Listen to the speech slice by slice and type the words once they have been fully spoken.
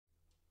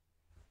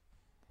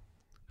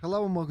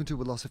Hello and welcome to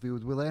Philosophy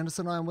with Will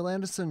Anderson. I am Will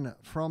Anderson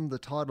from the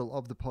title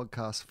of the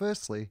podcast.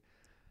 Firstly,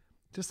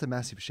 just a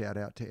massive shout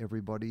out to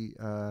everybody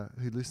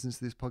who listens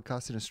to this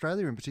podcast in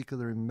Australia, in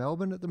particular in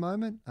Melbourne at the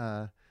moment.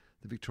 The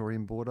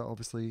Victorian border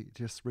obviously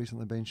just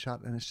recently been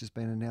shut, and it's just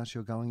been announced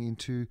you're going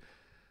into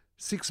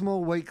 6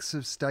 more weeks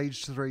of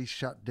stage 3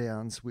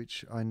 shutdowns,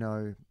 which I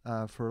know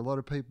for a lot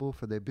of people,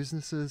 for their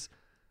businesses,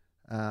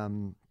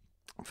 for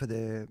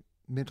their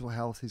mental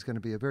health is going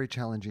to be a very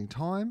challenging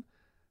time.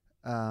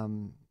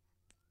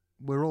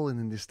 We're all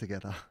in this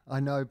together.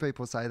 I know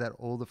people say that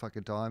all the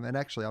fucking time, and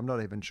actually I'm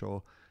not even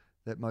sure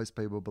that most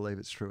people believe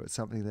it's true. It's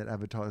something that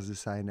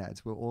advertisers say in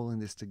ads. We're all in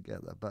this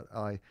together, but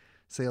I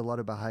see a lot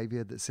of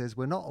behaviour that says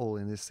we're not all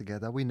in this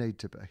together. We need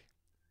to be.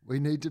 We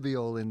need to be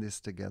all in this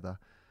together.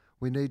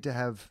 We need to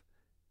have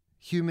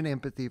human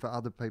empathy for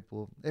other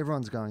people.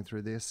 Everyone's going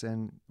through this,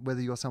 and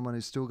whether you're someone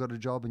who's still got a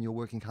job and you're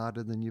working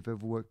harder than you've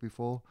ever worked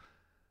before,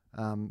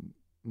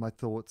 my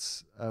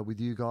thoughts with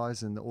you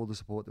guys and all the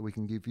support that we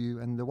can give you.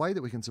 And the way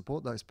that we can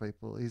support those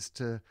people is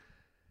to,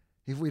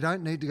 if we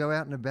don't need to go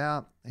out and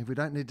about, if we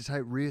don't need to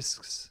take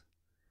risks,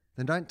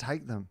 then don't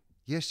take them.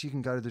 Yes, you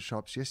can go to the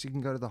shops. Yes, you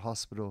can go to the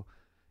hospital.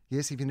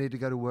 Yes, if you need to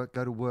go to work,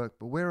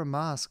 but wear a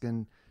mask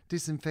and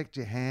disinfect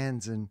your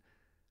hands and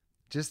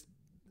just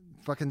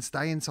fucking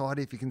stay inside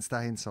if you can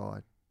stay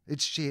inside.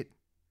 It's shit.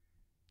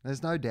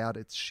 There's no doubt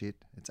it's shit.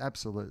 It's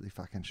absolutely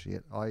fucking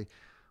shit. I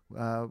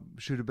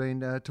should have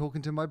been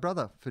talking to my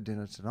brother for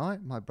dinner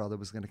tonight. My brother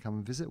was going to come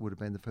and visit. It would have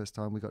been the first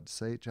time we got to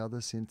see each other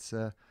since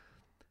our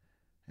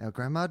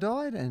grandma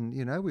died. And,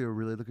 you know, we were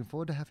really looking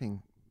forward to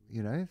having,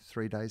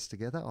 3 days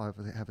together. I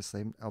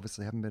obviously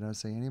haven't been able to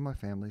see any of my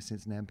family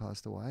since Nan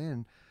passed away.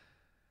 And,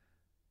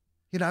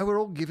 we're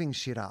all giving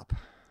shit up.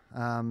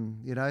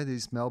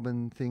 These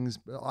Melbourne things,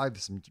 I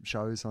have some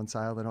shows on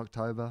sale in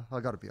October. I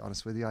got to be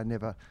honest with you, I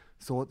never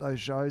thought those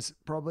shows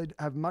probably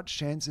have much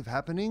chance of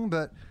happening,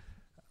 but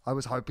I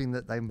was hoping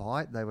that they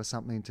might. They were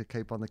something to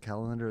keep on the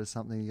calendar as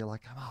something you're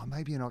like, oh,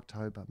 maybe in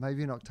October.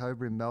 Maybe in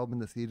October in Melbourne,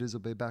 the theatres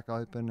will be back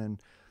open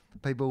and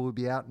people will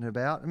be out and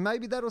about. And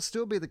maybe that'll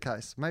still be the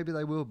case. Maybe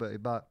they will be.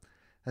 But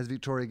as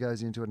Victoria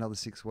goes into another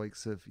 6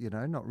 weeks of,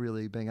 not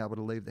really being able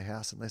to leave the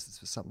house unless it's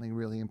for something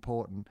really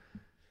important,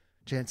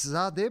 chances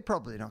are they're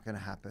probably not going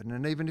to happen.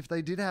 And even if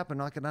they did happen,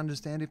 I can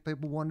understand if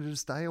people wanted to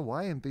stay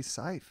away and be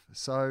safe.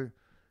 So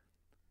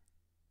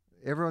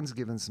everyone's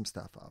given some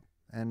stuff up.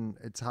 And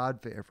it's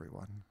hard for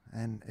everyone.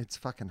 And it's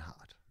fucking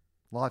hard.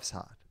 Life's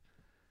hard.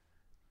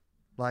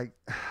 Like,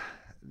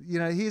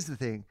 here's the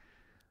thing.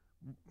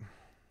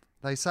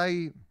 They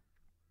say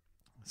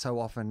so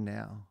often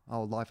now,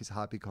 oh, life is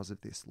hard because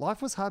of this.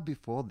 Life was hard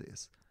before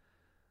this.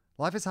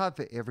 Life is hard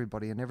for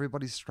everybody, and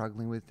everybody's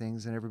struggling with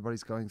things, and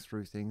everybody's going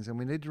through things. And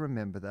we need to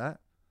remember that.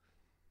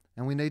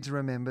 And we need to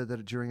remember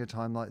that during a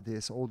time like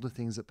this, all the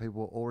things that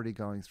people are already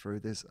going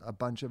through, there's a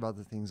bunch of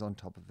other things on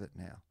top of it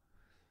now.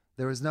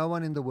 There is no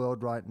one in the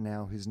world right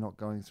now who's not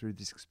going through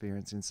this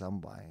experience in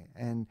some way.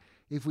 And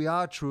if we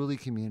are truly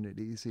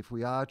communities, if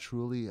we are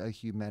truly a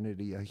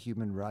humanity, a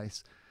human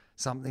race,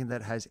 something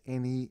that has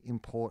any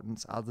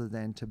importance other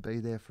than to be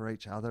there for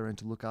each other and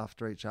to look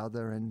after each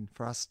other and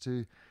for us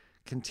to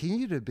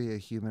continue to be a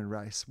human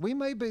race, we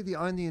may be the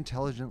only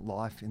intelligent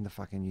life in the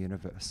fucking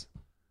universe.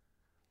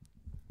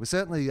 We're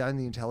certainly the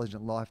only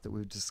intelligent life that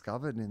we've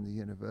discovered in the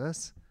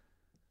universe.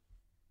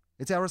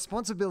 It's our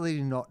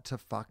responsibility not to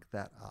fuck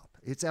that up.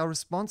 It's our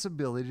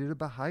responsibility to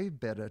behave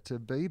better, to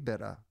be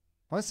better,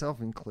 myself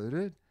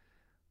included.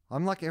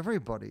 I'm like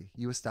everybody.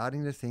 You were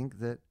starting to think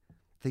that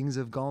things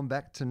have gone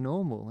back to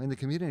normal. In the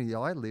community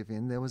I live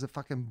in, there was a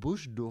fucking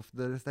bush doof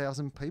that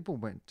 1,000 people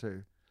went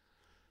to.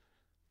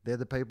 They're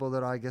the people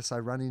that I guess I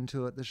run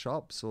into at the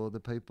shops, or the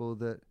people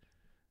that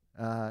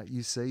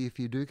you see if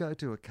you do go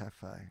to a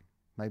cafe.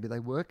 Maybe they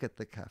work at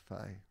the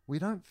cafe. We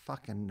don't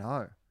fucking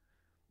know.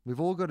 We've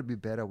all got to be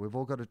better. We've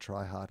all got to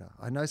try harder.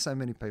 I know so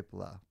many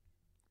people are.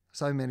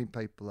 So many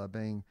people are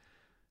being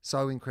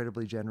so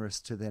incredibly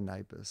generous to their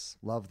neighbours.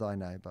 Love thy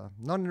neighbour.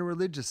 Not in a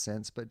religious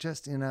sense, but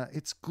just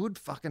it's good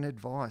fucking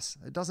advice.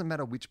 It doesn't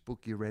matter which book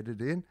you read it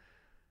in.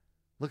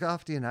 Look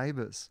after your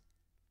neighbours.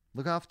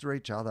 Look after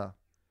each other.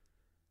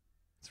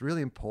 It's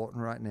really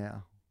important right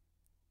now.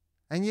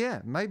 And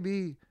yeah,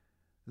 maybe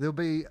there'll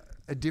be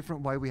a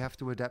different way we have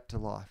to adapt to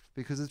life,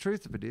 because the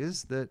truth of it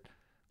is that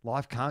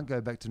life can't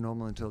go back to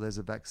normal until there's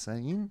a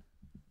vaccine.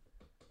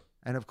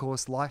 And of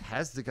course, life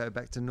has to go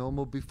back to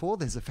normal before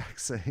there's a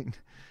vaccine.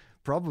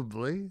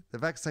 Probably. The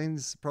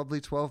vaccine's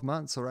probably 12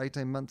 months or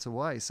 18 months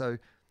away. So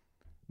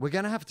we're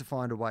going to have to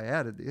find a way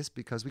out of this,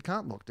 because we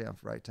can't lock down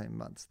for 18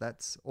 months.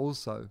 That's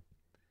also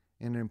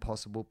an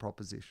impossible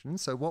proposition.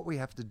 So what we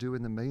have to do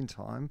in the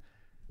meantime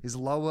is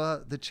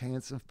lower the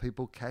chance of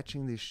people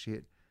catching this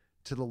shit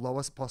to the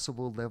lowest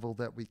possible level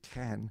that we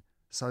can,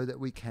 so that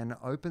we can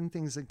open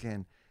things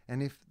again.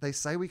 And if they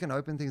say we can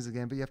open things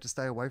again, but you have to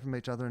stay away from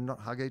each other and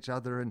not hug each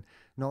other and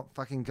not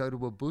fucking go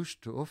to a bush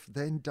doof,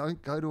 then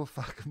don't go to a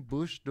fucking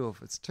bush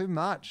doof. It's too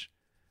much.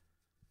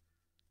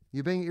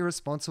 You're being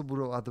irresponsible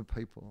to other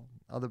people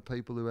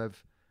who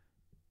have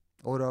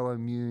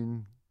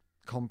autoimmune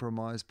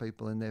compromise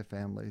people in their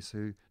families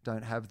who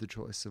don't have the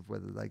choice of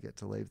whether they get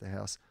to leave the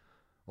house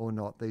or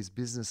not. These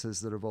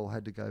businesses that have all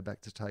had to go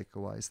back to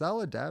takeaways,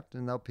 they'll adapt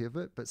and they'll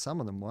pivot, but some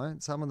of them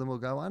won't. Some of them will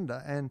go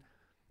under, and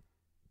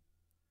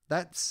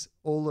that's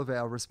all of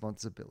our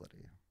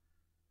responsibility.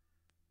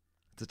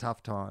 It's a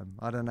tough time.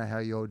 I don't know how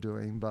you're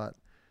doing, but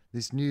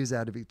this news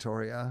out of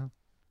Victoria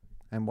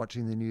and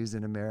watching the news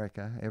in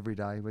America every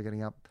day, we're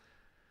getting up,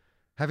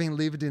 having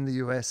lived in the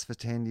US for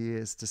 10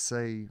 years, to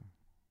see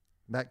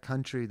that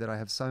country that I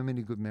have so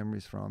many good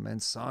memories from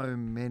and so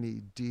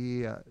many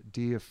dear,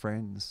 dear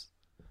friends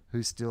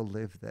who still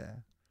live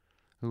there,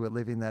 who are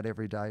living that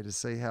every day, to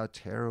see how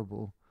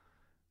terrible,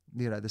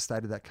 the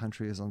state of that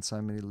country is on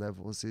so many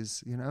levels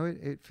is,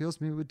 it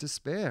fills me with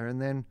despair. And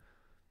then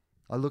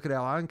I look at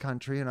our own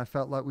country and I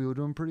felt like we were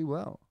doing pretty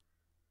well.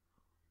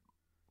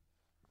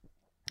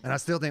 And I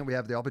still think we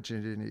have the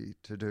opportunity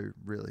to do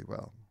really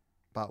well,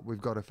 but we've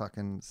got to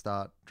fucking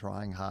start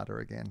trying harder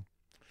again.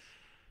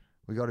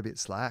 We got a bit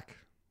slack.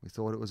 We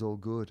thought it was all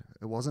good.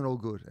 It wasn't all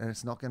good, and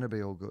it's not going to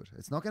be all good.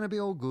 It's not going to be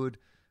all good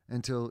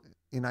until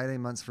in 18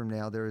 months from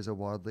now there is a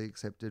widely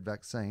accepted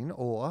vaccine,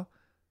 or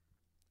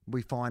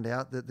we find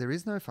out that there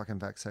is no fucking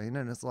vaccine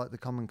and it's like the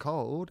common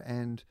cold,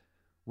 and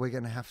we're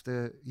going to have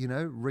to,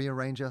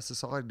 rearrange our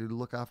society to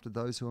look after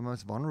those who are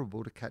most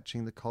vulnerable to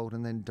catching the cold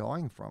and then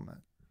dying from it.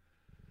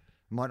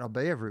 It might not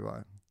be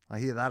everyone. I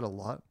hear that a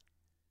lot.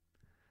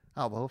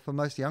 Oh, well, for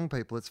most young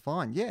people, it's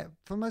fine. Yeah,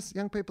 for most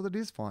young people, it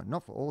is fine.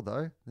 Not for all,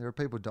 though. There are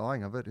people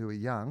dying of it who are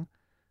young.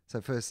 So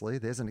firstly,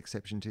 there's an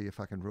exception to your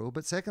fucking rule.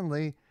 But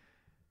secondly,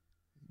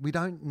 we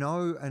don't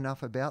know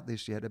enough about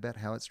this yet, about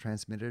how it's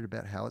transmitted,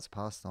 about how it's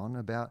passed on,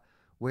 about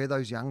where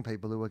those young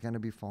people who are going to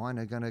be fine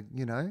are going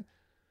to,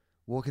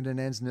 walk into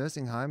Nan's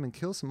nursing home and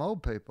kill some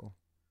old people.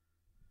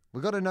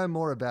 We've got to know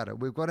more about it.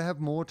 We've got to have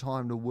more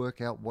time to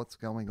work out what's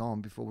going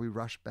on before we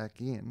rush back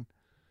in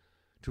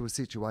to a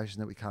situation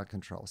that we can't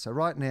control. So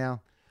right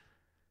now,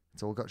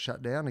 it's all got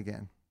shut down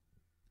again.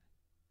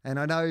 And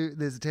I know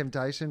there's a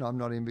temptation, I'm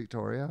not in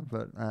Victoria,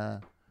 but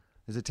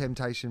there's a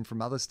temptation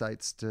from other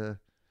states to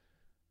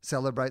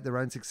celebrate their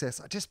own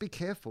success. Just be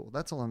careful.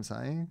 That's all I'm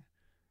saying.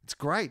 It's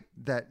great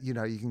that, you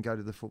can go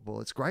to the football.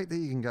 It's great that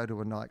you can go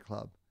to a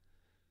nightclub.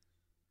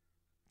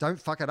 Don't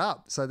fuck it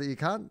up so that you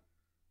can't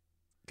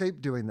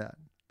keep doing that,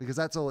 because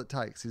that's all it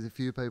takes is a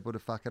few people to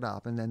fuck it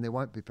up, and then there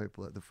won't be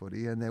people at the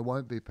footy, and there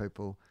won't be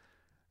people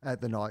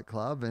at the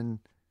nightclub, and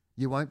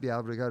you won't be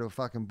able to go to a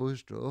fucking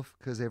Buschdorf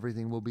because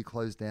everything will be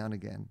closed down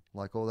again,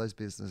 like all those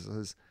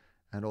businesses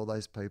and all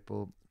those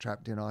people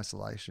trapped in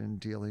isolation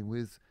dealing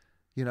with,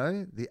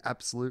 the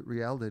absolute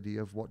reality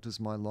of what does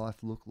my life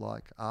look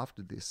like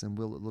after this, and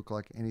will it look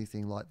like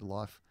anything like the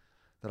life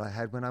that I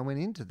had when I went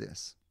into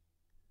this?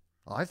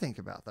 I think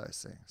about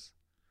those things,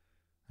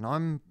 and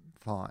I'm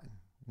fine.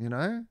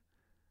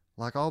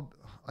 Like I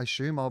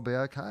assume I'll be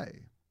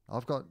okay.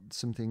 I've got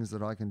some things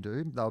that I can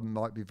do. They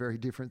might be very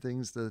different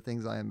things to the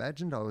things I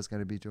imagined I was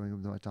going to be doing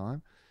with my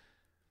time.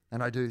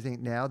 And I do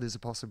think now there's a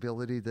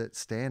possibility that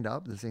stand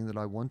up, the thing that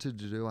I wanted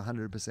to do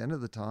 100%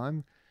 of the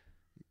time,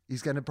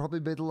 is going to probably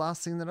be the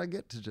last thing that I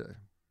get to do.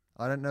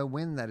 I don't know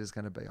when that is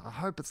going to be. I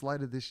hope it's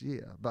later this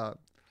year, but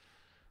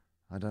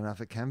I don't know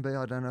if it can be.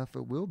 I don't know if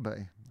it will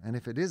be. And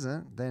if it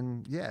isn't,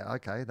 then yeah,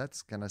 okay,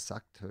 that's going to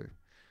suck too.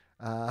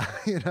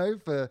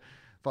 For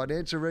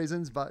financial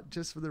reasons, but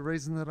just for the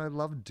reason that I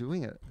love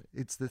doing it.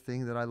 It's the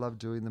thing that I love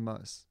doing the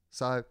most.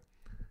 So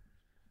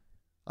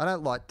I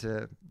don't like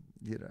to,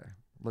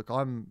 look,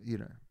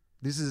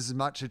 this is as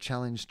much a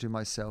challenge to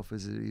myself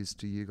as it is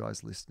to you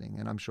guys listening.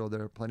 And I'm sure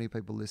there are plenty of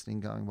people listening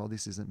going, well,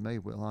 this isn't me,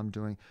 Will.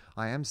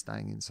 I am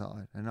staying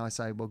inside. And I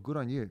say, well, good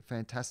on you.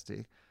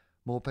 Fantastic.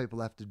 More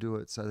people have to do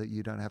it so that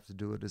you don't have to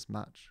do it as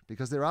much.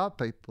 Because there are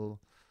people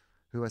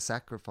who are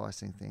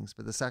sacrificing things,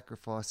 but the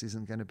sacrifice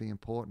isn't going to be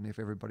important if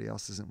everybody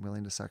else isn't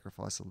willing to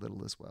sacrifice a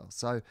little as well.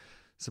 So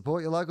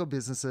support your local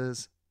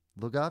businesses,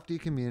 look after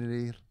your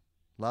community,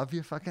 love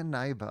your fucking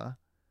neighbor,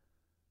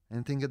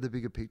 and think of the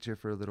bigger picture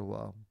for a little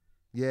while.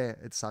 Yeah,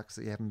 it sucks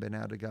that you haven't been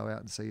able to go out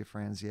and see your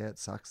friends. Yeah, it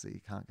sucks that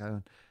you can't go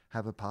and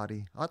have a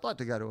party. I'd like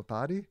to go to a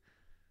party.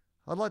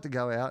 I'd like to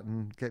go out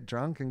and get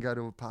drunk and go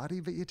to a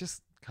party, but you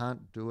just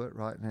can't do it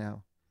right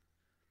now.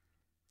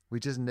 We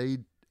just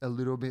need a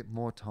little bit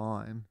more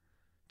time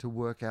to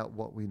work out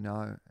what we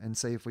know and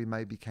see if we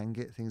maybe can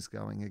get things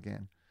going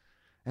again.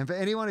 And for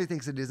anyone who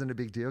thinks it isn't a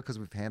big deal because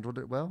we've handled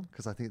it well,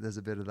 because I think there's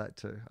a bit of that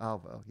too.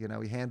 Oh, well,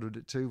 we handled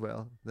it too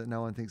well that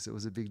no one thinks it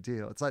was a big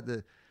deal. It's like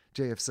the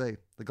GFC,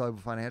 the global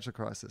financial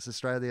crisis.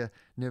 Australia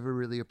never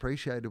really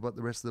appreciated what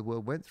the rest of the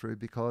world went through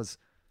because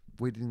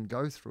we didn't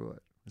go through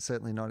it.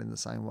 Certainly not in the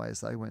same way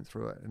as they went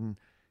through it. And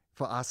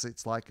for us,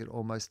 it's like it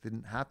almost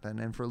didn't happen.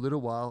 And for a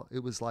little while, it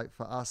was like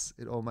for us,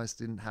 it almost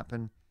didn't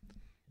happen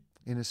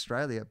in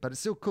Australia, but it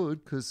still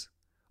could, because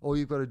all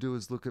you've got to do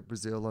is look at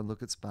Brazil and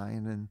look at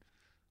Spain and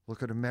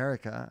look at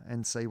America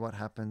and see what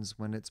happens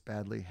when it's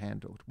badly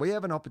handled. We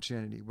have an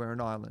opportunity. We're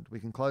an island. We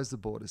can close the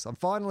borders. I'm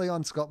finally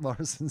on Scott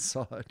Morrison's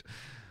side.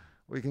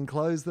 We can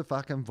close the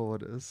fucking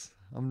borders.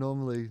 I'm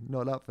normally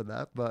not up for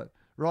that, but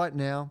right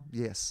now,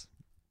 yes,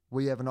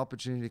 We have an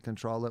opportunity to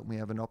control it, and we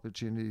have an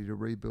opportunity to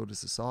rebuild a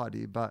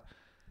society. But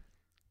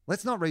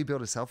let's not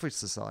rebuild a selfish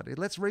society.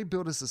 Let's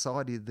rebuild a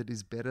society that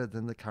is better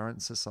than the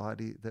current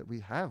society that we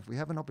have. We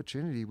have an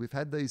opportunity. We've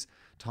had these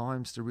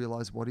times to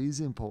realize what is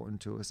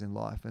important to us in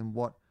life and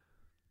what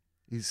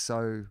is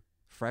so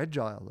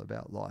fragile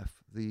about life.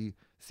 The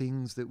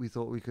things that we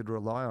thought we could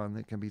rely on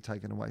that can be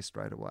taken away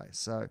straight away.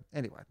 So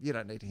anyway, you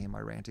don't need to hear my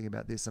ranting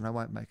about this, and I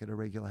won't make it a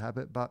regular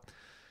habit, but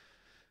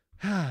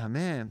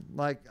man,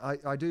 like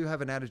I do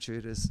have an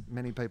attitude, as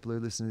many people who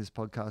listen to this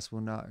podcast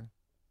will know,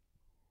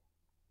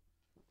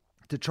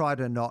 to try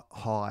to not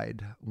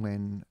hide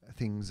when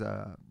things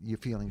are, you're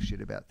feeling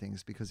shit about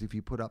things, because if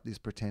you put up this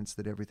pretense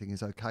that everything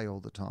is okay all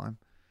the time,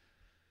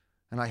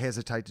 and I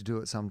hesitate to do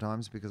it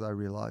sometimes because I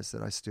realize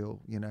that I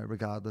still,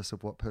 regardless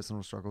of what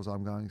personal struggles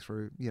I'm going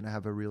through,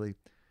 have a really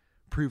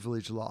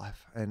privileged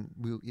life, and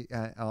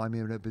I'm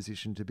in a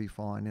position to be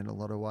fine in a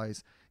lot of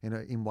ways,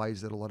 in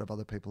ways that a lot of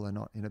other people are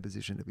not in a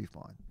position to be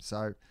fine.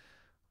 So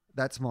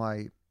that's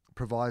my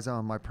proviso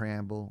and my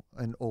preamble,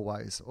 and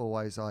always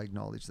I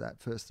acknowledge that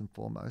first and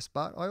foremost.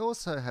 But I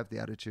also have the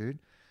attitude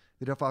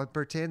that if I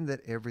pretend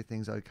that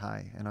everything's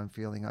okay and I'm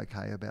feeling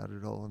okay about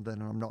it all, and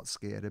then I'm not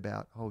scared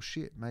about, oh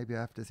shit, maybe I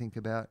have to think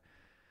about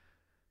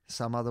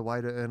some other way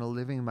to earn a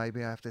living,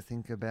 maybe I have to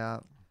think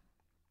about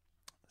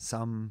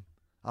some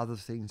other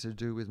thing to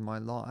do with my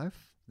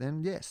life,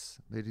 then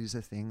yes, it is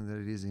a thing that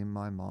it is in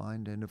my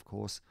mind. And of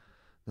course,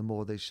 the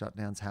more these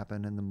shutdowns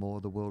happen and the more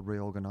the world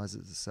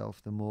reorganizes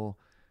itself, the more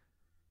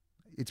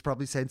it's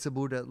probably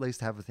sensible to at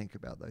least have a think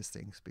about those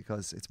things,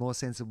 because it's more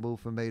sensible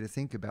for me to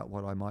think about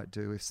what I might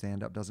do if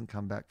stand-up doesn't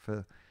come back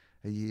for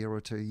a year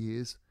or 2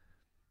 years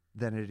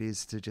than it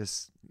is to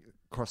just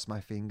cross my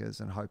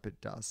fingers and hope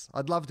it does.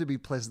 I'd love to be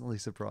pleasantly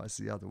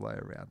surprised the other way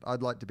around.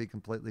 I'd like to be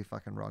completely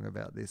fucking wrong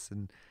about this,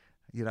 and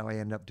I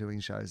end up doing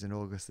shows in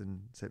August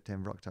and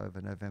September, October,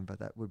 November.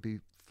 That would be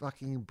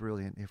fucking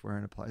brilliant if we're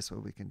in a place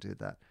where we can do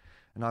that,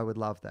 and I would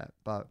love that.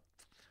 But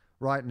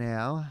right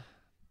now,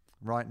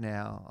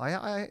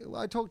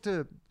 I talked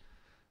to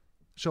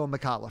Sean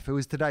McAuliffe, who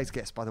is today's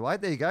guest, by the way.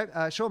 There you go.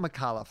 Sean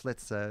McAuliffe,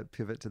 let's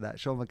pivot to that.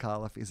 Sean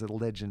McAuliffe is a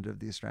legend of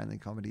the Australian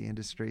comedy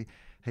industry.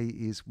 He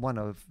is one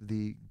of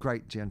the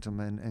great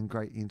gentlemen and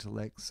great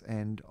intellects,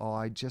 and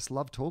I just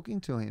love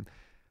talking to him.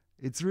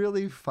 It's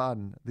really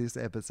fun, this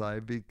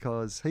episode,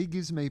 because he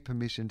gives me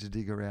permission to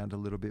dig around a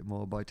little bit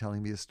more by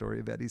telling me a story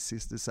about his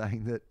sister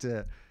saying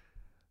that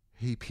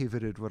he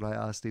pivoted when I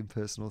asked him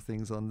personal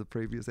things on the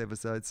previous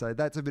episode. So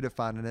that's a bit of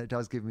fun, and it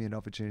does give me an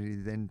opportunity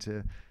then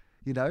to,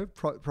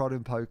 prod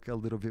and poke a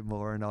little bit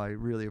more. And I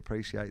really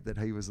appreciate that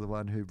he was the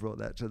one who brought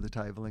that to the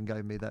table and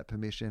gave me that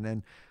permission.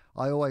 And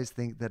I always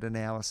think that an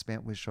hour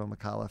spent with Sean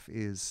McAuliffe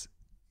is,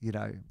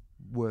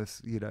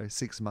 worth,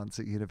 6 months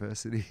at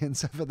university. And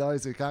so for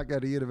those who can't go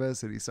to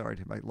university, sorry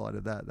to make light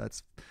of that.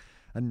 That's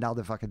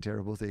another fucking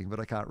terrible thing, but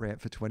I can't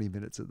rant for 20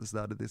 minutes at the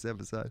start of this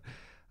episode.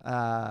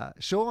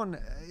 Sean,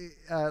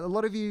 a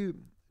lot of you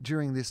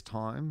during this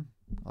time,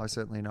 I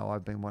certainly know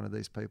I've been one of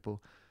these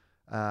people.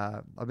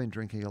 I've been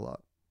drinking a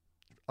lot.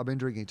 I've been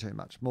drinking too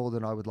much, more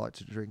than I would like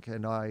to drink.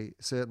 And I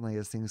certainly,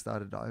 as things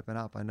started to open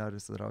up, I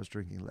noticed that I was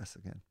drinking less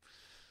again.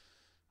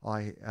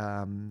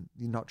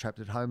 You're not trapped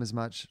at home as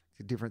much,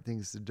 different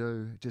things to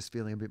do, just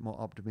feeling a bit more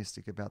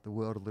optimistic about the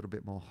world, a little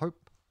bit more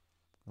hope,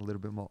 a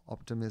little bit more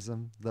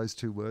optimism. Those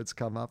two words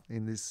come up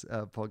in this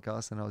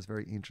podcast, and I was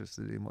very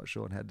interested in what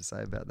Sean had to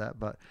say about that,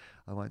 but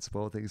I won't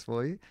spoil things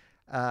for you.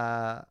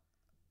 I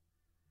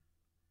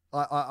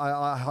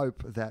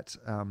hope that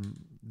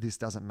this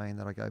doesn't mean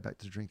that I go back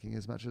to drinking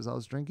as much as I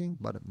was drinking,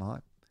 but it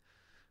might,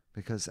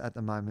 because at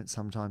the moment,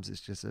 sometimes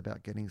it's just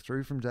about getting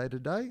through from day to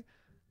day.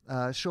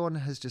 Sean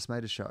has just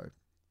made a show.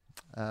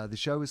 The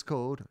show is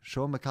called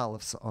Sean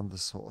McAuliffe's On the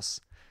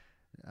Sauce.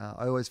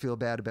 I always feel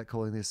bad about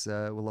calling this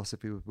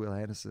Willosophy with Will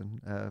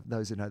Anderson.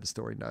 Those who know the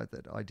story know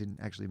that I didn't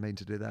actually mean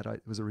to do that.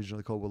 It was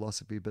originally called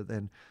Willosophy, but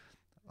then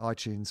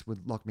iTunes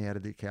would lock me out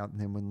of the account and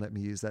then wouldn't let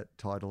me use that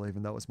title,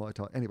 even though it was my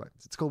title. Anyway,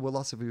 it's called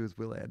Willosophy with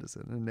Will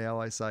Anderson, and now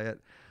I say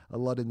it a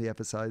lot in the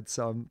episode.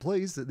 So I'm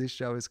pleased that this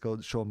show is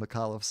called Sean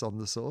McAuliffe's On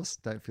the Sauce.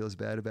 Don't feel as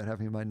bad about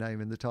having my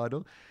name in the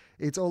title.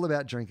 It's all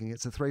about drinking.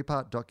 It's a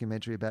 3-part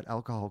documentary about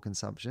alcohol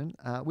consumption,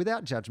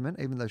 without judgment,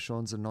 even though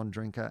Sean's a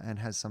non-drinker and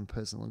has some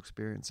personal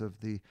experience of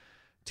the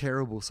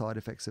terrible side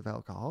effects of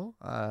alcohol.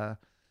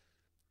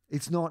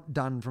 It's not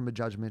done from a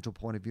judgmental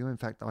point of view. In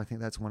fact, I think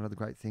that's one of the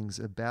great things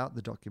about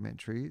the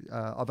documentary.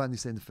 I've only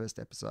seen the first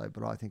episode,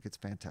 but I think it's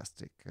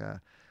fantastic.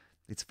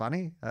 It's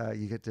funny.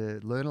 You get to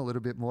learn a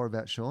little bit more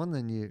about Sean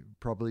than you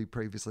probably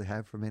previously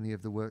have from any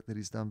of the work that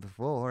he's done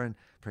before, and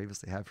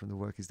previously have from the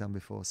work he's done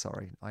before.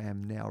 Sorry, I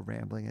am now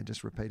rambling and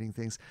just repeating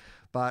things.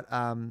 But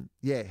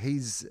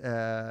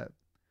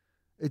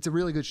it's a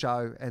really good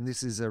show, and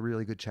this is a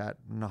really good chat,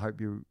 and I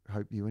hope you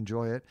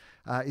enjoy it.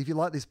 If you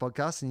like this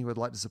podcast and you would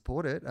like to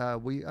support it,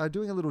 we are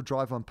doing a little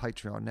drive on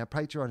Patreon. Now,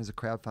 Patreon is a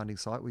crowdfunding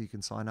site where you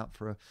can sign up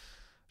for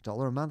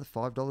 $1 a month,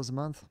 $5 a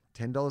month,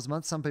 $10 a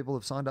month. Some people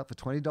have signed up for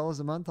 $20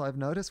 a month, I've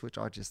noticed, which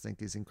I just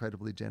think is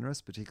incredibly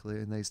generous,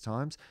 particularly in these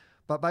times.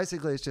 But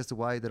basically, it's just a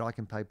way that I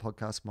can pay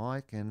Podcast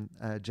Mike and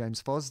James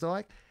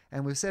Fosdyke.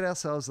 And we've set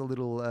ourselves a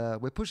little,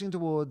 we're pushing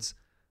towards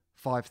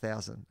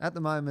 5,000. At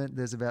the moment,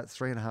 there's about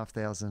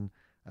 3,500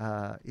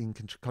 in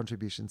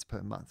contributions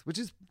per month, which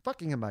is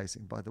fucking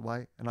amazing, by the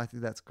way. And I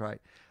think that's great.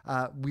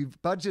 We've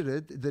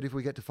budgeted that if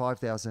we get to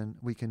 5,000,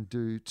 we can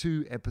do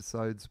 2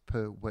 episodes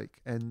per week.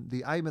 And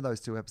the aim of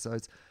those 2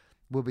 episodes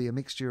will be a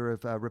mixture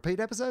of repeat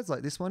episodes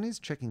like this one is,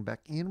 checking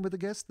back in with a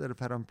guest that I've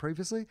had on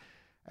previously,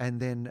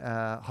 and then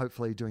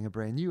hopefully doing a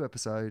brand new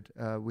episode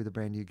with a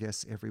brand new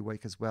guest every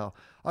week as well.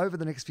 Over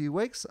the next few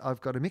weeks,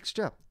 I've got a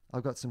mixture.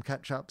 I've got some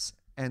catch-ups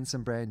and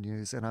some brand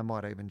news, and I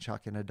might even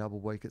chuck in a double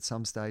week at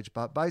some stage.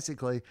 But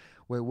basically,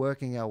 we're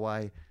working our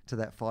way to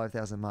that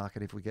 5,000 mark,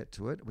 and if we get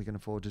to it, we can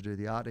afford to do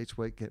the art each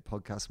week, get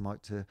Podcast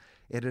Mike to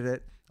edit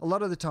it. A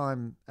lot of the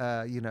time,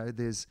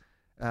 there's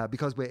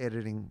because we're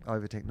editing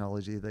over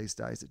technology these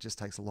days, it just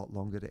takes a lot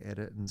longer to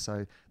edit, and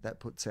so that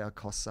puts our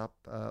costs up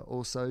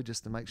also,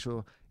 just to make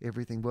sure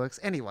everything works.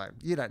 Anyway,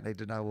 you don't need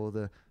to know all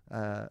the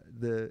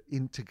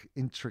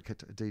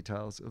intricate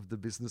details of the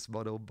business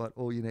model, but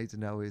all you need to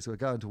know is we're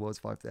going towards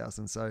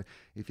 5,000. So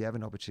if you have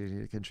an opportunity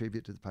to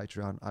contribute to the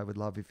Patreon, I would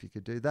love if you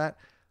could do that.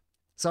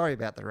 Sorry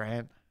about the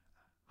rant.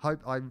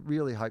 I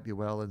really hope you're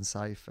well and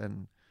safe,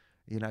 and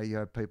you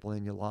have people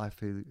in your life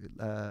who,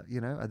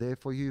 are there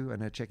for you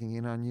and are checking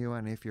in on you.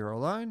 And if you're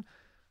alone,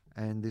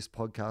 and this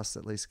podcast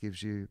at least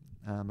gives you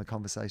a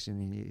conversation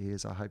in your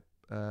ears, I hope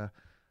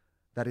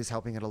that is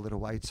helping it a little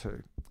way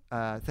too.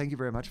 Thank you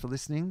very much for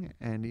listening,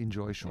 and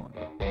enjoy, Sean.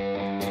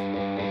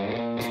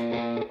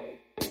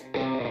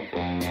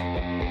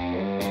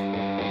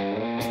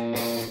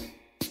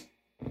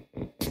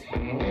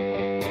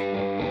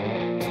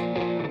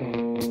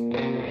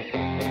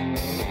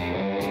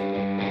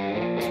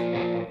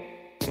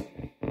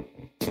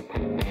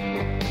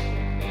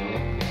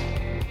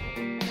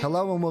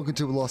 Hello and welcome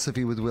to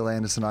Philosophy with Will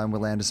Anderson. I'm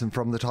Will Anderson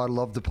from the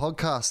title of the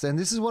podcast, and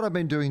this is what I've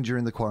been doing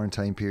during the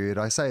quarantine period.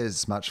 I say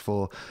as much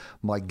for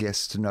my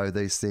guests to know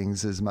these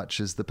things as much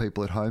as the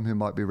people at home who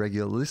might be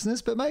regular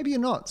listeners, but maybe you're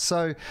not.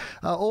 So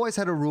I always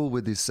had a rule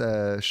with this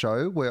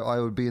show where I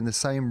would be in the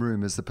same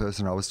room as the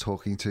person I was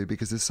talking to,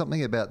 because there's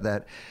something about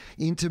that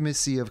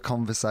intimacy of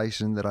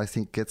conversation that I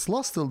think gets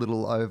lost a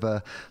little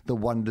over the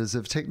wonders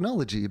of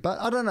technology.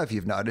 But I don't know if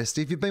you've noticed,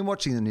 if you've been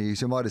watching the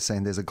news, you might have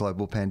seen there's a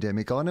global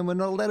pandemic on and we're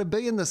not allowed to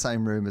be in the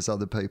same room as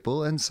other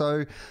people. And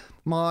so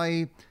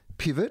my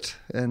pivot,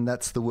 and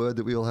that's the word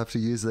that we all have to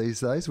use these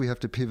days, we have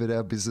to pivot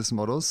our business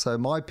models. So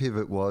my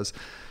pivot was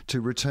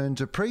to return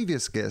to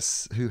previous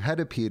guests who had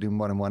appeared in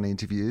one-on-one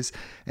interviews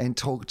and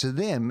talk to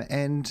them.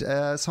 And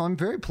so I'm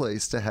very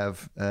pleased to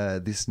have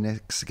this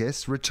next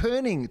guest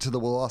returning to the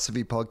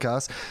Philosophy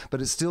podcast, but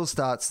it still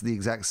starts the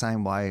exact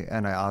same way.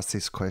 And I ask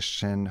this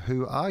question: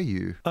 who are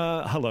you?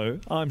 Hello,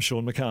 I'm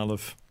Sean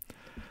McAuliffe.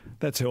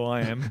 That's who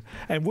I am.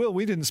 And Will,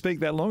 we didn't speak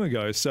that long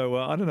ago, so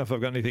I don't know if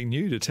I've got anything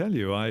new to tell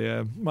you.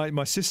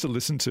 My sister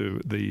listened to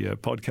the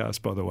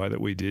podcast, by the way,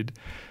 that we did,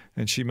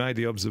 and she made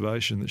the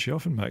observation that she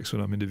often makes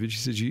when I'm interviewed. She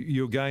says,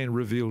 you again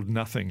revealed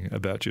nothing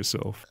about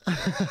yourself.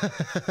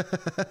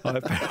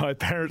 I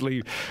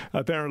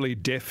apparently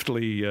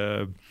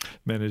deftly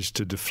managed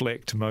to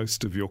deflect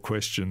most of your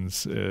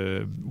questions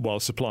while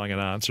supplying an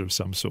answer of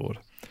some sort.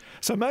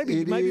 So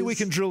maybe we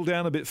can drill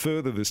down a bit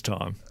further this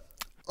time.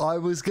 I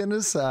was going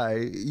to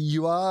say,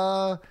 you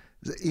are,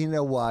 in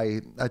a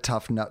way, a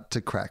tough nut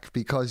to crack,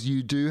 because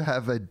you do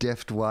have a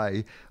deft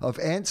way of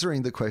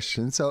answering the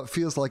question, so it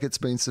feels like it's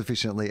been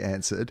sufficiently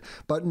answered,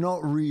 but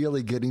not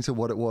really getting to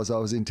what it was I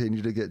was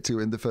intending to get to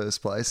in the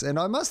first place. And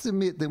I must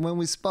admit that when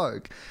we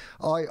spoke,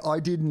 I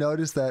did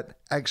notice that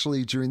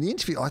actually during the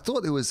interview. I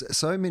thought there was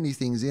so many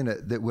things in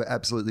it that were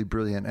absolutely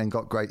brilliant and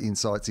got great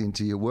insights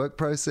into your work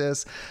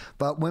process.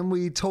 But when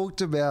we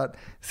talked about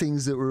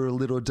things that were a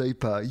little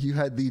deeper, you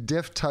had the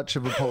deft touch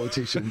of a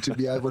politician to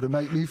be able to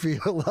make me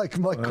feel like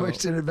my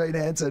question had been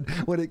answered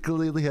when it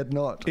clearly had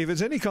not. If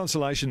it's any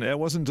consolation, it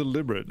wasn't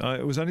deliberate.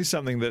 It was only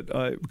something that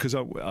because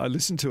I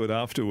listened to it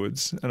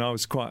afterwards, and I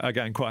was quite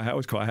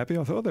happy.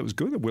 I thought that was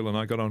good. Will and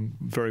I got on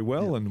very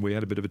well, and we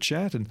had a bit of a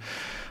chat, and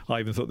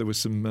I even thought there was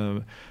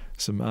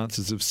some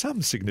answers of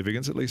some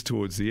significance, at least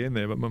towards the end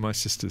there, but my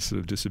sister sort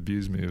of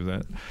disabused me of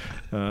that.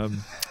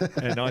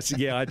 And I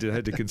said, I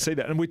had to concede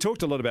that. And we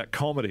talked a lot about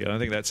comedy, and I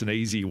think that's an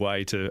easy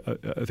way to,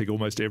 I think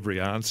almost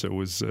every answer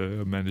was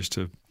managed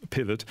to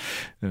pivot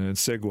and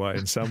segue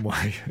in some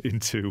way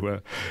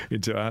into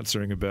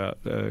answering about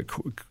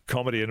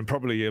comedy. And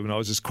probably even I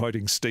was just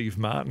quoting Steve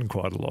Martin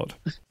quite a lot.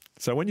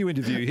 So when you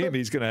interview him,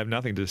 he's going to have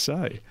nothing to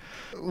say.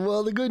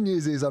 Well, the good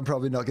news is I'm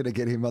probably not going to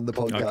get him on the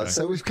podcast. Okay.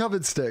 So we've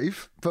covered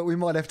Steve, but we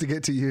might have to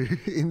get to you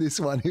in this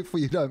one if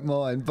you don't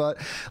mind. But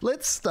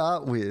let's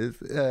start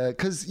with,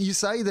 because you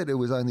say that it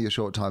was only a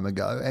short time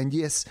ago. And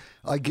yes,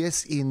 I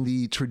guess in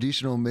the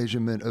traditional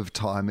measurement of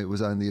time, it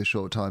was only a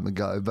short time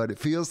ago. But it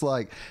feels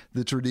like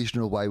the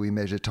traditional way we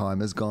measure time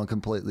has gone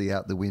completely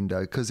out the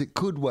window, because it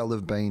could well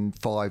have been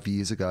 5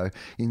 years ago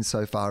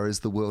insofar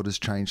as the world has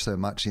changed so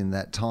much in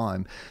that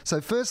time.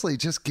 So firstly,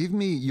 just give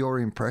me your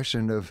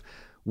impression of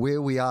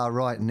where we are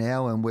right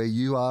now and where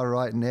you are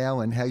right now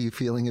and how you're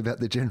feeling about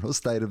the general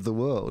state of the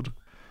world?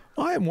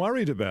 I am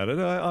worried about it.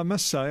 I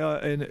must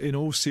say, in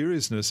all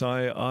seriousness,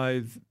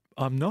 I'm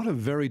not a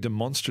very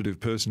demonstrative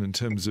person in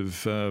terms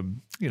of,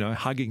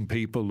 hugging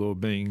people or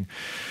being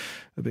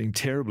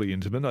terribly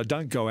intimate. I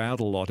don't go out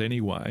a lot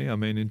anyway. I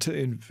mean,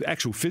 in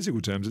actual physical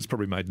terms, it's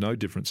probably made no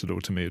difference at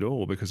all to me at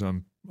all because I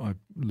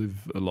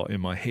live a lot in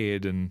my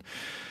head, and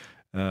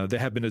there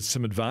have been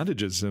some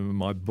advantages.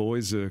 My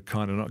boys are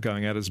kind of not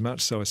going out as much,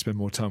 so I spend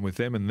more time with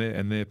them,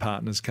 and their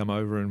partners come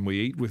over, and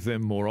we eat with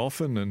them more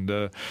often.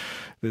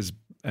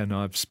 And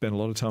I've spent a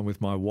lot of time with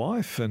my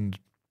wife, and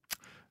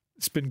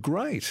it's been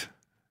great.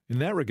 In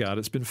that regard,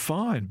 it's been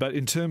fine. But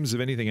in terms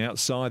of anything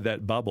outside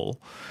that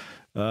bubble,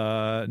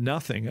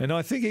 nothing. And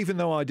I think even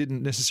though I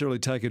didn't necessarily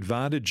take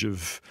advantage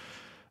of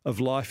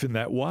life in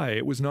that way,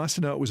 it was nice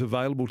to know it was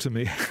available to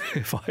me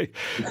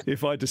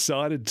if I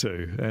decided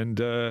to. And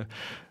I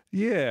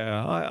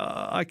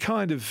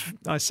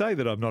say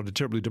that I'm not a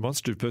terribly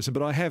demonstrative person,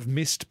 but I have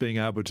missed being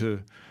able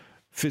to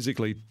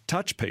physically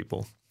touch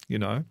people,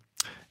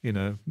 in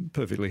a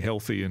perfectly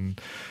healthy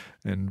and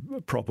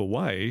proper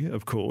way,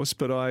 of course.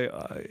 But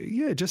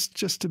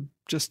just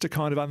to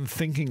kind of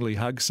unthinkingly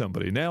hug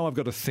somebody. Now I've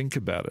got to think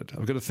about it.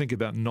 I've got to think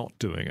about not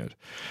doing it.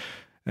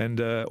 And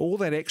all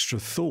that extra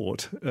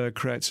thought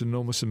creates an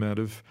enormous amount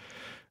of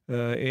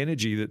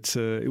energy that,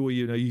 you're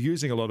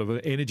using a lot of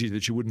energy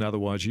that you wouldn't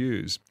otherwise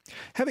use.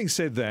 Having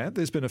said that,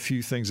 there's been a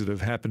few things that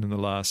have happened in the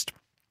last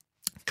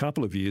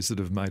couple of years that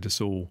have made us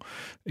all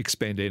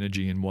expend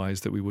energy in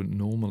ways that we wouldn't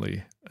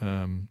normally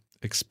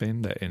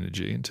expend that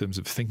energy in terms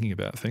of thinking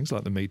about things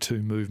like the Me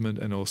Too movement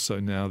and also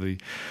now the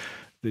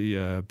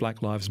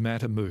Black Lives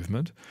Matter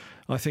movement.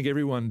 I think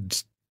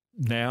everyone's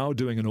now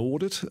doing an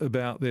audit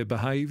about their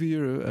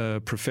behaviour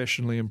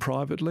professionally and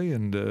privately,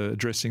 and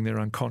addressing their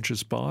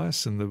unconscious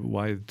bias. And the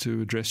way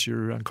to address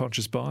your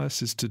unconscious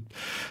bias is to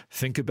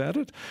think about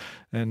it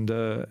and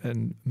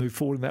move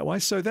forward in that way.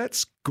 So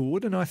that's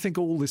good. And I think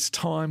all this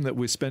time that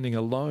we're spending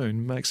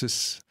alone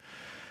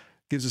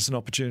gives us an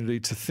opportunity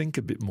to think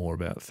a bit more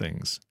about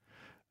things.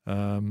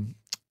 And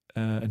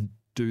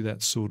do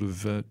that sort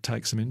of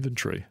take some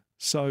inventory.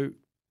 So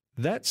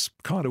that's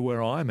kind of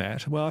where I'm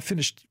at. Well, I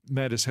finished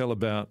Mad as Hell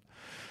about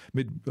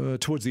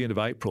towards the end of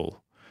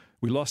April.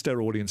 We lost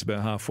our audience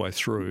about halfway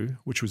through,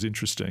 which was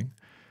interesting.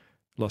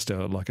 Lost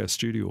our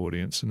studio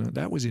audience, and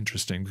that was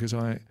interesting because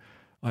I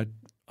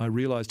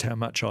realised how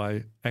much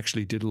I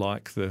actually did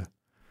like the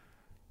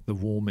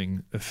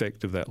warming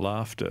effect of that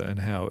laughter and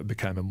how it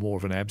became more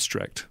of an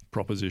abstract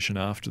proposition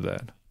after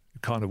that.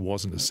 It kind of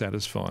wasn't as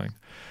satisfying.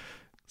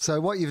 So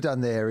what you've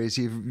done there is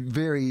you've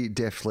very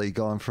deftly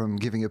gone from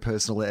giving a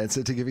personal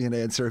answer to giving an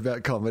answer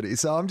about comedy.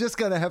 So I'm just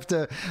going to have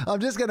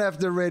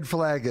to red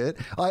flag it.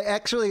 I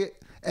actually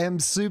am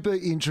super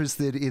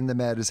interested in the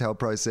Mad as Hell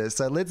process.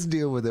 So let's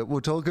deal with it. We'll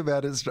talk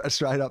about it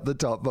straight up the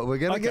top, but we're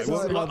going to get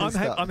started on this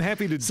stuff. I'm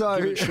happy to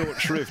give it short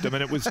shrift. I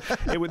mean,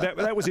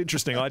 that was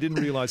interesting. I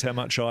didn't realise how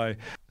much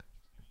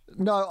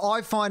No,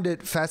 I find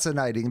it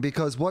fascinating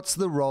because what's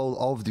the role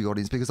of the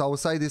audience? Because I will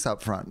say this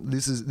up front.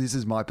 This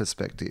is my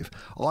perspective.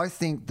 I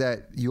think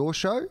that your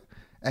show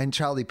and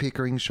Charlie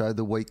Pickering's show,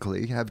 The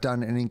Weekly, have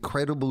done an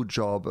incredible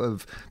job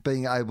of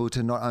being able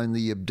to not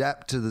only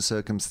adapt to the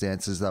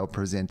circumstances they were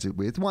presented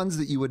with, ones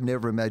that you would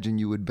never imagine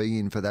you would be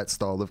in for that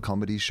style of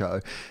comedy show,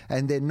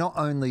 and then not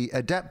only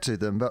adapt to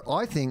them, but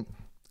I think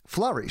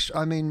flourish.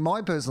 I mean,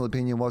 my personal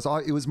opinion was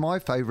it was my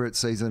favourite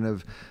season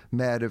of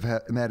Mad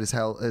as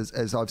Hell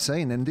as I've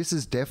seen, and this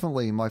is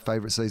definitely my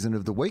favourite season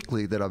of The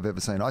Weekly that I've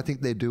ever seen. I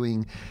think they're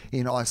doing,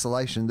 in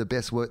isolation, the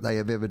best work they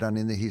have ever done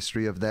in the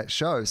history of that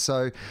show.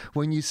 So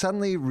when you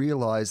suddenly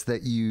realise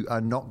that you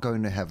are not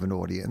going to have an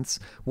audience,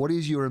 what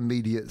is your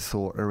immediate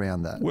thought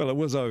around that? Well, it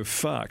was, oh,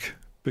 fuck,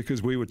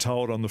 because we were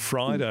told on the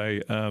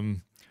Friday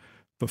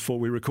before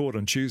we record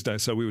on Tuesday.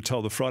 So we were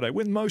told the Friday,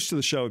 when most of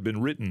the show had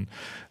been written,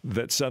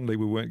 that suddenly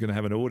we weren't going to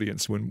have an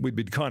audience, when we'd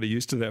been kind of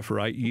used to that for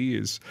 8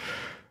 years.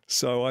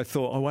 So I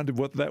thought, I wondered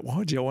what that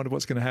was. I wonder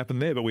what's going to happen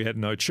there, but we had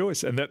no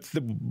choice. And that's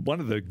one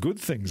of the good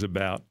things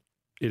about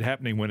it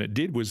happening when it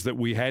did was that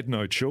we had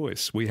no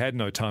choice. We had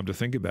no time to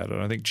think about it.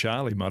 I think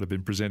Charlie might have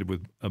been presented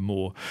with a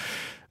more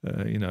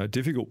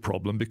difficult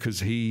problem because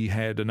he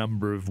had a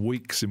number of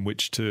weeks in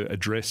which to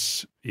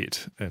address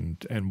it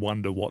and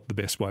wonder what the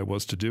best way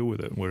was to deal with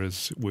it.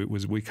 Whereas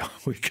we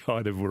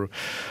kind of were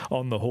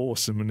on the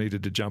horse and we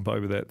needed to jump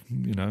over that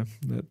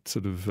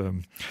sort of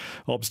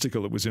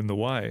obstacle that was in the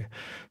way.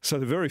 So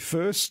the very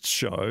first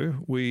show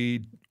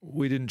we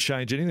didn't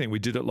change anything. We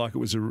did it like it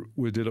was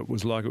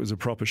a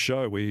proper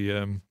show.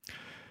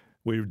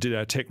 We did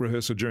our tech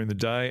rehearsal during the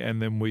day, and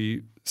then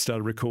we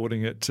started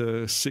recording at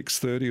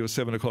 6:30 or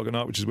 7 o'clock at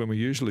night, which is when we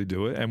usually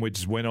do it, and we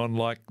just went on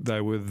like they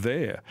were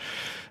there.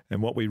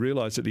 And what we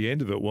realised at the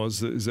end of it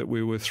is that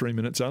we were 3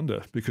 minutes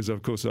under because,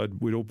 of course,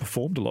 we'd all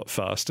performed a lot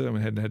faster and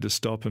we hadn't had to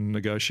stop and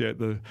negotiate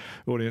the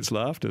audience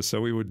laughter. So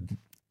we would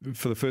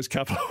for the first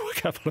couple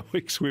of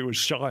weeks, we were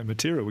shy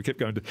material. We kept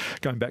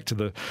going back to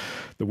the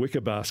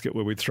wicker basket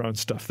where we'd thrown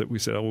stuff that we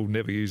said, oh, we'll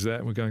never use that.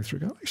 And we're going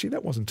through, actually,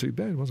 that wasn't too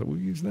bad, was it? We'll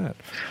use that.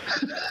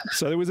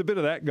 So there was a bit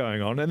of that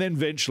going on. And then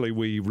eventually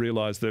we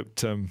realised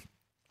that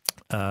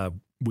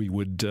we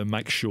would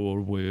make sure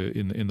we're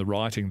in the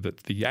writing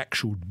that the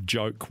actual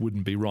joke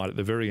wouldn't be right at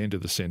the very end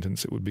of the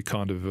sentence. It would be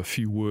kind of a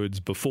few words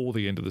before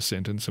the end of the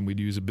sentence, and we'd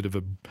use a bit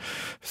of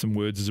some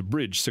words as a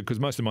bridge. So because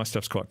most of my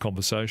stuff's quite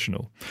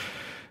conversational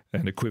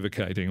and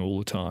equivocating all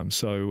the time.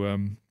 So,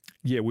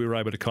 we were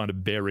able to kind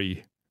of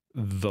bury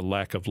the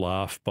lack of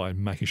laugh by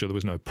making sure there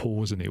was no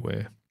pause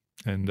anywhere.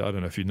 And I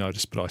don't know if you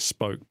noticed, but I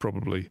spoke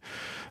probably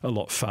a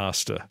lot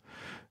faster.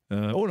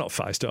 Or not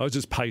faster, I was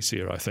just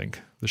pacier, I think.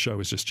 The show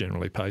was just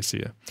generally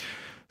pacier.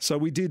 So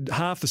we did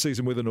half the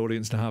season with an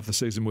audience and half the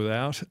season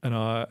without,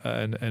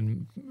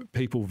 and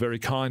people very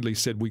kindly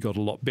said we got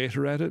a lot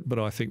better at it, but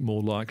I think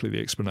more likely the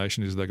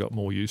explanation is they got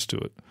more used to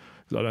it.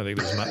 I don't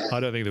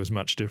think there was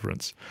much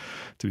difference,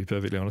 to be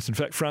perfectly honest. In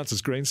fact,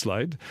 Francis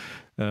Greenslade,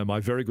 my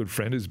very good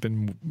friend who's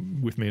been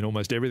with me in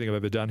almost everything I've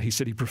ever done, he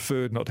said he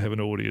preferred not to have an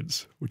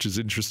audience, which is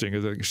interesting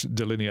as it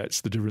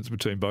delineates the difference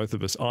between both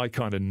of us. I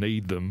kind of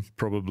need them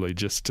probably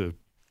just to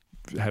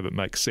have it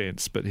make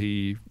sense, but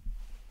he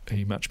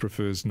much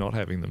prefers not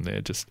having them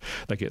there. Just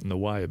they get in the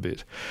way a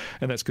bit,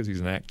 and that's because he's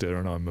an actor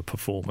and I'm a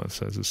performer.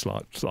 So there's a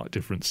slight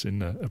difference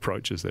in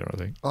approaches there, I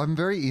think. I'm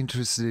very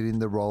interested in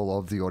the role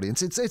of the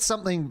audience. It's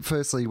something.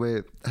 Firstly,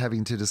 we're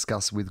having to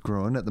discuss with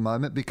Gruen at the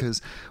moment because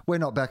we're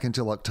not back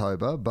until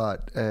October.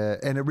 But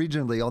and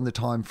originally on the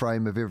time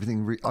frame of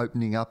everything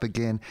opening up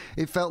again,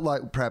 it felt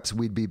like perhaps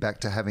we'd be back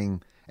to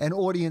having an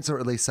audience, or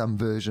at least some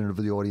version of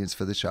the audience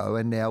for the show.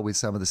 And now with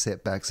some of the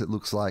setbacks, it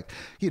looks like,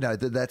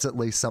 that's at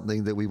least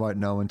something that we won't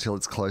know until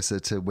it's closer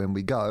to when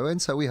we go.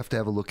 And so we have to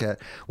have a look at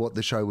what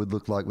the show would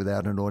look like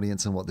without an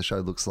audience and what the show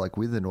looks like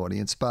with an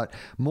audience. But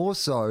more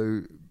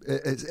so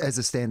as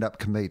a stand-up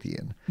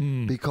comedian,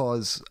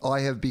 because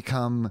I have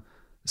become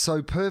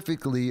so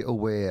perfectly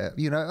aware.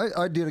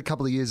 I did a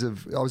couple of years I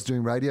was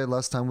doing radio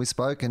last time we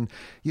spoke, and,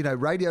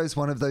 radio is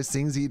one of those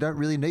things that you don't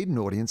really need an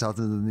audience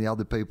other than the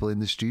other people in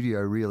the studio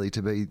really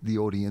to be the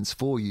audience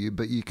for you,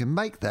 but you can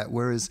make that.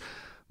 Whereas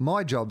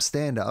my job,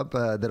 stand-up,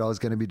 that I was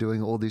going to be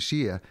doing all this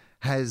year,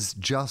 has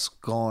just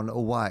gone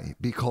away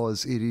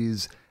because it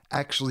is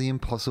actually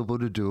impossible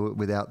to do it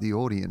without the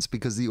audience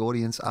because the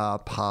audience are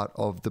part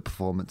of the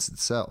performance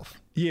itself.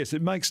 Yes,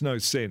 it makes no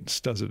sense,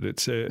 does it?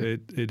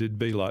 It'd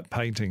be like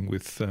painting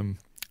with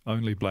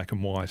only black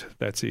and white.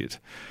 That's it.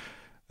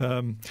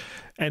 And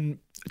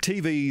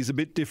TV is a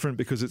bit different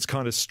because it's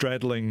kind of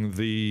straddling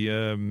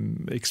the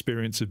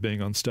experience of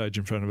being on stage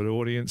in front of an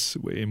audience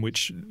in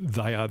which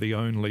they are the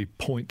only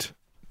point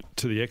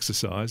to the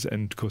exercise,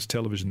 and of course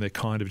television, they're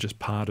kind of just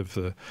part of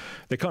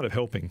they're kind of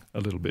helping a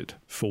little bit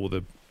for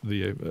the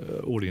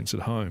audience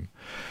at home.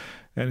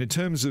 And in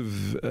terms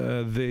of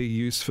their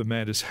use for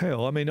Mad as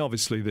Hell, I mean,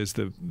 obviously there's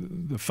the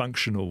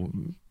functional,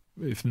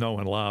 if no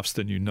one laughs,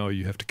 then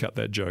you have to cut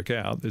that joke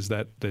out. There's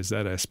that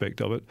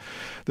aspect of it.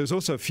 There's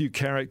also a few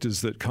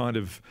characters that kind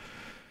of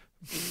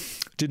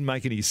didn't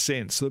make any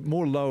sense. The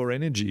more lower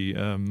energy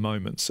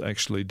moments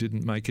actually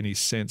didn't make any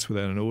sense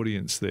without an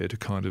audience there to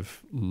kind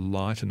of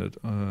lighten it.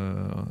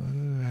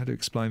 How to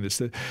explain this?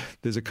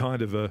 There's a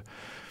kind of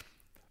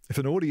if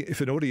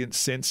an audience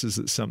senses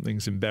that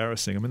something's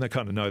embarrassing, I mean, they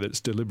kind of know that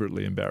it's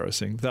deliberately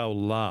embarrassing, they'll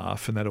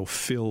laugh and that'll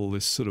fill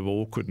this sort of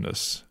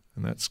awkwardness,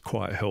 and that's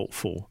quite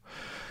helpful.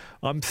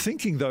 I'm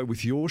thinking, though,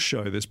 with your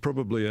show, there's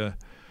probably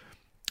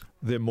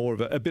they're more of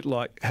a bit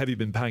like Have You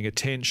Been Paying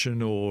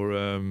Attention or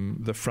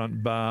The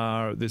Front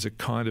Bar. There's a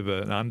kind of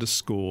an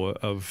underscore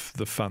of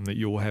the fun that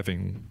you're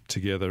having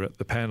together at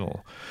the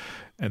panel.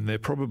 And you're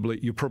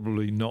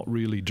probably not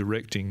really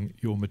directing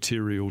your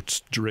material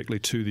directly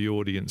to the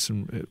audience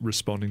and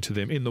responding to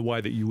them in the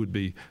way that you would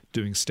be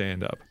doing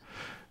stand-up.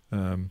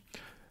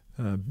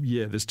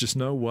 There's just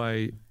no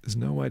way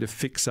to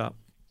fix up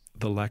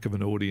the lack of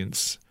an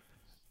audience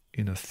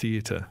in a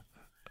theatre.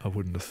 I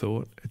wouldn't have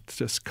thought. It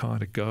just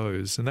kind of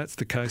goes. And that's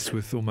the case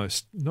with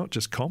almost not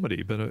just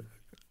comedy, but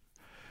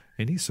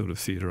any sort of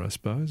theatre, I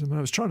suppose. I mean,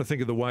 I was trying to think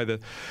of the way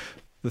that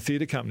the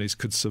theatre companies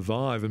could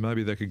survive, and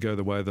maybe they could go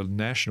the way of the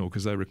National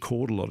because they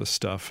record a lot of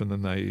stuff and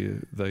then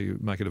they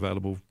make it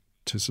available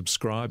to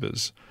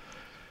subscribers.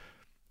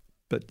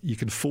 But you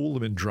can fool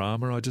them in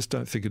drama. I just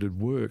don't think it'd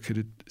work.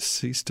 It'd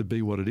cease to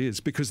be what it is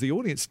because the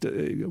audience,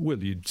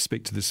 you'd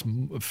speak to this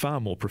far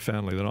more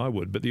profoundly than I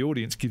would, but the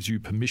audience gives you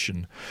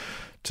permission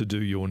to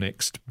do your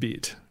next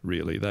bit,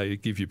 really. They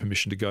give you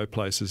permission to go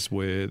places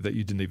that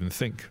you didn't even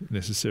think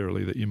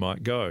necessarily that you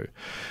might go.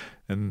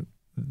 And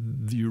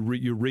you're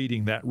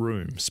reading that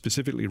room,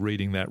 specifically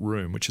reading that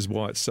room, which is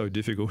why it's so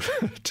difficult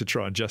to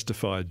try and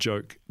justify a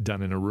joke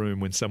done in a room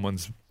when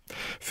someone's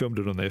filmed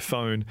it on their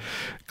phone,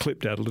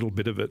 clipped out a little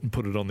bit of it and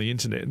put it on the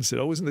internet and said,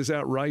 oh, isn't this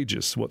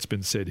outrageous what's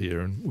been said here?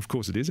 And of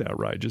course it is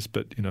outrageous,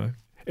 but,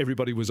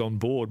 everybody was on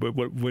board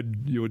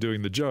when you were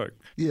doing the joke.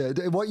 Yeah,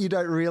 what you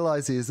don't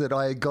realise is that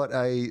I got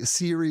a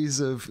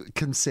series of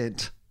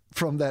consent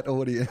from that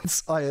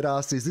audience. I had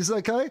asked, is this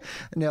okay?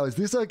 Now, is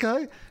this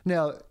okay?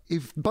 Now,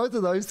 if both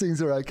of those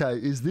things are okay,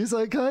 is this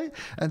okay?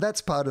 And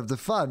that's part of the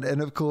fun.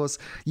 And of course,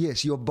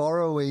 yes, you're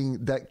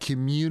borrowing that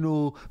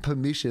communal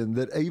permission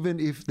that even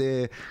if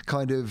they're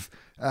kind of,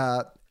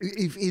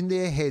 if in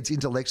their heads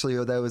intellectually,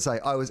 or they would say,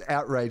 I was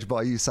outraged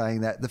by you saying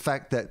that, the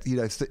fact that, you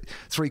know,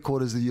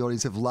 3/4 of the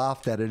audience have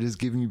laughed at it has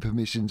given you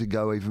permission to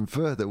go even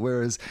further.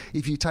 Whereas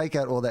if you take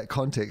out all that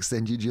context,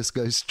 then you just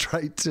go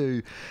straight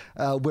to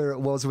where it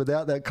was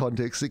without that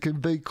context. It can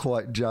be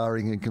quite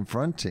jarring and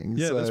confronting.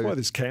 Yeah, so, that's why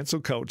this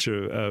cancel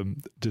culture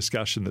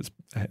discussion that's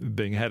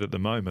being had at the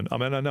moment. I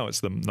mean, I know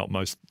it's the not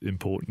most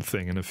important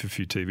thing, and if a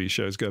few TV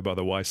shows go by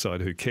the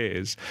wayside, who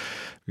cares?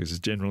 Because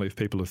generally, if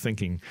people are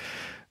thinking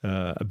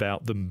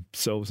about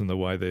themselves and the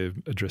way they're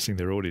addressing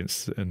their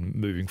audience and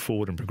moving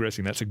forward and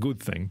progressing, that's a good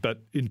thing.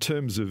 But in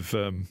terms of,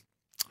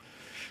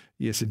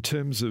 in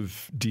terms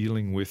of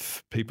dealing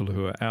with people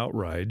who are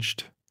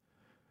outraged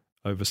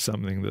over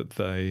something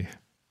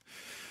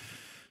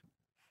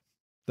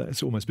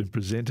that's almost been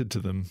presented to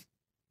them,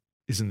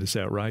 isn't this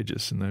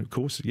outrageous? And of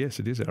course, yes,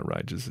 it is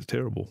outrageous. It's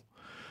terrible.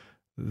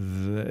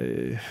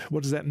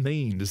 What does that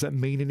mean? Does that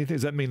mean anything?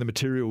 Does that mean the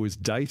material is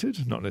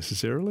dated? Not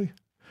necessarily.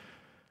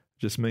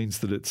 Just means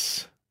that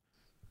it's,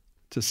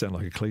 just sound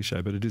like a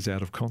cliche, but it is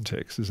out of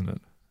context, isn't it?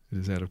 It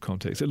is out of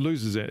context. It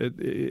loses it, and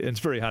it's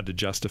very hard to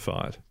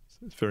justify it.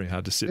 It's very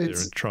hard to sit there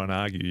and try and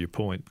argue your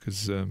point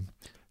because the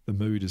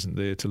mood isn't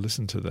there to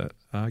listen to that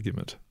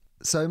argument.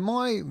 So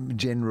my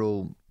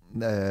general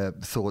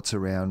thoughts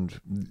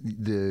around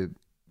the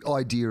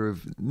idea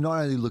of not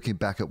only looking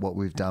back at what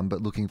we've done,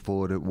 but looking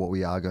forward at what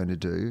we are going to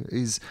do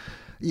is,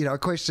 you know, a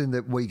question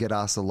that we get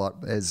asked a lot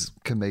as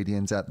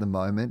comedians at the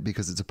moment,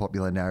 because it's a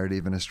popular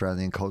narrative in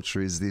Australian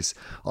culture, is this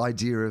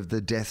idea of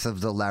the death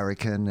of the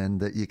larrikin and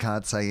that you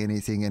can't say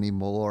anything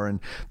anymore and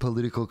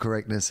political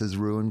correctness has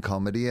ruined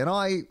comedy. And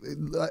I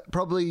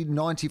probably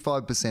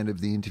 95%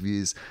 of the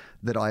interviews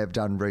that I have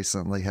done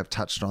recently have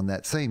touched on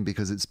that theme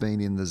because it's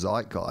been in the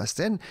zeitgeist.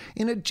 And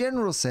in a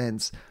general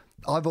sense,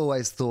 I've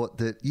always thought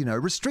that, you know,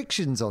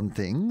 restrictions on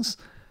things,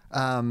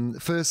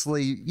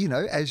 firstly, you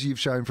know, as you've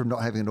shown from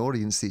not having an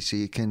audience this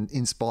year, can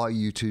inspire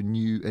you to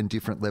new and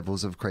different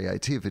levels of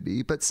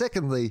creativity. But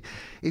secondly,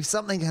 if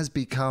something has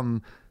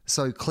become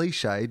so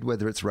cliched,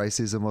 whether it's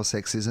racism or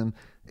sexism,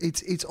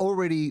 it's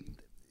already...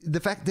 The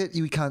fact that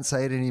you can't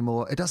say it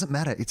anymore, it doesn't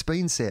matter. It's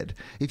been said.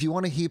 If you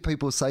want to hear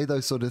people say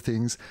those sort of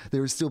things,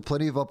 there is still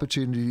plenty of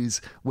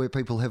opportunities where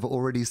people have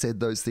already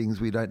said those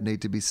things. We don't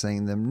need to be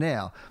seeing them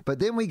now. But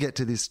then we get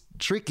to this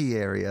tricky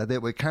area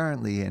that we're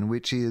currently in,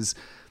 which is,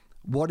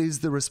 what is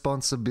the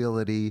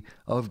responsibility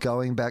of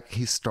going back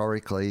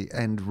historically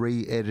and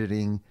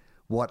re-editing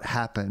what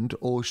happened,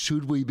 or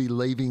should we be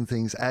leaving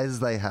things as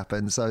they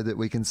happen so that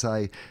we can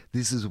say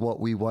this is what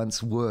we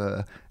once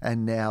were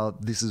and now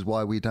this is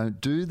why we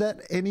don't do that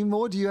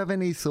anymore? Do you have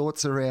any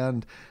thoughts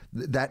around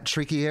that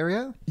tricky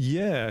area?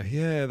 Yeah,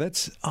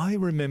 I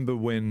remember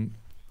when,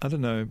 I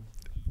don't know,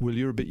 well,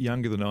 you're a bit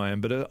younger than I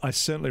am, but I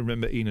certainly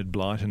remember Enid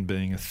Blyton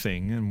being a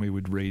thing, and we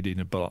would read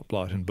Enid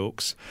Blyton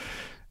books.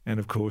 And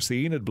of course,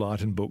 the Enid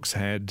Blyton books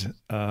had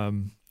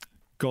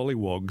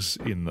gollywogs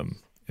in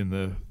them, in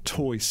the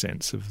toy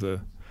sense of they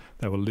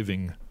were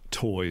living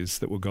toys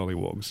that were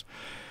gollywogs.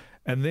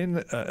 And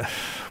then,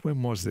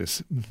 when was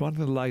this? One in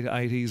the late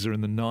 80s or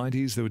in the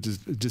 90s, there was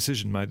a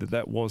decision made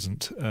that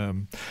wasn't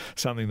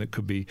something that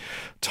could be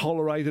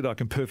tolerated. I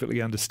can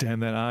perfectly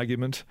understand that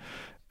argument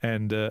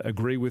and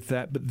agree with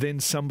that. But then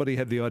somebody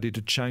had the idea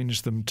to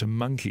change them to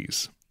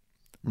monkeys,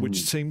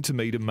 which seemed to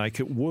me to make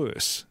it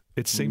worse.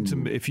 It seemed to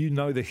me, if you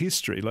know the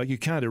history, like you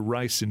can't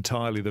erase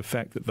entirely the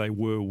fact that they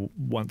were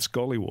once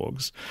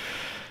gollywogs.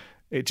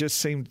 It just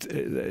seemed,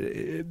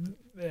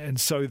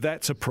 and so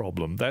that's a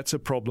problem. That's a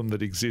problem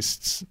that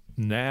exists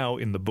now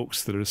in the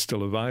books that are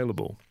still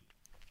available.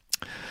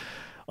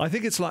 I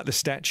think it's like the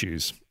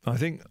statues. I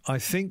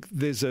think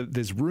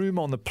there's room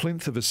on the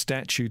plinth of a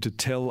statue to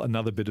tell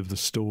another bit of the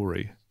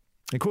story.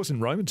 And of course, in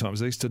Roman times,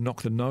 they used to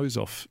knock the nose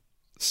off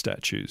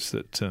statues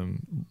that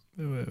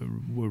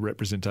were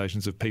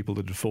representations of people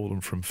that had fallen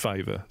from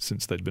favour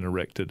since they'd been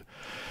erected.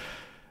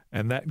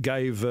 And that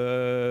gave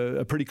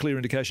a pretty clear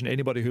indication.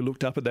 Anybody who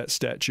looked up at that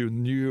statue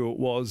knew it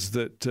was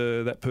that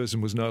that person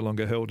was no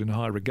longer held in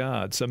high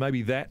regard. So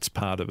maybe that's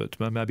part of it.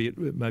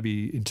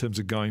 Maybe in terms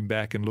of going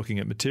back and looking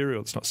at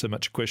material, it's not so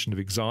much a question of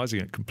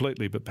excising it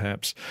completely, but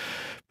perhaps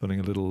putting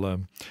a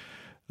little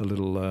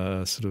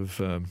sort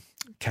of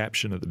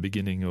caption at the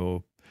beginning,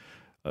 or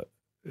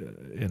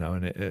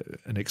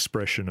an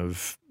expression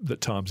of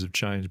that times have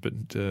changed, but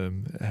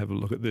have a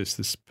look at this.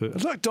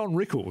 It's like Don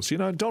Rickles. You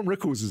know, Don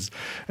Rickles is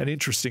an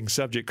interesting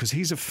subject because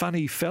he's a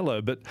funny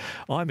fellow, but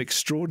I'm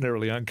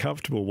extraordinarily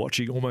uncomfortable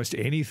watching almost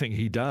anything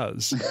he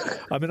does.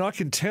 I mean, I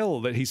can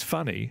tell that he's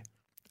funny,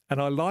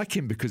 and I like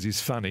him because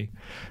he's funny,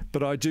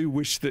 but I do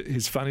wish that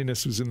his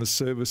funniness was in the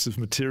service of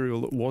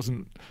material that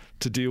wasn't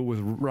to deal with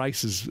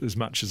race as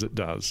much as it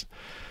does,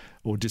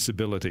 or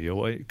disability,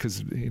 or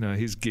because, you know,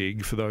 his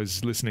gig, for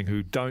those listening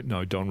who don't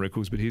know Don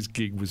Rickles, but his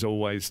gig was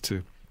always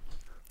to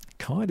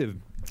kind of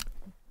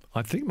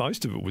I think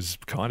most of it was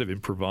kind of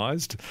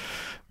improvised,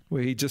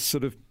 where he'd just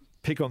sort of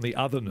pick on the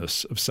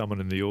otherness of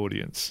someone in the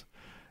audience.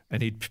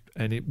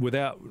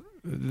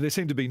 There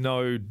seemed to be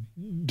no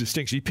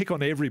distinction. He'd pick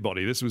on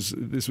everybody. This was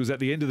at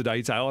the end of the day.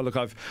 He'd say, "Oh, look,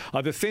 I've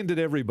offended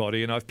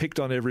everybody, and I've picked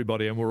on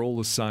everybody, and we're all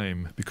the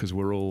same because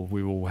we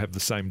all have the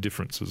same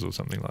differences," or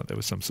something like that. There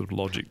was some sort of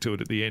logic to it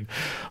at the end.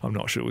 I'm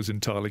not sure it was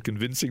entirely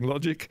convincing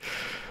logic,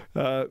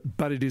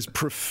 but it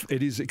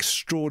is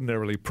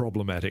extraordinarily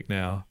problematic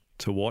now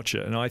to watch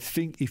it. And I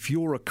think if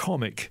you're a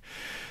comic,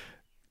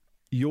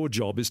 your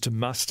job is to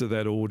muster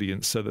that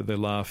audience so that they're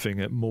laughing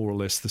at more or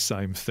less the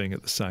same thing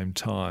at the same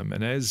time.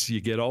 And as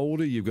you get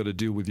older, you've got to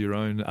deal with your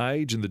own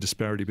age and the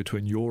disparity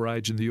between your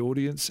age and the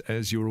audience.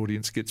 As your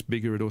audience gets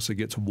bigger, it also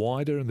gets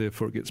wider and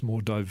therefore it gets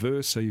more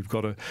diverse. So you've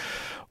got to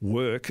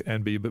work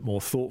and be a bit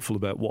more thoughtful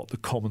about what the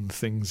common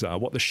things are,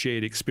 what the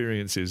shared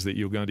experience is that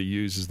you're going to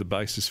use as the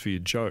basis for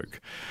your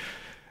joke.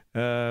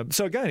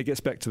 So again, it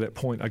gets back to that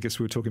point I guess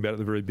we were talking about at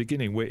the very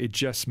beginning, where it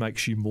just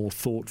makes you more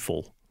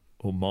thoughtful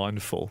or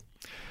mindful.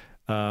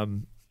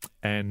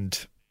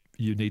 And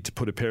you need to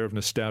put a pair of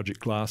nostalgic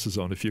glasses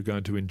on if you're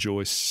going to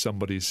enjoy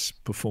somebody's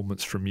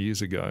performance from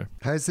years ago.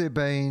 Has there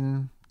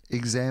been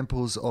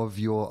examples of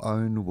your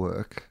own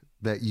work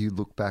that you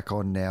look back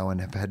on now and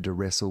have had to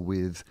wrestle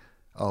with,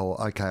 oh,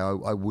 okay,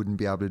 I wouldn't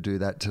be able to do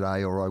that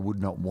today, or I would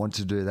not want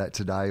to do that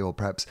today, or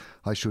perhaps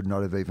I should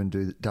not have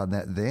even done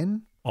that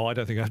then? Oh, I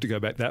don't think I have to go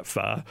back that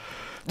far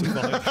to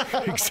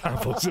find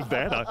examples of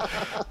that.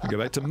 I go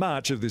back to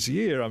March of this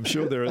year. I'm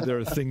sure there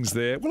are things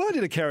there. Well, I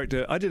did a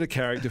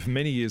character for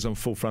many years on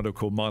Full Frontal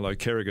called Milo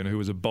Kerrigan, who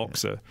was a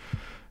boxer,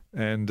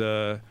 and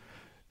on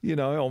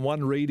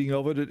one reading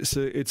of it,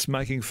 it's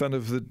making fun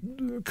of the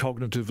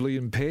cognitively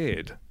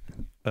impaired.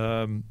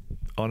 On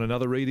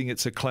another reading,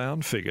 it's a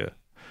clown figure.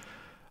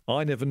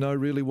 I never know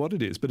really what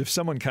it is. But if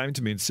someone came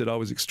to me and said I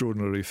was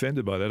extraordinarily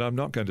offended by that, I'm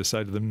not going to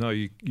say to them, no,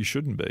 you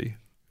shouldn't be.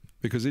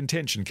 Because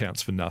intention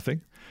counts for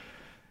nothing.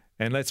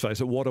 And let's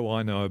face it, what do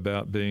I know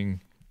about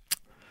being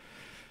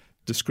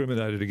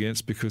discriminated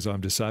against because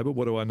I'm disabled?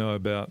 What do I know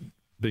about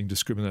being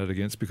discriminated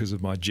against because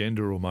of my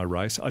gender or my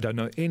race? I don't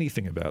know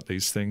anything about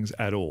these things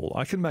at all.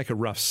 I can make a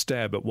rough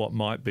stab at what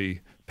might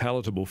be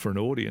palatable for an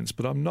audience,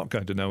 but I'm not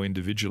going to know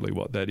individually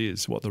what that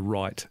is, what the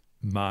right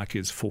mark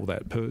is for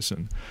that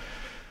person.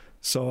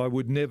 So I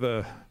would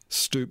never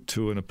stoop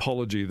to an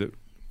apology that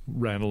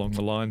ran along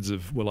the lines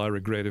of, well, I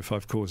regret if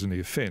I've caused any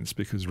offence,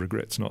 because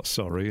regret's not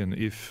sorry, and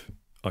if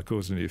I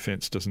caused any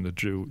offence doesn't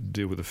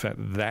deal with the fact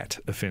that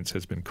offence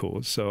has been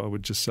caused. So I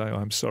would just say,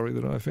 I'm sorry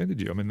that I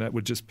offended you. I mean, that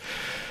would just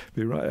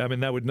be right. I mean,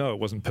 they would know it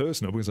wasn't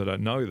personal because I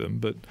don't know them,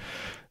 but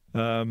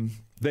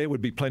there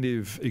would be plenty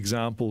of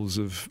examples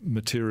of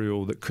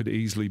material that could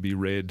easily be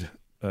read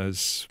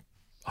as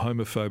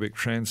homophobic,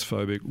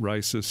 transphobic,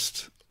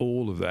 racist,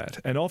 all of that.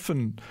 And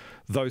often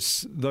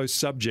those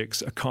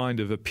subjects are kind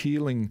of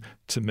appealing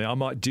to me. I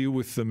might deal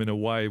with them in a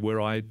way where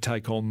I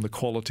take on the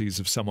qualities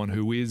of someone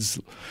who is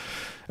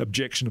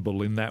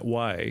objectionable in that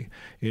way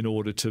in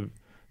order to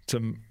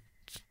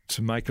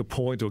make a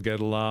point or get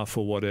a laugh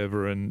or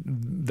whatever, and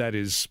that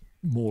is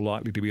more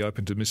likely to be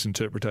open to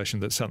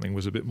misinterpretation that something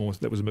was a bit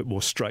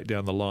more straight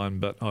down the line,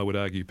 but I would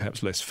argue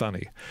perhaps less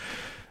funny.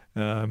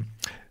 And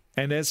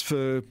as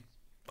for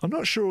I'm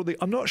not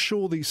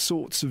sure these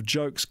sorts of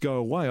jokes go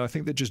away. I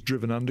think they're just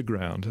driven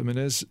underground. I mean,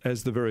 as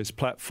the various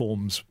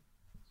platforms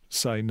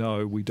say,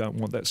 no, we don't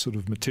want that sort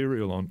of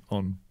material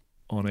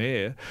on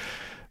air,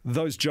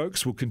 those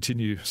jokes will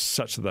continue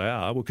such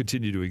that will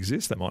continue to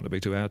exist. They might not be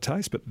to our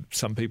taste, but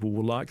some people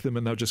will like them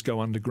and they'll just go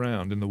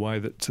underground in the way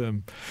that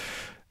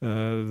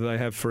they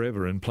have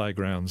forever in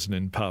playgrounds and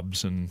in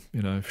pubs and,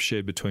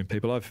 shared between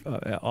people.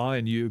 I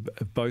and you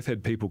have both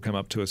had people come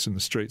up to us in the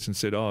streets and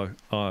said, oh,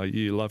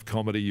 you love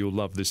comedy, you'll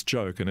love this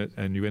joke,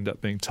 and you end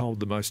up being told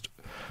the most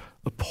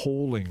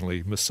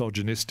appallingly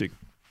misogynistic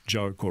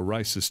joke or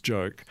racist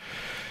joke.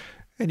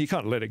 And you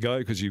can't let it go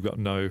because you've got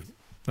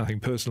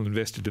nothing personal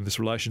invested in this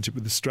relationship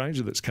with the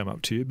stranger that's come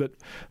up to you. But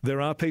there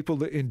are people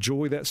that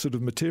enjoy that sort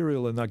of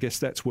material, and I guess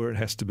that's where it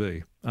has to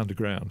be,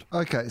 underground.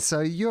 Okay, so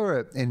you're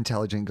an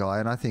intelligent guy,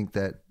 and I think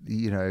that,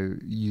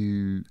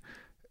 you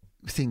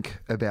think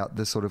about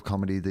the sort of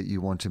comedy that you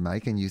want to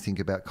make, and you think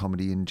about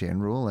comedy in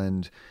general,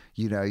 and,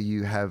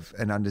 you have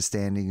an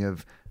understanding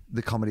of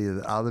the comedy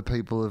that other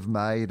people have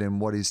made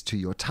and what is to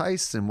your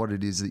taste and what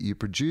it is that you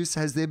produce.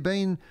 Has there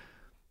been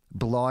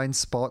blind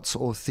spots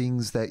or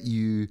things that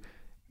you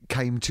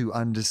came to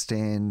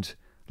understand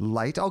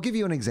late? I'll give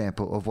you an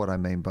example of what I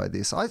mean by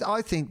this.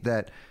 I think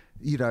that,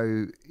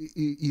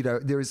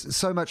 there is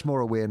so much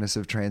more awareness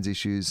of trans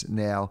issues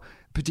now,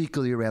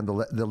 particularly around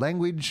the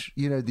language,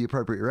 the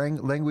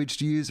appropriate language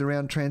to use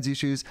around trans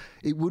issues.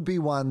 It would be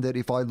one that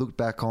if I look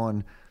back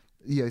on,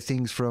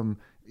 things from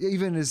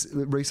even as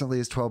recently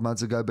as 12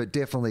 months ago, but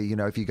definitely,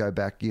 if you go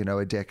back,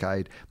 a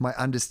decade, my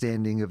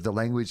understanding of the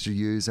language to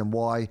use and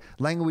why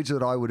language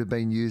that I would have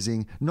been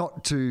using,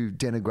 not to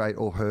denigrate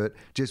or hurt,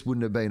 just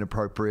wouldn't have been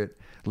appropriate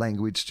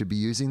language to be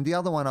using. The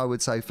other one I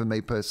would say for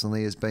me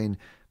personally has been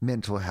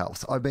mental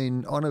health. I've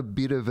been on a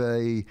bit of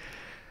a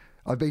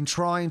I've been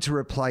trying to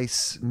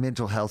replace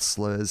mental health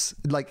slurs,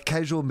 like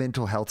casual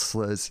mental health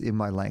slurs in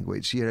my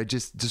language,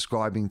 just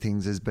describing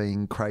things as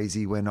being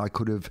crazy when I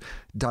could have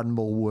done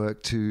more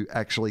work to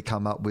actually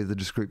come up with a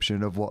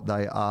description of what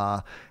they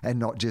are and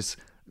not just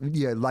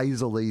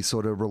lazily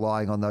sort of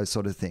relying on those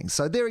sort of things.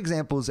 So they're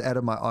examples out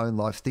of my own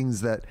life,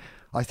 things that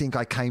I think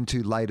I came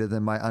to later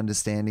than my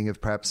understanding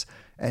of perhaps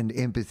and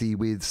empathy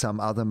with some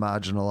other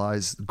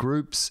marginalized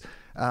groups.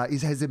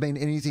 Has there been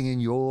anything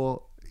in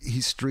your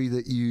history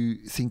that you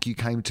think you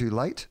came to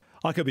late?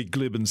 I could be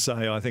glib and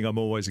say I think I'm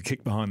always a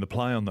kick behind the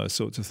play on those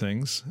sorts of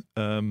things,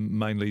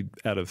 mainly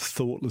out of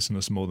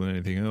thoughtlessness more than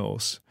anything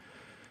else.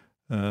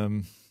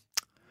 One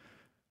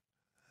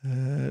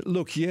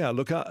of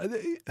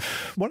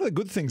the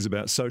good things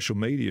about social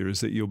media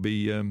is that you'll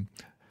be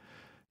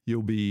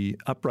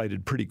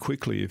uprated pretty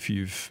quickly if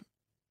you've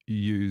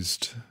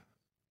used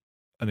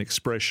an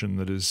expression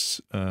that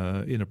is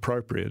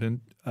inappropriate.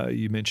 And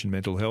you mentioned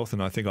mental health,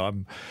 and I think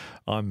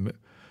I'm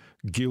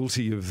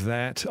guilty of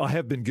that. I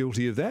have been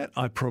guilty of that.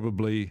 I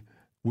probably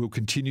will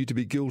continue to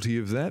be guilty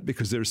of that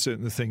because there are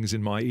certain things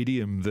in my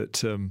idiom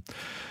that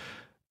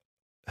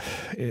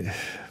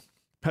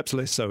perhaps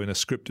less so in a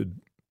scripted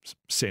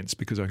sense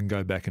because I can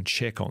go back and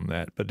check on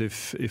that. But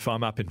if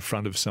I'm up in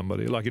front of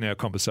somebody, like in our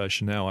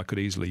conversation now, I could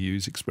easily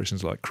use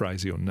expressions like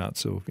crazy or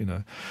nuts or,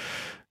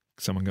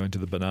 someone going to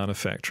the banana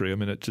factory. I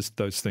mean,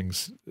 those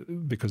things,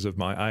 because of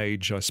my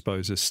age, I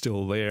suppose, are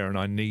still there, and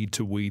I need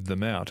to weed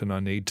them out, and I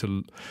need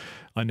to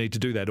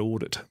do that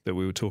audit that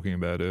we were talking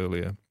about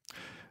earlier.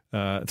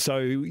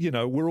 So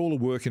we're all a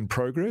work in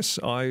progress.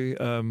 I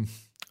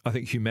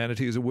think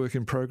humanity is a work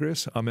in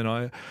progress. I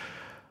mean,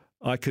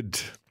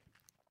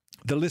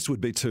 the list would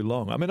be too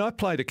long. I mean, I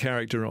played a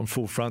character on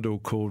Full Frontal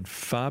called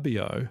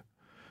Fabio,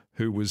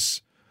 who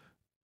was,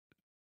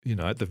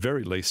 at the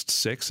very least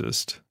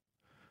sexist,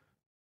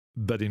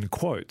 but in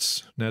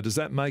quotes. Now, does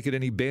that make it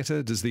any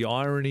better? Does the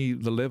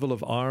level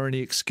of irony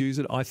excuse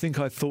it? I think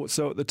I thought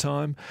so at the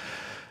time.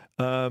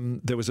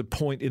 There was a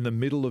point in the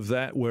middle of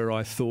that where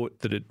I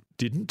thought that it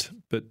didn't,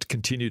 but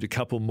continued a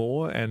couple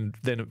more, and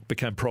then it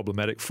became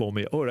problematic for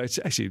me. Or it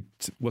actually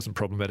wasn't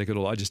problematic at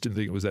all. I just didn't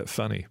think it was that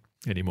funny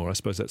anymore. I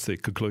suppose that's the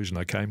conclusion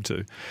I came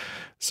to.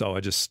 So I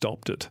just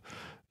stopped it,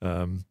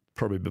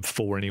 probably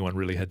before anyone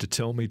really had to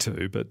tell me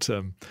to. But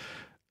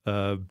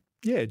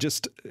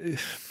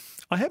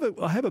I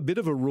have a bit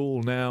of a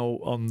rule now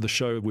on the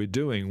show we're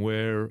doing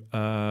where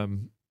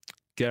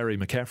Gary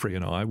McCaffrey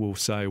and I will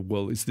say,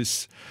 well, is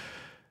this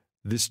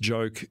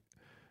joke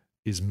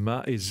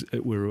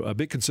we're a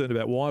bit concerned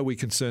about. Why are we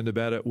concerned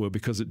about it? Well,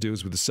 because it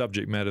deals with a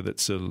subject matter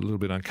that's a little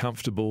bit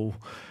uncomfortable.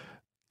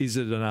 Is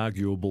it an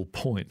arguable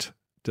point?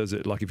 Does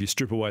it, like if you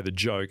strip away the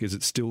joke, is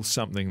it still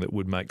something that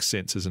would make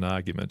sense as an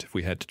argument if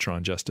we had to try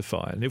and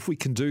justify it? And if we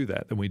can do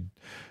that, then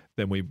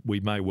we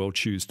may well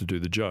choose to do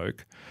the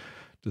joke,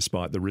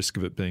 despite the risk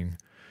of it being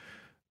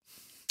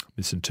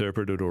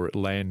misinterpreted or it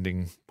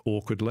landing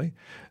awkwardly.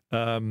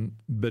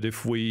 But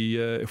if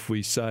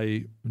we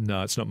say,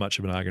 no, it's not much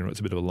of an argument,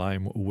 it's a bit of a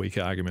lame, weak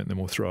argument, then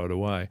we'll throw it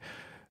away.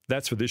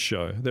 That's for this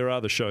show. There are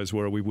other shows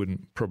where we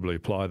wouldn't probably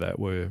apply that,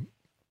 where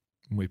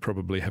we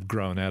probably have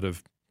grown out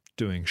of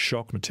doing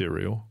shock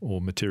material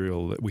or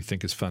material that we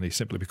think is funny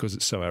simply because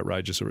it's so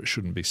outrageous or it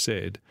shouldn't be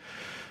said.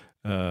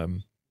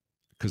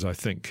 Because I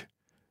think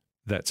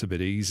that's a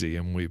bit easy,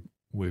 and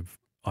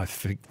I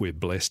think we're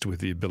blessed with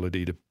the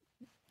ability to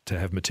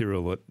have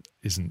material that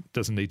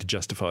doesn't need to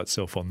justify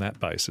itself on that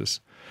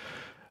basis.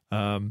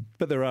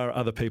 But there are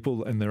other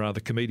people, and there are other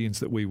comedians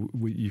that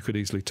you could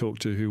easily talk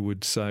to who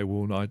would say,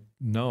 well, I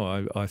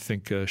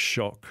think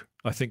shock.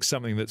 I think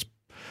something that's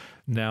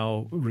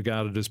now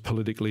regarded as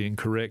politically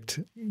incorrect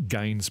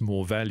gains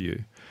more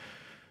value,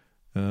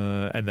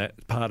 and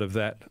that part of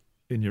that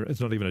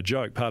it's not even a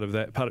joke. Part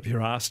of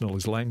your arsenal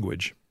is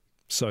language.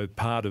 So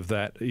part of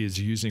that is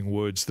using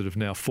words that have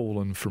now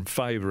fallen from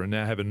favour and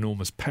now have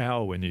enormous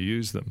power when you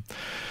use them.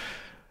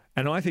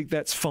 And I think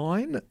that's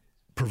fine,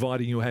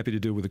 providing you're happy to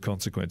deal with the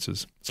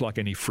consequences. It's like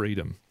any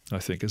freedom, I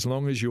think. As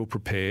long as you're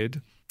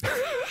prepared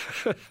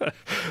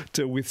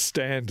to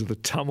withstand the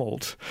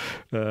tumult,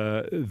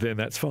 then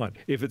that's fine.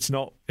 If it's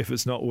not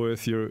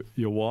worth your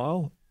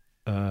while,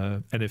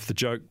 and if the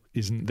joke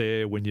isn't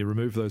there when you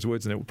remove those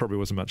words, then it probably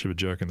wasn't much of a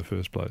joke in the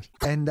first place.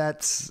 And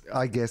that's,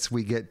 I guess,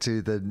 we get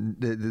to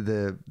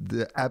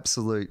the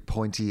absolute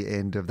pointy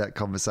end of that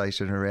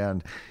conversation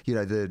around,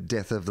 the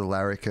death of the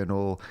larrikin,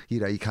 or,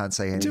 you can't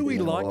say anything. Do we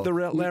like the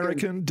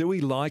larrikin? Do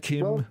we like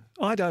him? Well,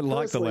 I don't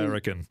like the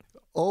larrikin.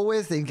 All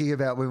we're thinking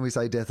about when we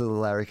say death of the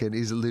larrikin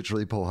is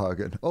literally Paul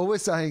Hogan. All we're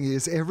saying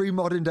is every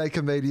modern day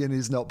comedian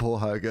is not Paul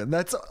Hogan.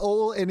 That's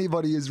all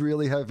anybody is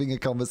really having a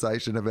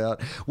conversation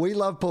about. We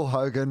love Paul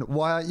Hogan.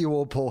 Why aren't you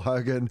all Paul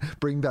Hogan?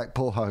 Bring back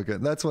Paul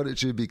Hogan. That's what it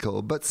should be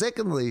called. But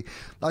secondly,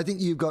 I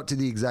think you've got to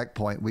the exact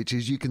point, which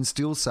is you can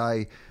still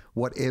say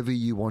whatever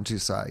you want to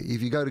say.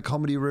 If you go to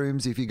comedy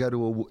rooms, if you go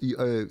to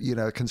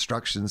a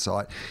construction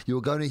site,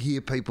 you're going to hear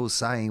people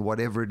saying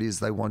whatever it is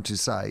they want to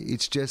say.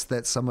 It's just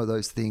that some of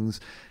those things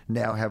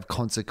now have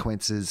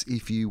consequences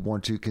if you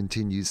want to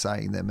continue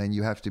saying them, and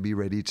you have to be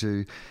ready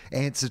to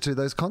answer to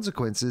those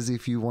consequences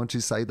if you want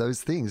to say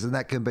those things. And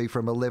that can be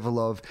from a level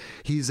of,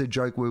 here's a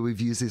joke where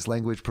we've used this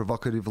language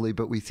provocatively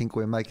but we think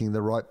we're making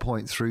the right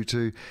point, through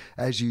to,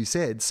 as you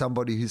said,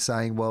 somebody who's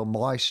saying, well,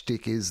 my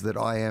shtick is that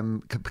I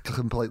am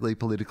completely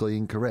politically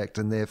incorrect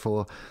and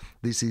therefore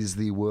this is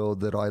the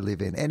world that I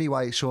live in.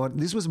 Anyway, Sean,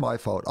 this was my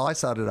fault. I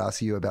started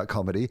asking you about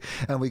comedy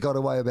and we got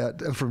away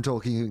from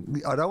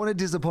talking. I don't want to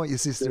disappoint your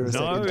sister a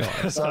second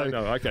time. So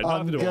no, okay.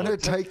 I'm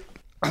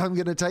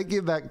going to take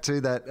you back to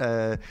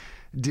that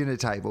dinner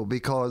table,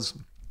 because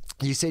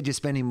you said you're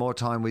spending more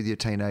time with your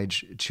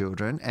teenage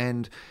children,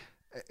 and,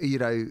 you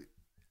know,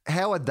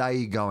 how are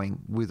they going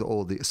with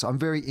all this? I'm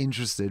very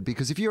interested,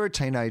 because if you're a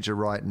teenager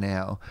right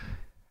now,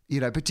 you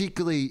know,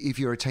 particularly if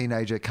you're a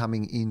teenager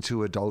coming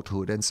into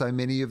adulthood, and so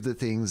many of the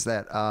things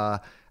that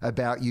are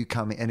about you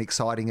coming and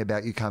exciting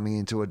about you coming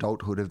into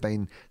adulthood have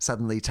been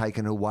suddenly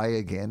taken away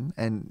again,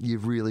 and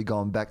you've really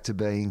gone back to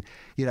being,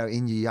 you know,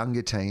 in your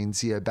younger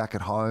teens, you know, back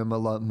at home a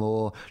lot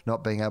more,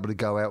 not being able to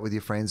go out with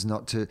your friends,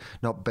 not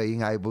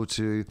being able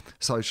to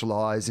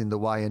socialise in the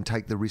way and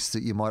take the risks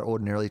that you might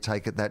ordinarily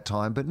take at that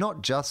time. But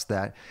not just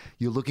that,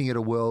 you're looking at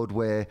a world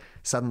where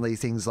suddenly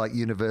things like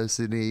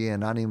university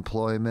and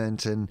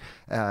unemployment and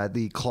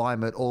the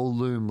climate all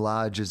loom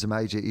large as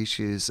major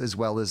issues, as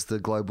well as the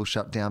global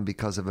shutdown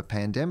because of a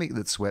pandemic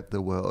that swept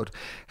the world.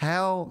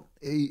 How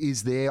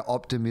is their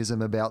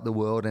optimism about the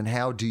world, and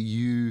how do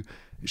you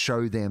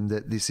show them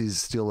that this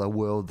is still a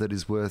world that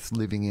is worth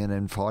living in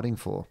and fighting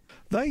for?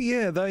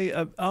 I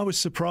was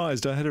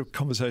surprised. I had a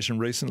conversation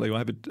recently.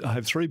 I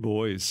have three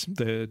boys.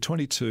 They're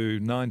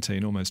 22,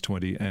 19, almost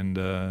 20, and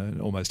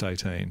almost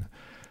 18.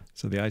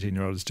 So the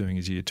 18-year-old is doing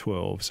his year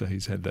 12, so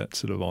he's had that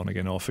sort of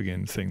on-again,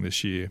 off-again thing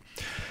this year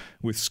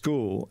with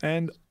school.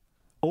 And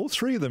all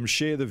three of them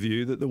share the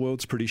view that the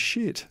world's pretty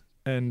shit,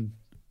 and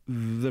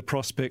the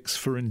prospects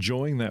for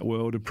enjoying that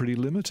world are pretty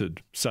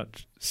limited.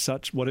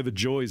 Such whatever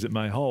joys it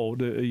may hold,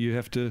 they're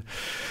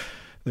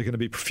going to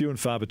be few and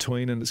far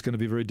between, and it's going to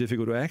be very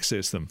difficult to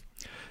access them.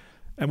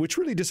 And which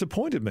really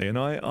disappointed me. And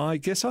I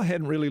guess I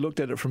hadn't really looked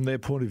at it from their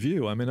point of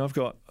view. I mean, I've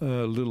got a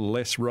little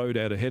less road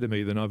out ahead of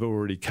me than I've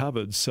already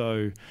covered.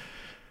 So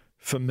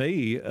for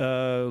me,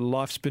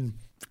 life's been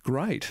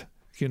great.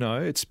 You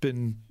know,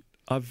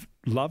 I've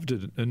loved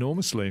it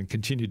enormously and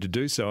continued to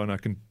do so. And I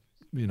can,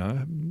 you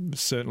know,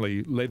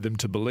 certainly led them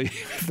to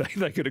believe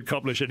they could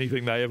accomplish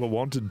anything they ever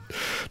wanted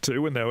to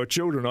when they were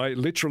children. I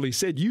literally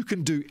said, you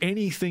can do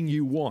anything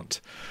you want.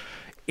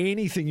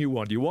 Anything you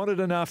want. You want it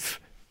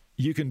enough,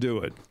 you can do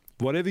it.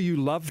 Whatever you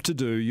love to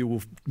do,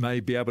 you may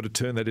be able to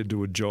turn that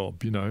into a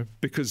job, you know.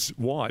 Because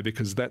why?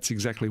 Because that's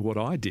exactly what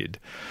I did.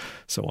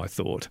 So I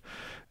thought.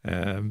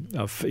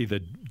 I've either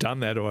done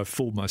that or I've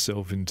fooled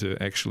myself into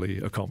actually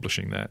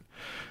accomplishing that.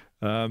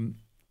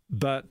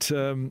 But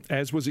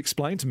as was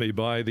explained to me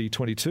by the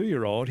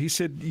 22-year-old, he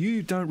said,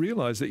 you don't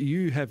realise that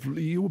you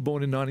were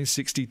born in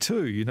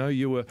 1962. You know,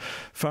 you were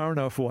far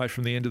enough away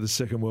from the end of the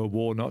Second World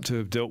War not to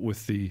have dealt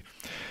with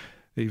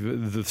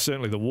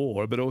certainly the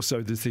war, but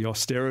also the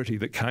austerity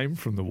that came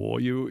from the war.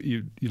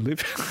 You've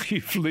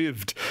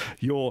lived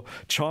your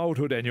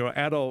childhood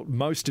and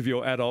most of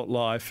your adult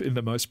life in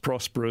the most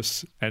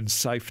prosperous and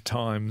safe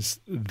times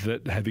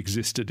that have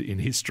existed in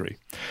history.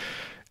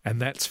 And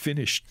that's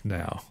finished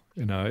now.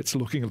 You know, it's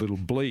looking a little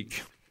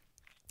bleak.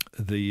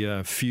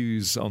 The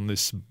fuse on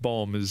this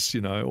bomb is,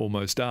 you know,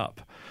 almost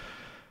up.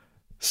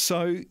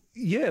 So,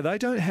 yeah, they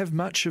don't have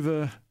much of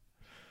a...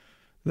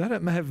 They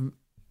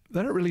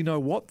don't really know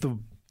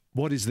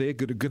what is there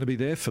going to be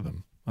there for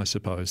them, I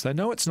suppose. They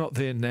know it's not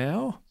there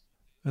now,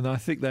 and I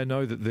think they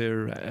know that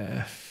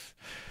their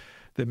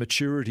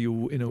maturity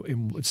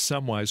in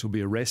some ways will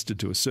be arrested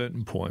to a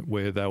certain point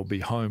where they'll be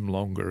home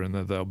longer, and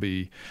that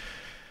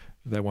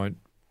they won't,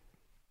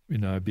 you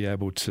know, be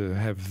able to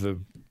have the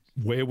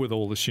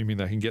wherewithal, assuming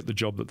they can get the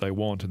job that they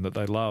want and that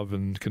they love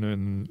and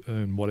can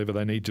earn whatever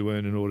they need to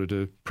earn in order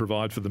to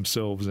provide for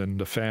themselves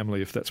and a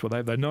family, if that's what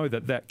they know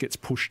that gets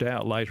pushed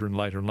out later and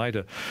later and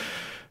later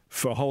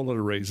for a whole lot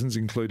of reasons,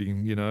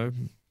 including, you know,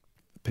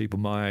 people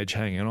my age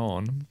hanging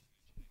on,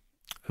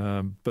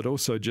 but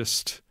also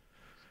just,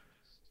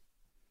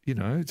 you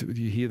know,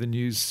 you hear the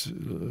news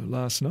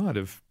last night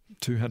of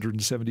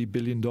 $270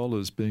 billion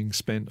being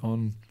spent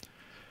on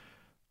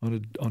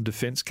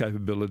defence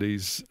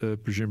capabilities,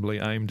 presumably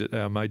aimed at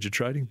our major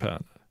trading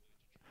partner.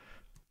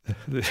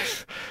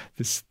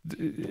 It's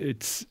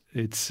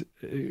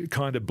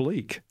kind of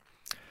bleak.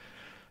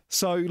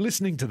 So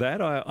listening to that,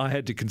 I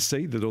had to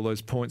concede that all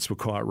those points were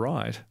quite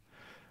right.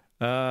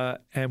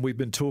 And we've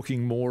been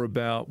talking more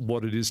about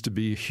what it is to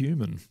be a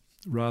human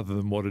rather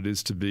than what it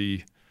is to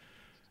be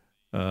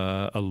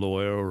a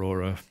lawyer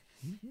or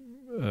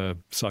a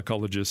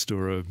psychologist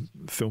or a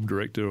film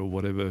director or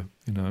whatever,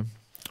 you know,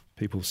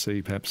 people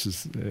see perhaps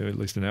as, at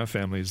least in our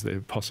family, as their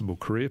possible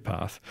career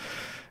path,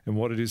 and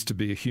what it is to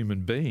be a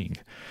human being.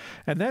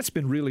 And that's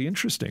been really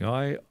interesting.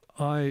 I've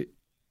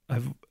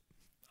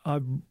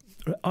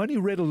only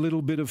read a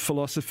little bit of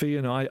philosophy,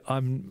 and I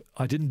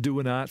didn't do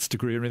an arts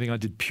degree or anything. I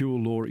did pure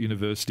law at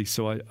university,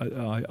 so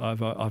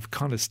I've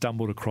kind of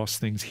stumbled across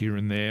things here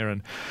and there,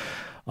 and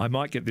I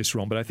might get this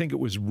wrong, but I think it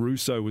was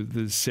Rousseau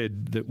that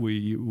said that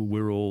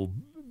we're all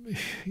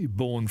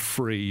born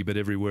free, but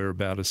everywhere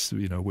about us,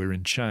 we're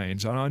in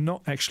chains. And I'm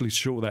not actually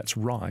sure that's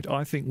right.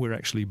 I think we're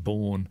actually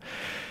born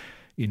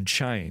in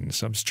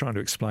chains. I'm just trying to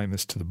explain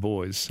this to the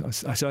boys.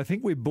 So I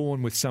think we're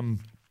born with some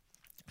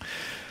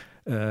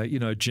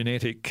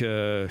genetic,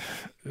 we're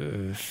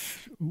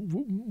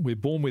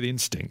born with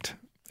instinct,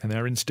 and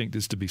our instinct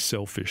is to be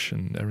selfish,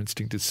 and our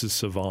instinct is to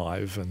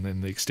survive, and then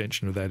the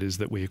extension of that is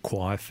that we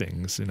acquire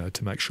things,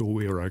 to make sure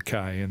we're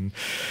okay, and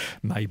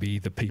maybe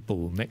the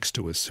people next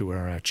to us who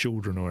are our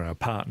children or our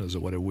partners or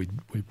whatever,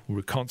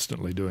 we're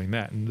constantly doing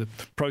that. And the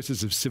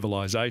process of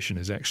civilization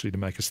is actually to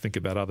make us think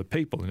about other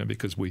people,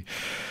 because we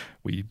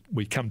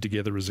come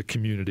together as a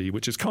community,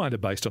 which is kind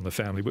of based on the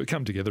family, but we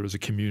come together as a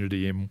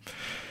community, and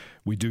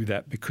we do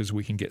that because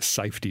we can get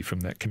safety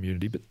from that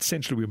community, but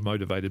essentially we're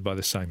motivated by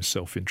the same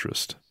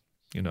self-interest.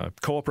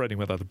 Cooperating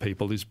with other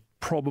people is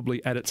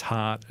probably at its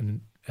heart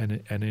and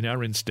in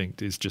our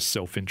instinct is just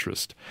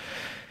self-interest.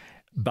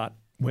 But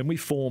when we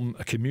form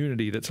a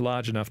community that's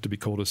large enough to be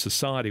called a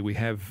society, we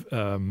have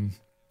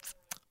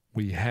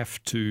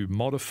to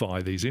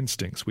modify these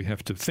instincts. We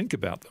have to think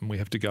about them. We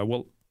have to go,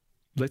 well,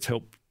 let's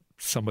help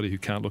somebody who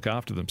can't look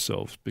after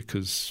themselves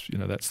because,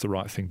 that's the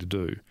right thing to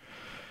do,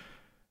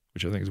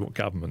 which I think is what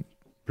government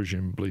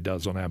presumably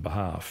does on our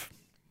behalf,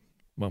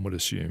 one would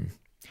assume.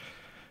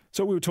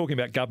 So we were talking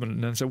about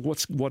government, and so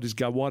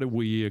why do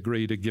we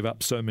agree to give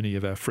up so many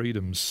of our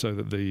freedoms so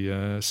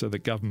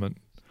that government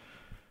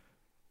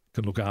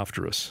can look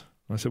after us?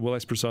 And I said, well,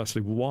 that's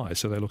precisely why.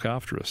 So they look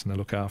after us, and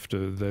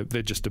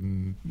they're just a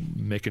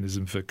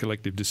mechanism for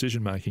collective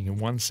decision making in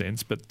one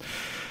sense, but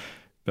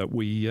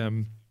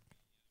we're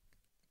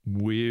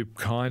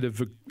kind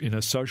of in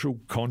a social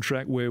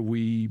contract where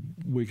we're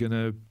going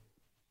to.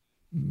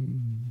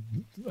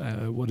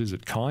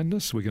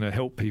 Kindness. We're going to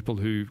help people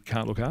who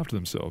can't look after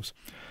themselves,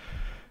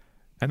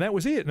 and that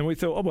was it. And we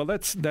thought, oh well,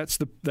 that's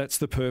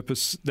the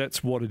purpose.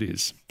 That's what it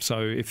is. So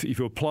if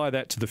you apply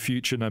that to the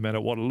future, no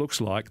matter what it looks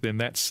like, then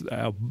that's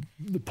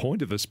the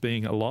point of us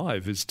being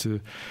alive is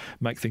to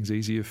make things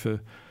easier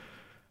for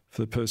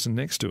the person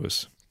next to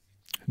us,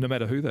 no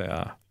matter who they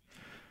are.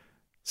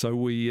 So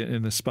we,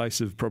 in the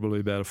space of probably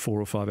about a 4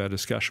 or 5 hour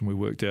discussion, we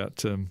worked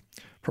out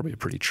probably a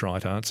pretty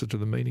trite answer to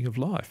the meaning of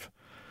life.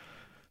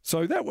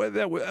 So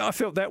I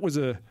felt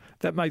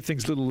that made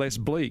things a little less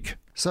bleak.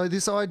 So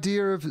this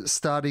idea of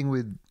starting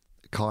with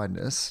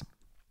kindness,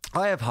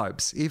 I have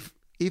hopes. If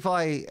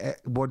I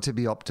want to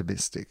be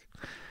optimistic,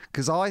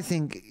 because I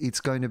think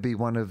it's going to be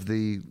one of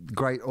the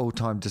great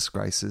all-time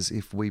disgraces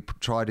if we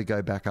try to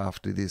go back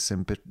after this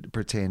and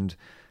pretend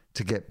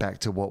to get back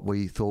to what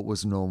we thought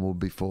was normal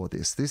before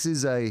this. This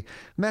is a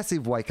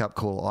massive wake-up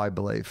call, I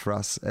believe, for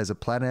us as a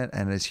planet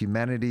and as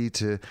humanity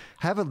to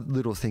have a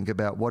little think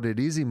about what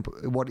is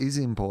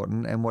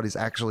important and what is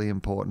actually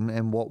important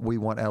and what we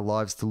want our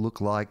lives to look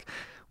like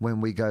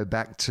when we go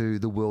back to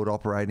the world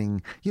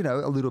operating,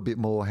 a little bit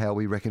more how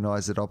we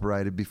recognise it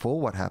operated before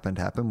what happened,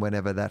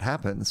 whenever that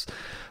happens.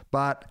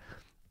 But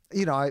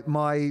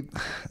my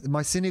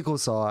cynical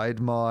side,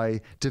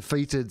 my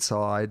defeated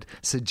side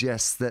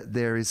suggests that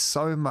there is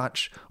so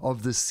much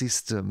of the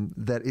system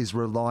that is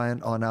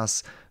reliant on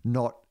us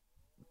not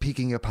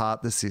picking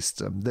apart the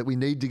system, that we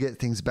need to get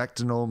things back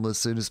to normal as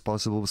soon as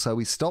possible so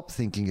we stop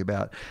thinking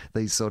about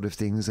these sort of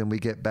things and we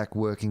get back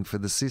working for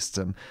the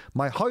system.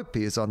 My hope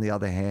is, on the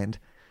other hand,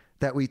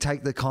 that we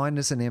take the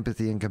kindness and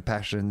empathy and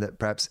compassion that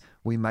perhaps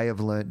we may have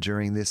learnt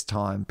during this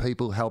time,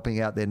 people helping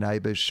out their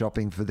neighbours,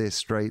 shopping for their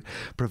street,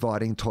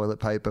 providing toilet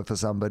paper for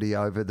somebody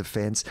over the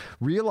fence,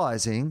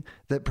 realising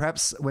that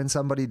perhaps when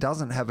somebody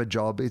doesn't have a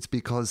job, it's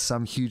because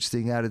some huge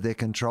thing out of their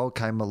control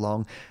came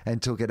along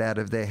and took it out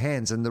of their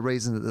hands. And the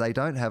reason that they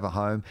don't have a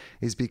home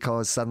is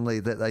because suddenly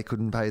that they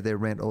couldn't pay their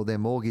rent or their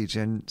mortgage.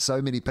 And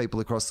so many people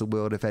across the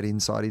world have had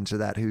insight into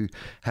that who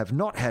have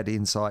not had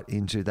insight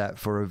into that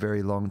for a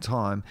very long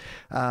time.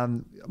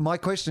 My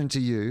question to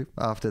you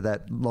after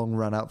that long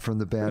run up from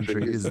the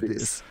boundary is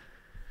this.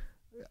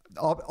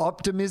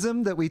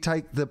 Optimism that we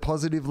take the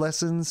positive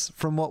lessons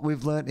from what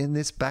we've learnt in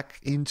this back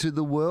into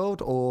the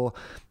world, or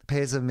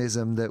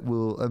pessimism that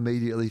we'll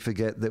immediately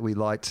forget that we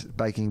liked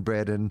baking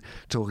bread and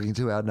talking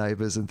to our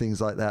neighbours and things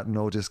like that and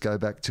all just go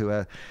back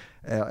to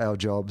our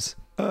jobs?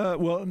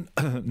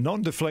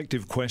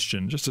 Non-deflective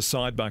question, just a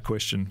sidebar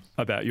question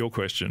about your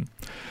question.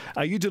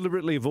 Are you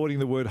deliberately avoiding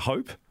the word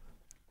hope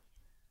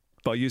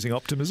by using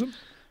optimism?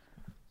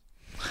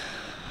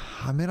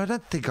 I mean, I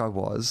don't think I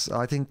was.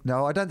 I think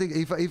no. I don't think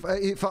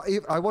if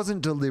I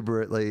wasn't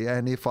deliberately,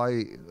 and if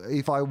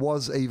I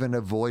was even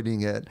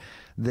avoiding it,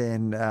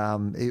 then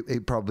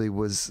it probably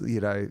was.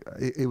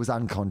 It was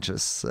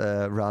unconscious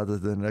rather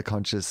than a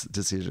conscious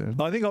decision.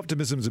 I think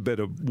optimism is a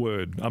better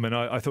word. I mean,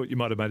 I thought you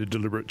might have made a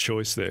deliberate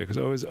choice there,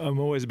 because I'm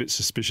always a bit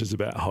suspicious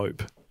about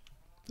hope.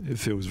 It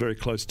feels very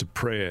close to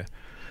prayer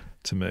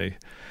to me.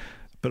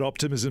 But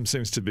optimism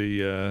seems to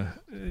be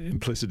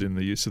implicit in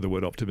the use of the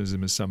word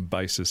optimism as some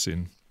basis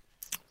in,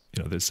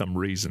 there's some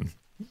reason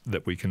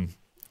that we can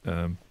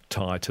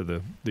tie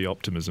to the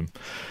optimism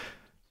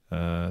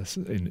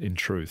in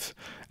truth.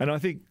 And I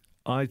don't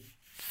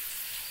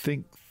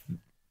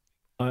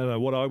know,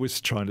 what I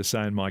was trying to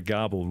say in my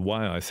garbled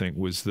way, I think,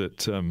 was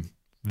that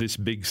this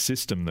big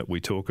system that we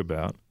talk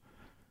about,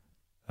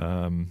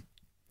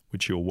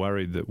 which you're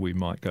worried that we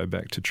might go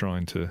back to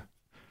trying to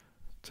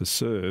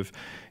serve,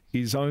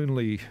 is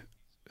the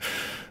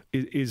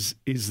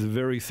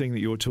very thing that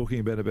you're talking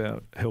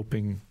about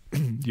helping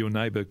your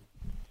neighbour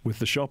with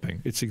the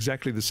shopping. It's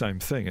exactly the same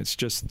thing. It's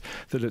just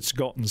that it's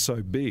gotten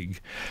so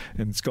big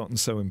and it's gotten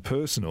so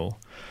impersonal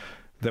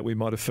that we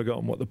might have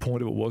forgotten what the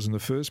point of it was in the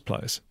first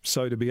place.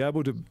 So to be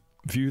able to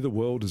view the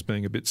world as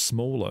being a bit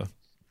smaller,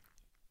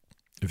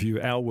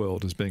 view our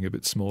world as being a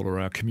bit smaller,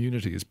 our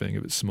community as being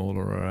a bit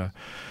smaller, or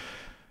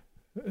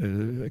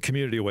a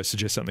community always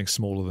suggests something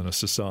smaller than a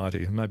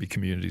society. Maybe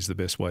community is the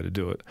best way to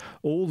do it.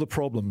 All the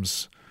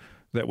problems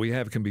that we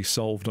have can be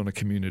solved on a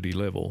community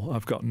level.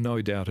 I've got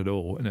no doubt at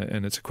all.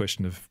 And it's a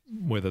question of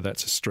whether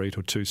that's a street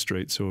or two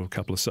streets or a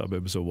couple of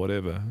suburbs or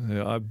whatever.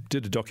 I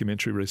did a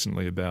documentary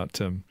recently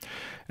about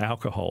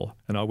alcohol,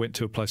 and I went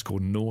to a place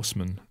called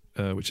Norseman,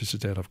 which is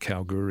just out of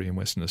Kalgoorlie in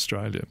Western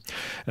Australia.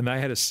 And they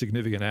had a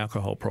significant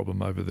alcohol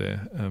problem over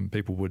there.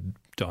 People were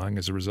dying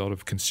as a result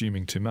of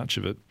consuming too much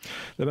of it.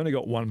 They've only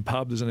got one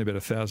pub. There's only about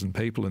 1,000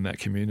 people in that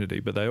community,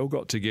 but they all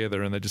got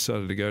together and they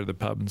decided to go to the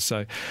pub and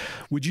say,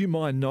 would you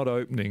mind not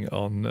opening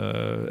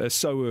on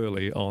so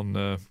early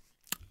on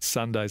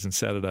Sundays and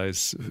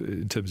Saturdays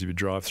in terms of your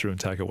drive-through and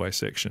takeaway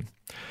section?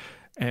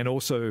 And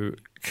also,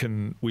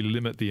 can we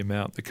limit the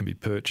amount that can be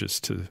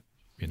purchased to,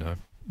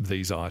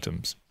 these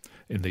items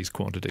in these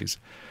quantities?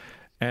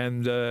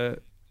 And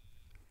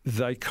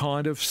they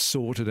kind of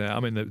sorted out.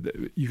 I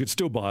mean, you could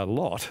still buy a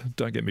lot,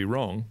 don't get me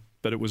wrong,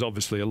 but it was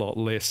obviously a lot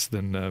less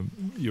than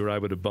you were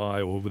able to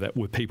buy, or that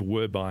people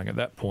were buying at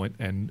that point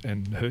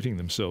and hurting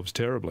themselves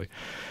terribly.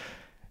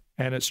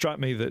 And it struck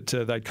me that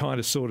they'd kind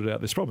of sorted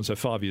out this problem. So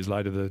 5 years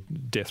later, the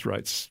death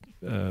rate's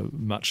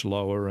much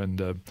lower,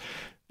 and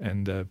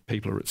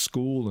people are at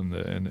school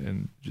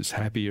and just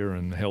happier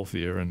and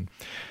healthier. And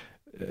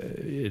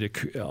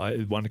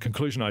one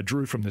conclusion I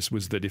drew from this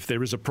was that if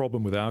there is a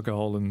problem with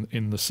alcohol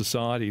in the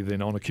society,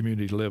 then on a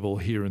community level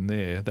here and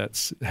there,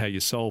 that's how you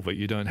solve it.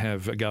 You don't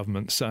have a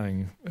government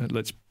saying,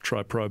 let's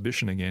try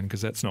prohibition again,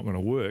 because that's not going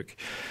to work.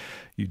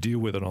 You deal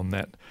with it on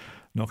that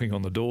knocking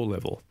on the door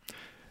level.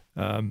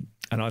 And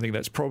I think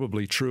that's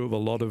probably true of a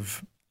lot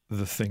of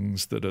the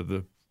things that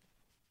are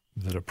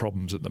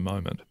problems at the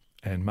moment.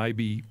 And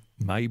maybe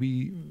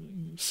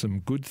some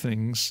good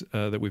things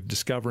that we're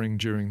discovering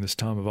during this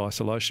time of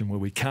isolation, where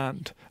we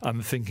can't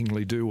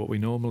unthinkingly do what we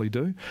normally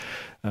do,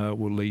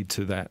 will lead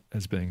to that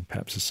as being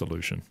perhaps a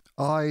solution.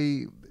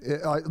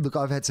 Look,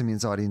 I've had some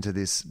insight into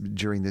this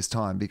during this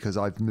time, because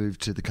I've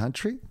moved to the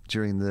country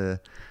during the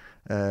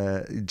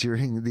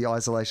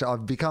isolation.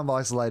 I've become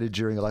isolated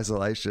during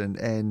isolation,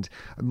 and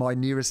my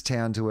nearest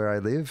town to where I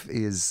live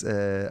is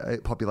a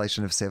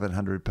population of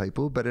 700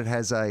 people, but it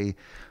has a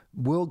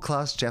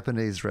world-class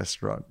Japanese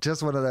restaurant.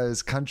 Just one of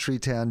those country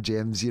town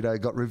gems,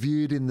 got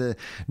reviewed in the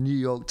New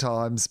York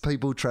Times.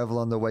 People travel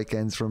on the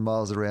weekends from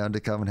miles around to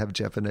come and have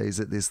Japanese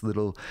at this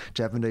little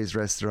Japanese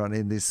restaurant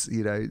in this,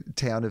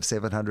 town of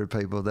 700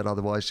 people that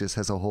otherwise just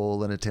has a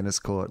hall and a tennis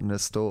court and a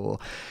store.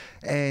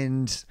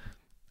 And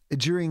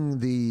during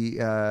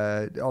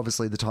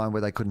obviously the time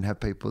where they couldn't have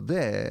people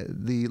there,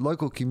 the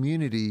local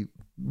community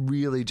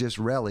really just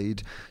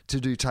rallied to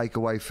do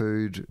takeaway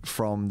food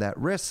from that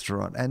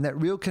restaurant. And that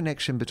real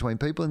connection between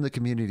people in the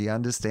community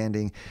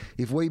understanding,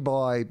 if we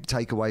buy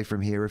takeaway from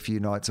here a few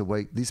nights a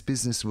week, this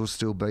business will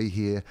still be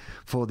here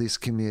for this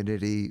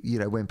community,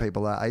 when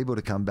people are able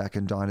to come back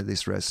and dine at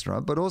this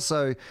restaurant. But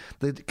also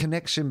the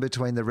connection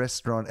between the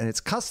restaurant and its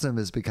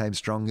customers became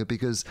stronger,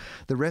 because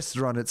the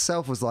restaurant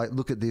itself was like,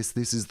 look at this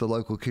is the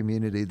local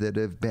community that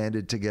have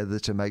banded together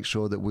to make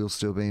sure that we'll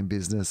still be in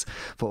business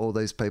for all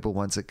these people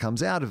once it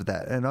comes out of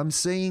that. And I'm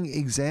seeing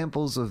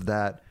examples of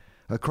that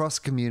across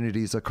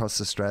communities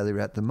across Australia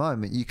at the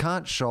moment. You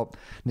can't shop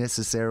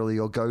necessarily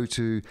or go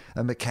to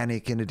a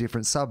mechanic in a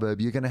different suburb.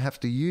 You're going to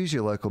have to use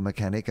your local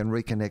mechanic and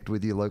reconnect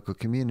with your local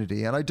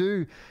community. And I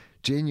do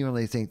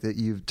genuinely think that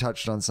you've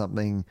touched on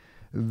something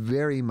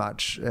very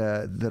much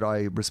that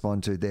I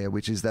respond to there,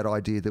 which is that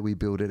idea that we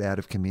build it out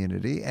of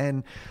community.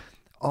 And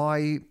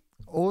I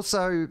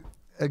also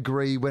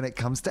agree when it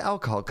comes to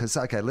alcohol? Because,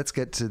 okay, let's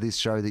get to this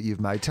show that you've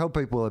made. Tell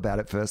people about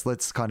it first.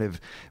 Let's kind of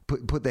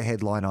put the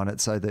headline on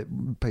it so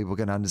that people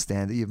can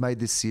understand that you've made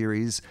this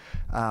series.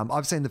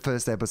 I've seen the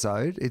first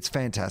episode. It's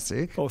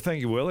fantastic. Oh,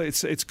 thank you, Will.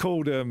 It's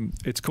called On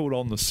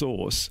the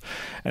Source,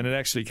 and it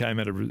actually came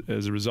out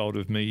as a result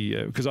of me,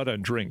 because I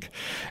don't drink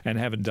and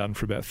haven't done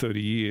for about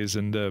 30 years,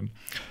 and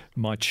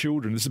my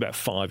children, this is about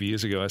 5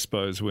 years ago, I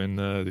suppose, when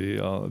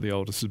the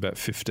oldest was about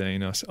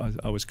 15,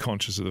 I was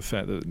conscious of the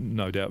fact that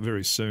no doubt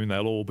very soon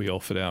they'll all be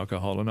offered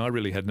alcohol, and I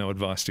really had no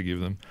advice to give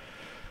them.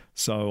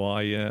 So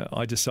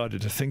I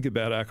decided to think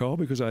about alcohol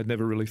because I'd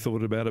never really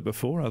thought about it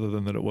before, other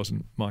than that it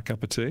wasn't my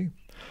cup of tea,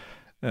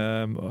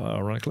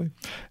 ironically.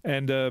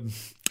 And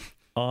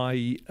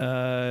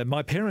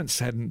my parents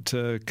hadn't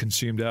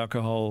consumed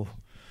alcohol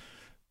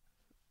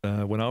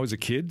when I was a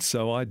kid,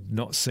 so I'd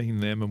not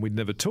seen them and we'd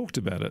never talked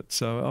about it.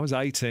 So I was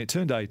 18,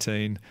 turned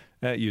 18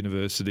 at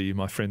university.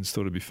 My friends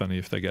thought it'd be funny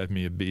if they gave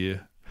me a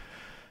beer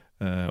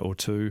or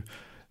two.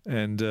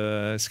 And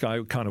so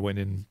I kind of went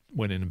in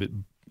a bit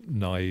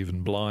naive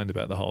and blind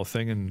about the whole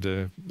thing,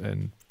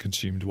 and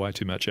consumed way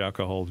too much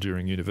alcohol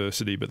during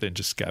university, but then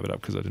just gave it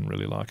up because I didn't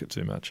really like it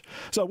too much.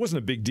 So it wasn't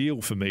a big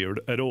deal for me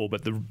at all,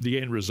 but the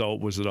end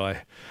result was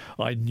that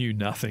I knew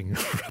nothing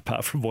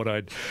apart from what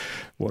I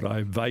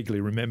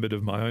vaguely remembered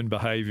of my own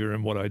behaviour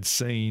and what I'd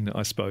seen,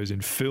 I suppose,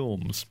 in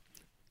films.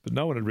 But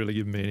no one had really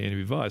given me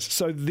any advice.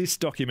 So this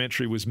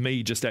documentary was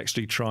me just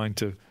actually trying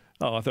to...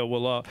 I thought,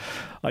 well,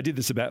 I did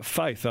this about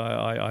faith.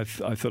 I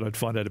thought I'd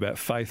find out about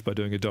faith by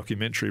doing a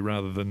documentary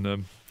rather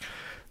than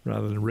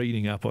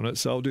reading up on it.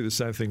 So I'll do the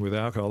same thing with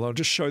alcohol. I'll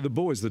just show the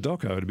boys the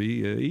doco. It'll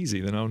be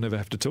easy. Then I'll never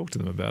have to talk to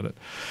them about it.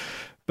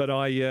 But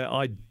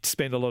I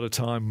spent a lot of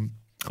time...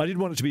 I didn't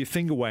want it to be a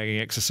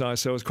finger-wagging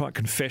exercise, so I was quite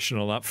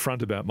confessional up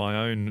front about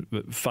my own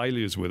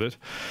failures with it.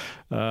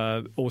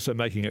 Also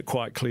making it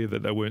quite clear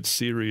that they weren't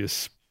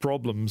serious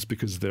problems,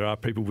 because there are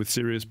people with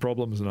serious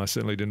problems, and I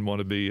certainly didn't want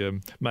to be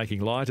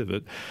making light of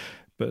it,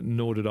 but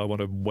nor did I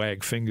want to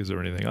wag fingers or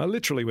anything. I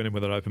literally went in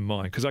with an open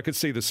mind because I could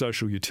see the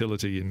social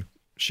utility and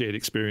shared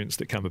experience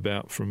that come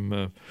about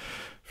from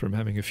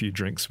having a few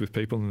drinks with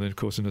people. And then, of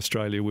course, in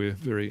Australia, we're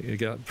very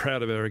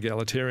proud of our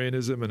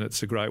egalitarianism, and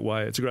it's a great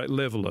way. It's a great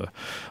leveller,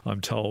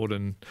 I'm told.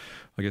 And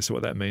I guess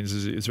what that means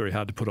is it's very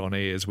hard to put on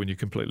airs when you're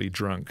completely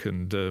drunk,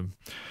 and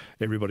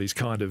everybody's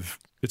kind of...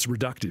 It's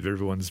reductive.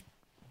 Everyone's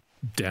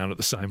down at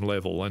the same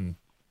level, and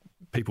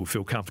people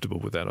feel comfortable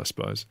with that, I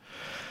suppose.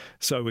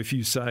 So if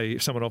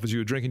someone offers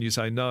you a drink and you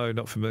say, no,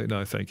 not for me,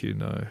 no, thank you,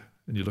 no,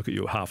 and you look at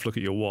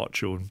your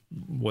watch, or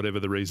whatever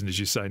the reason is,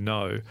 you say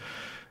no,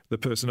 the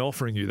person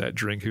offering you that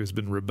drink, who has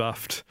been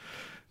rebuffed,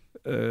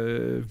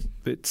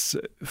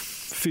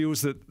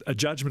 feels that a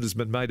judgment has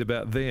been made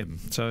about them.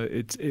 So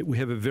we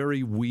have a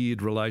very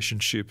weird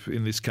relationship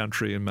in this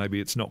country, and maybe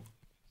it's not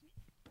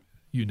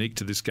unique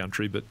to this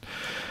country, but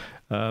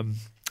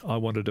I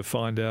wanted to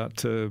find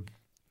out,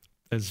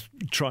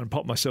 try and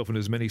pop myself in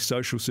as many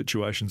social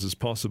situations as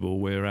possible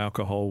where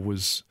alcohol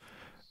was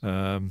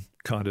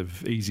kind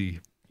of easy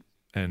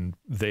and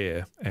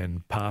there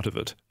and part of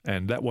it.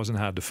 And that wasn't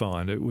hard to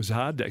find. It was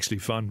hard to actually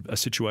find a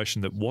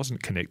situation that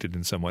wasn't connected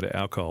in some way to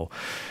alcohol.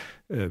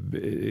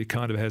 It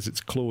kind of has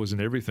its claws in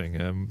everything.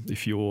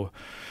 If you're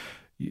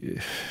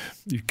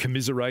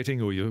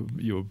commiserating, or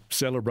you're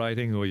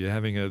celebrating, or you're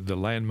having the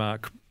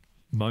landmark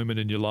moment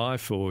in your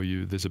life, or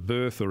there's a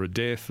birth or a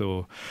death,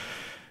 or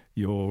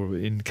you're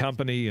in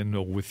company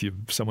or with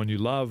someone you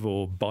love,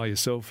 or by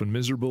yourself and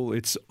miserable,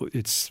 it's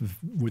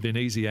within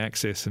easy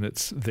access, and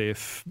it's there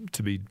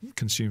to be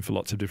consumed for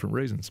lots of different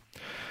reasons.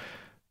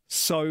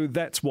 So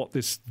that's what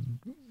this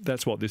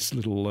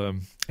little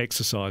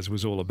exercise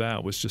was all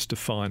about, was just to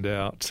find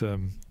out,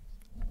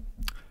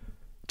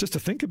 just to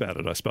think about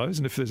it, I suppose.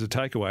 And if there's a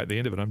takeaway at the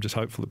end of it, I'm just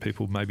hopeful that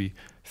people maybe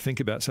think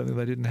about something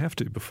they didn't have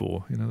to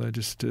before. They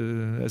just,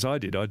 as I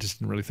did, I just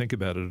didn't really think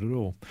about it at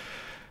all.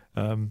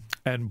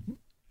 And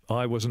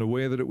I wasn't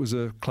aware that it was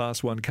a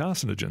Class 1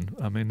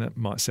 carcinogen. I mean, that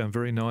might sound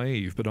very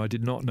naive, but I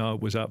did not know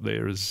it was up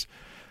there as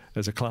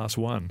a Class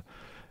 1.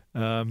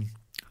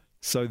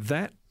 So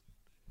that,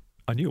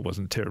 I knew it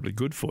wasn't terribly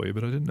good for you,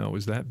 but I didn't know it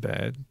was that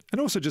bad. And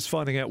also just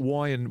finding out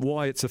why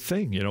it's a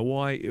thing,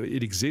 why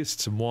it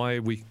exists, and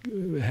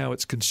how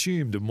it's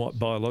consumed, and what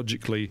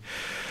biologically,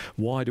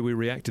 why do we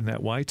react in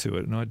that way to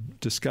it? And I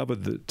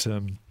discovered that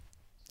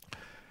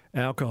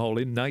alcohol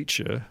in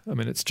nature, I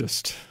mean, it's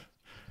just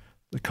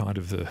the kind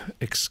of the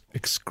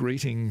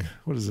excreting,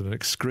 what is it, an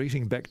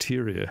excreting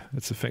bacteria.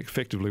 It's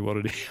effectively what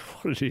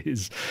it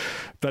is.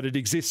 But it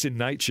exists in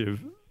nature.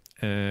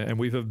 And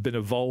we've been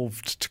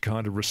evolved to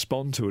kind of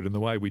respond to it in the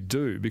way we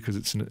do, because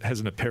it has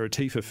an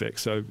aperitif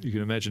effect. So you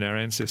can imagine our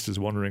ancestors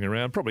wandering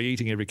around, probably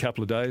eating every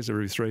couple of days or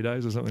every 3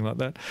 days or something like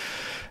that.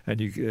 And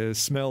you can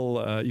smell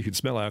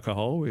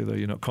alcohol, although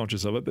you're not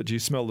conscious of it, but you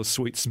smell the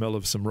sweet smell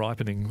of some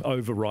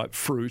overripe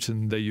fruit,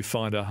 and there you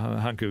find a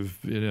hunk of,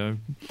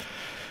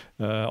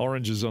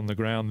 oranges on the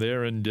ground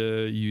there, and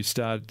you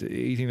start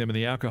eating them, and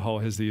the alcohol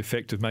has the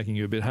effect of making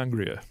you a bit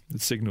hungrier.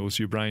 It signals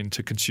your brain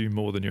to consume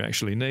more than you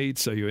actually need,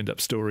 so you end up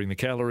storing the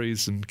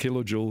calories and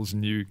kilojoules,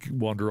 and you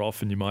wander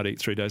off and you might eat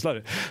 3 days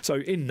later. So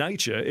in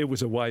nature, it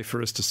was a way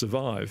for us to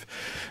survive.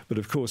 But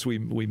of course, we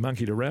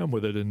monkeyed around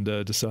with it and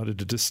decided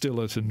to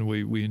distill it, and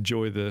we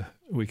enjoy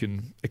we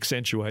can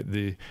accentuate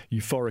the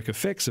euphoric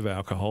effects of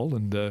alcohol,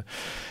 and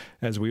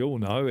as we all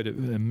know, it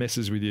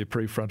messes with your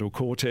prefrontal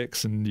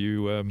cortex, and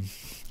you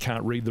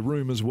can't read the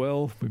room as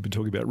well. We've been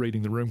talking about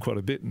reading the room quite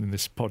a bit in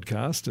this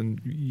podcast, and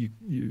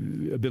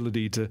your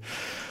ability to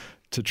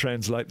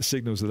translate the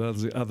signals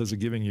that others are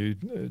giving you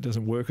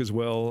doesn't work as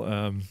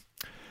well.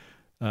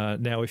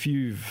 Now, if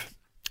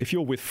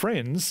you're with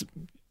friends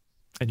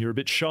and you're a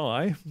bit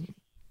shy,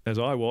 as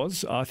I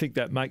was, I think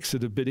that makes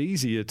it a bit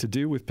easier to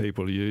deal with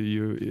people.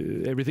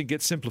 Everything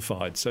gets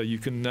simplified, so you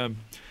can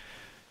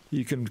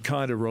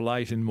kind of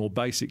relate in more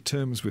basic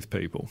terms with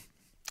people,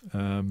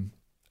 and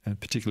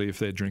particularly if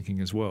they're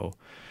drinking as well.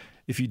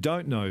 If you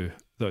don't know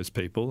those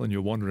people and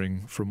you're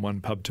wandering from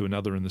one pub to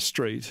another in the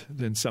street,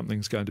 then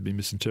something's going to be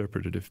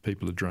misinterpreted if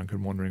people are drunk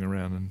and wandering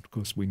around, and of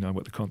course we know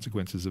what the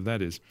consequences of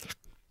that is.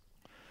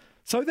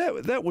 So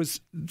that was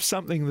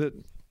something that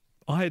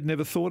I had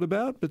never thought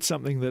about, but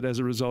something that, as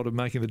a result of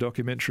making the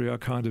documentary, I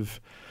kind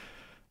of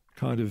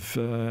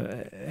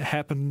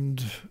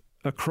happened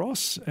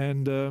across,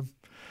 and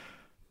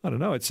I don't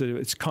know.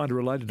 It's kind of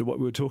related to what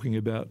we were talking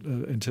about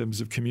in terms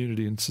of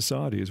community and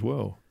society as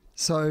well.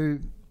 So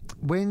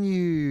when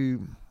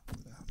you,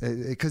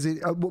 because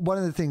one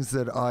of the things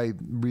that I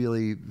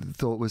really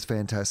thought was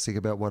fantastic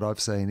about what I've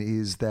seen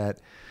is that,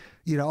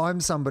 you know, I'm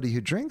somebody who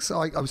drinks.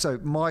 So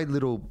my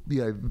little,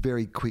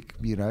 very quick,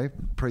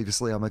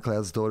 previously I'm a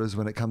Cloud's Daughters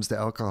when it comes to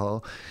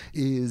alcohol,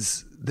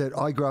 is that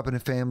I grew up in a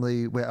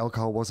family where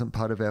alcohol wasn't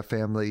part of our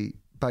family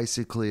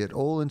basically at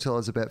all until I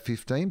was about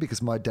 15,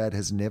 because my dad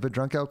has never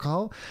drunk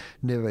alcohol,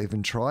 never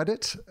even tried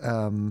it.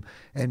 And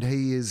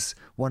he is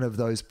one of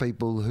those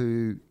people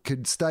who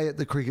could stay at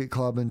the cricket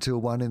club until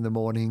 1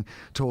 a.m.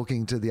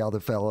 talking to the other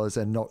fellas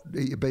and not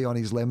be on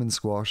his lemon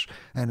squash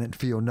and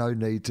feel no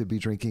need to be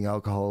drinking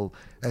alcohol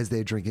as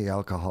they're drinking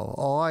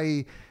alcohol.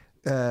 I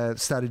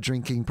started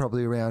drinking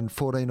probably around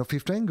 14 or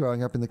 15,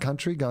 growing up in the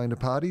country, going to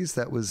parties.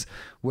 That was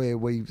where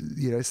we,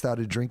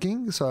 started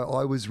drinking. So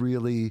I was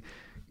really,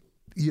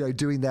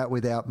 doing that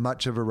without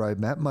much of a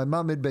roadmap. My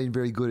mum had been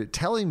very good at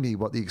telling me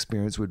what the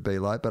experience would be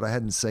like, but I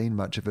hadn't seen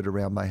much of it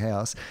around my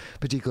house,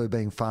 particularly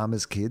being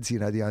farmers' kids.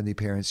 The only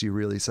parents you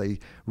really see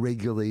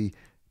regularly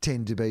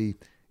tend to be,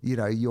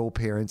 your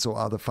parents or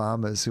other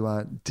farmers who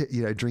aren't,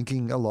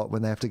 drinking a lot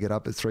when they have to get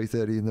up at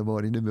 3:30 in the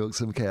morning to milk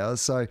some cows.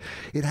 So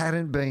it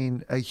hadn't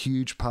been a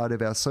huge part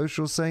of our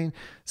social scene.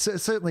 So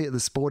certainly at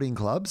the sporting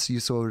clubs, you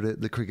saw it at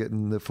the cricket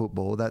and the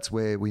football. That's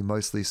where we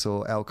mostly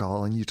saw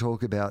alcohol. And you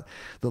talk about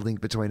the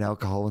link between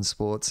alcohol and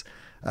sports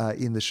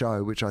in the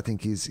show, which I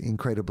think is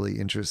incredibly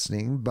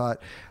interesting.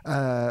 But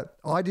I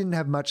didn't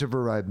have much of a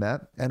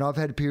roadmap, and I've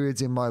had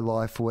periods in my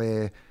life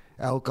where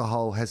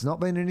alcohol has not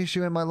been an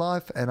issue in my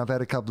life, and I've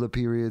had a couple of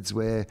periods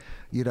where,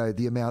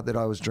 the amount that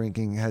I was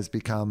drinking has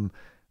become,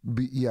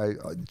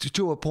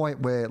 to a point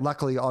where,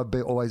 luckily, I've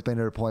always been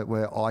at a point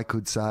where I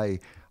could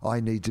say I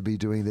need to be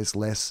doing this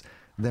less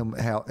than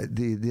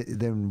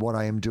what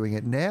I am doing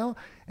it now,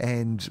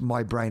 and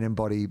my brain and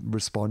body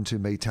respond to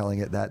me telling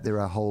it that. There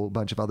are a whole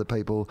bunch of other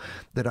people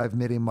that I've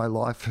met in my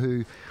life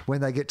who,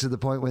 when they get to the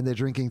point when they're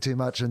drinking too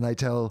much and they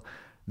tell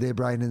their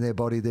brain and their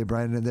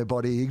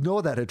body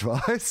ignore that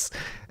advice.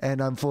 And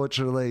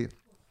unfortunately,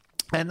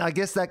 and I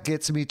guess that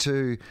gets me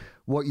to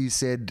what you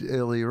said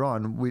earlier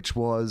on, which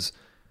was,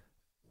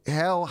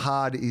 how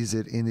hard is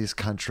it in this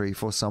country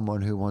for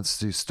someone who wants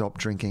to stop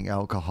drinking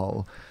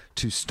alcohol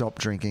to stop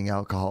drinking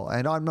alcohol?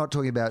 And I'm not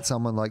talking about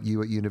someone like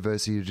you at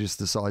university who just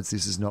decides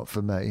this is not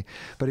for me.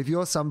 But if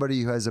you're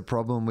somebody who has a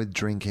problem with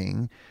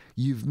drinking,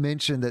 you've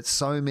mentioned that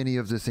so many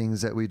of the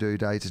things that we do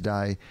day to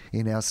day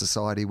in our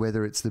society,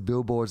 whether it's the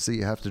billboards that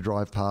you have to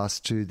drive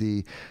past to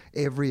the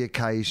every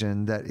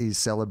occasion that is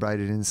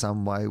celebrated in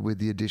some way with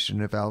the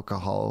addition of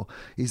alcohol,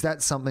 is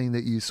that something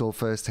that you saw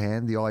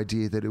firsthand, the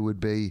idea that it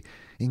would be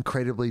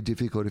incredibly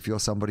difficult if you're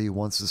somebody who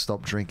wants to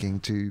stop drinking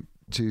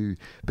to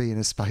be in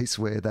a space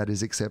where that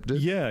is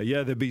accepted? Yeah,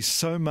 there'd be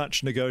so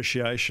much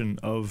negotiation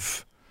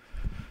of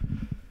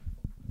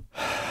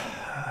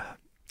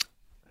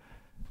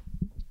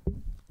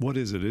what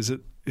is it? Is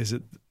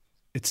it?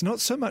 It's not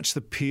so much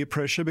the peer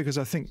pressure, because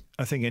I think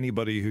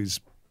anybody who's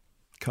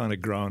kind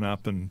of grown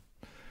up, and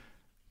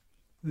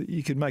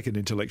you can make an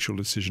intellectual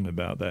decision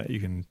about that. You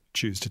can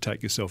choose to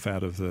take yourself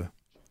out of the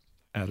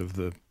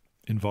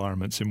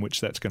environments in which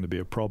that's going to be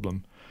a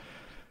problem.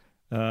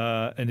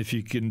 And if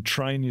you can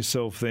train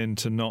yourself then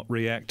to not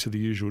react to the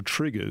usual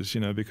triggers,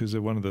 because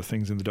one of the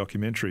things in the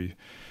documentary,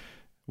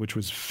 which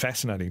was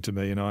fascinating to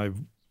me, and I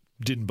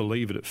didn't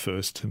believe it at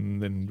first,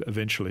 and then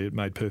eventually it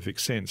made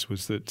perfect sense,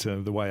 was that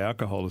the way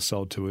alcohol is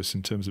sold to us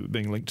in terms of it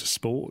being linked to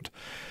sport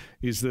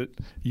is that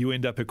you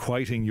end up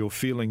equating your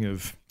feeling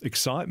of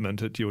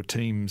excitement at your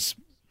team's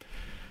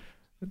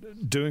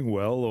doing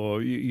well, or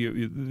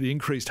the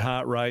increased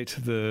heart rate,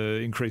 the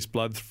increased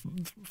blood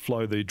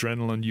flow, the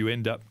adrenaline, you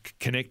end up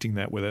connecting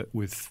that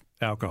with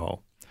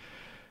alcohol.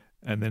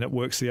 And then it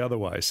works the other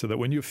way, so that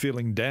when you're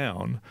feeling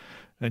down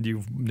and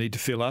you need to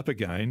feel up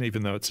again,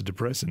 even though it's a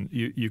depressant,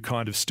 you're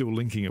kind of still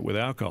linking it with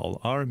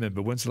alcohol. I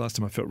remember, when's the last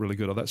time I felt really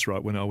good? Oh, that's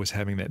right, when I was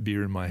having that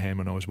beer in my hand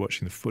when I was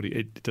watching the footy.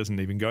 It doesn't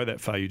even go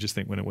that far. You just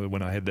think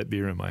when I had that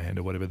beer in my hand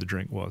or whatever the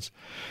drink was.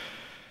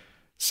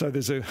 So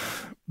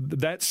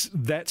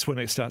that's when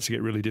it starts to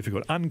get really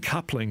difficult.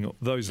 Uncoupling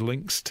those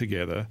links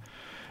together,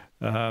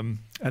 and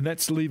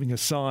that's leaving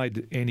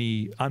aside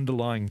any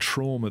underlying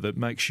trauma that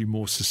makes you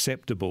more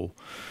susceptible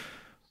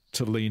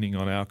to leaning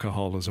on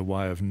alcohol as a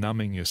way of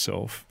numbing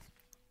yourself.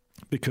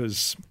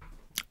 Because,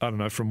 I don't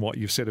know, from what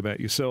you've said about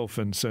yourself,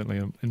 and certainly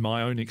in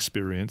my own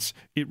experience,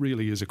 it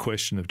really is a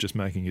question of just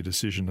making a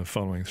decision of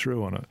following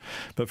through on it.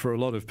 But for a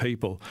lot of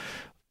people,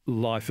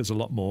 life is a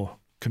lot more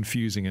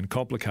confusing and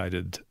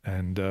complicated,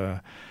 and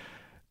I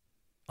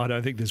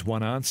don't think there's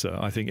one answer.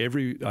 I think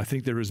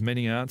there are as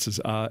many answers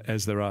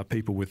as there are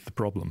people with the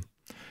problem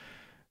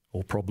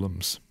or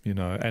problems,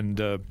 and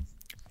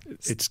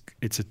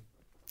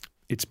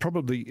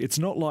it's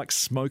not like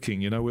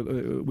smoking,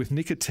 with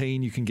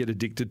nicotine you can get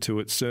addicted to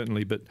it,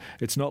 certainly, but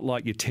it's not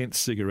like your 10th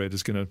cigarette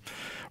is going to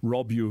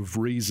rob you of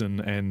reason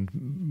and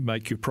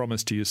make your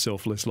promise to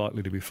yourself less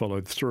likely to be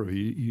followed through.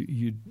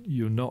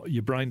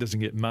 Your brain doesn't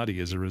get muddy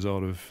as a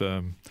result of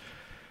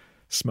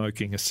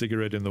smoking a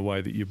cigarette in the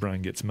way that your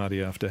brain gets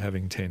muddy after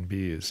having 10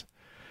 beers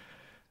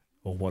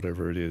or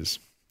whatever it is.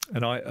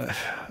 And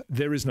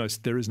there is no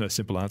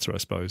simple answer, I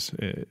suppose.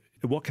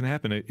 What can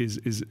happen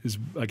is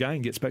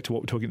again gets back to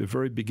what we're talking at the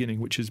very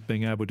beginning, which is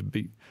being able to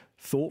be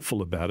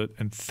thoughtful about it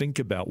and think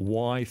about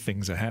why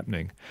things are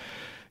happening.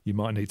 You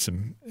might need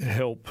some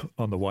help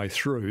on the way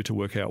through to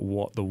work out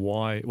what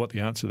the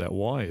answer to that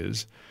why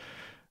is.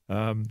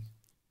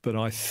 But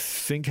I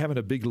think having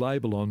a big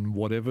label on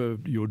whatever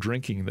you're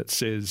drinking that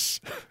says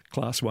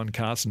class 1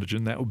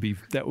 carcinogen,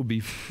 that would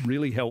be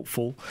really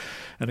helpful.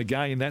 And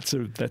again, that's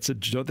a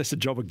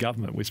job of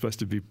government. We're supposed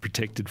to be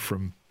protected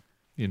from,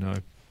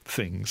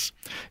 things,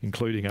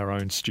 including our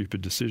own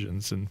stupid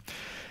decisions. And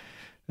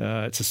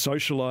it's a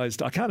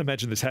socialised. I can't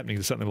imagine this happening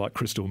to something like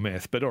crystal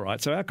meth. But all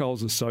right, so alcohol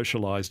is a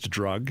socialised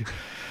drug.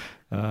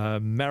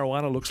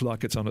 Marijuana looks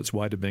like it's on its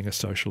way to being a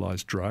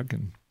socialised drug,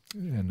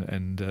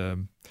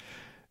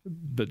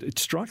 but it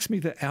strikes me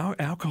that our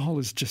alcohol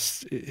is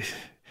just,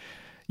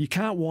 you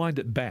can't wind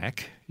it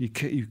back.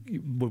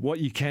 What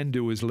you can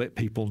do is let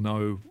people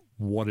know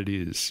what it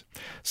is.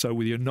 So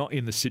you're not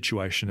in the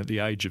situation at the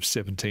age of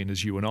 17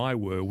 as you and I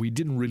were. We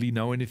didn't really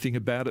know anything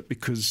about it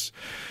because,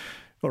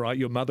 all right,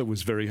 your mother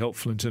was very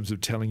helpful in terms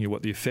of telling you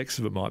what the effects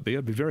of it might be.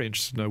 I'd be very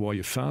interested to know why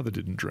your father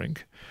didn't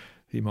drink.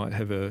 He might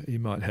have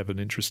an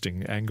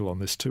interesting angle on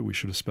this too. We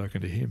should have spoken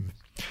to him.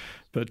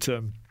 But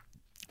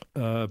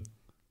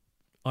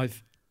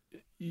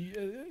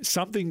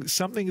something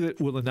that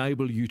will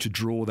enable you to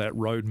draw that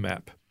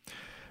roadmap.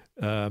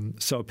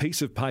 So a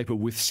piece of paper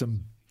with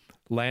some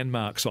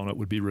landmarks on it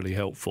would be really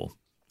helpful.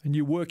 And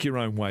you work your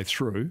own way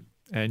through,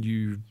 and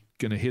you're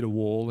going to hit a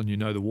wall, and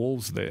the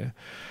wall's there.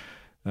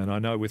 And I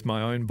know with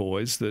my own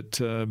boys that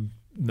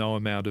no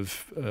amount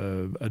of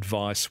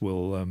advice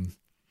will.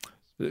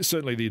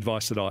 Certainly, the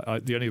advice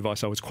the only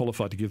advice I was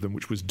qualified to give them,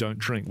 which was don't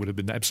drink, would have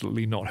been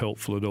absolutely not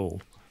helpful at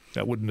all.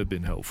 That wouldn't have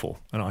been helpful,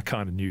 and I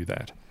kind of knew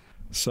that.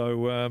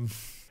 So,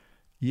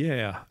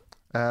 yeah.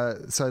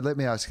 So let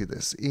me ask you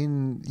this.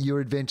 In your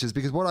adventures,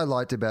 because what I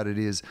liked about it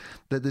is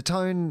that the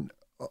tone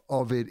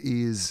of it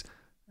is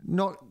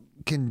not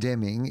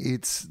condemning.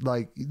 It's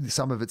like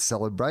some of it's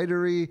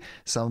celebratory,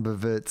 some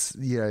of it's,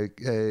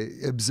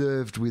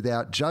 observed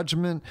without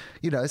judgment.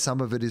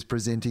 Some of it is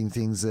presenting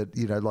things that,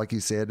 like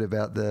you said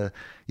about the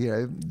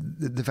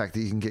fact that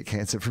you can get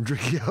cancer from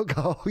drinking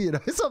alcohol,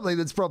 something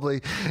that's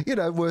probably,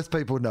 worth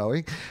people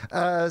knowing.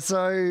 Was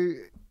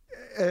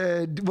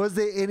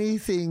there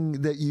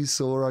anything that you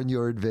saw on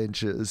your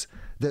adventures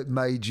that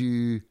made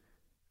you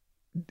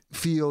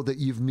feel that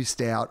you've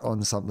missed out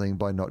on something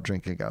by not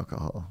drinking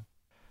alcohol?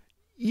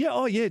 Yeah,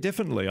 oh yeah,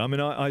 definitely. I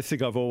mean, I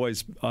think I've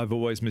always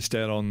missed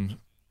out on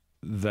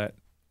that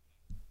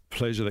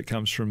pleasure that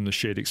comes from the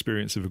shared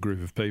experience of a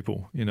group of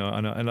people. And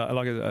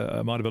like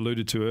I might have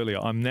alluded to earlier,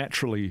 I'm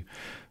naturally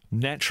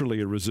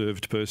a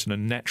reserved person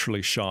and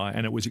naturally shy,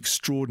 and it was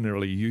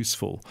extraordinarily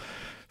useful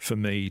for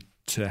me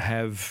to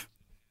have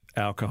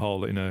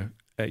alcohol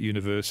at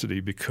university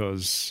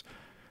because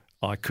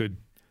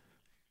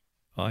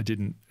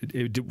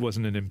it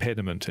wasn't an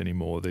impediment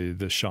anymore.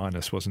 The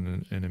shyness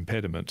wasn't an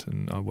impediment,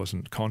 and I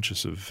wasn't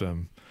conscious of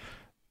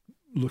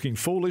looking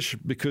foolish,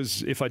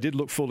 because if I did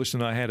look foolish,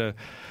 then I had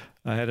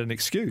an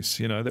excuse,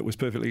 that was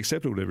perfectly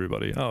acceptable to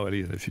everybody. Oh, it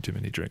is a few too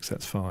many drinks,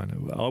 that's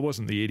fine. I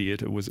wasn't the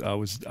idiot. I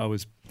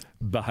was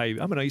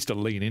behaving. I mean, I used to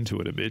lean into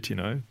it a bit,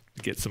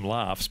 get some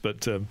laughs,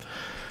 but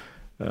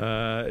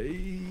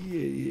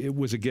it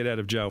was a get out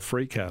of jail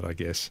free card, I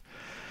guess.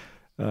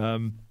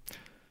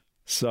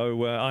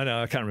 So I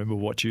know I can't remember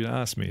what you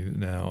asked me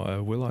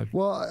now. Will I?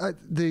 Well,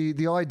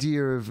 the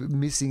idea of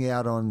missing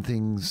out on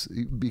things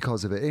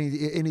because of it,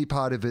 any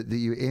part of it that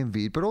you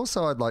envied, but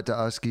also I'd like to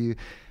ask you,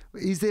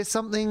 is there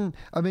something,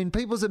 I mean,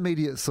 people's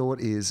immediate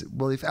thought is,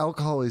 well, if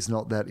alcohol is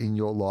not that in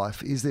your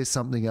life, is there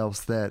something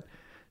else that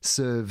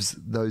serves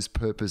those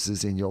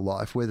purposes in your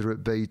life, whether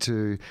it be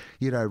to,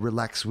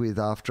 relax with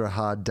after a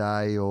hard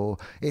day, or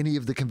any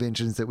of the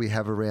conventions that we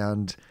have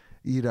around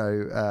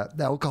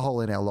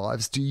alcohol in our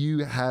lives? Do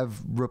you have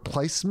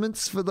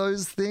replacements for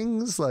those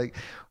things?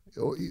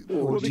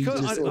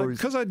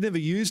 Because I'd never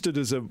used it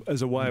as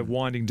a way of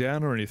winding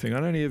down or anything.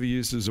 I'd only ever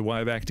used it as a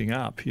way of acting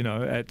up,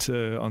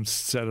 on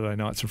Saturday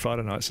nights and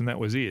Friday nights, and that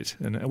was it.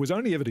 And it was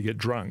only ever to get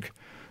drunk.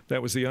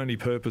 That was the only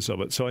purpose of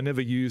it. So I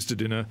never used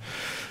it in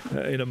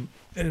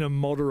a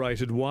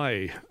moderated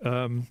way.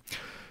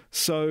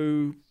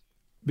 So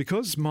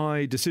because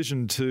my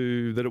decision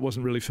that it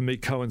wasn't really for me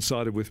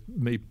coincided with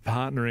me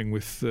partnering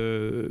with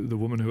the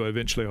woman who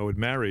eventually I would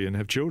marry and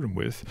have children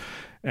with,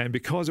 and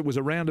because it was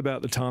around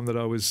about the time that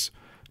I was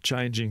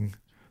changing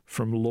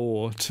from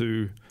law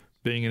to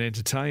being an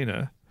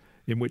entertainer,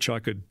 in which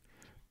I'd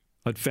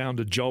found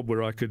a job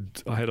where I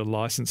had a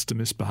license to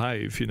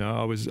misbehave.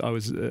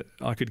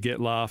 I could get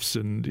laughs,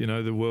 and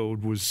the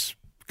world was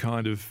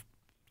kind of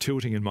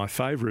tilting in my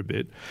favour a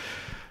bit.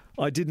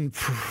 I didn't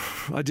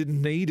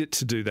need it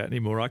to do that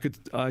anymore.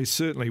 I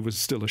certainly was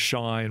still a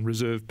shy and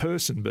reserved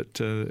person, but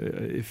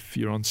if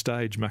you're on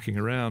stage mucking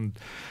around,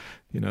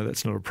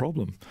 that's not a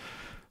problem.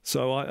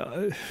 So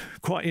I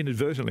quite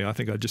inadvertently, I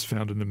think I just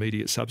found an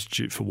immediate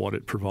substitute for what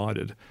it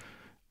provided,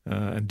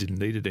 and didn't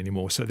need it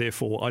anymore. So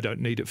therefore, I don't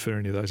need it for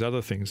any of those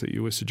other things that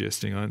you were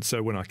suggesting. And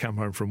so when I come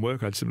home from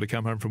work, I'd simply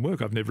come home from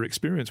work. I've never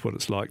experienced what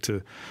it's like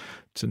to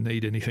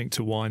need anything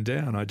to wind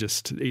down. I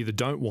just either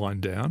don't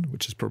wind down,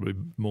 which is probably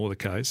more the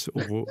case,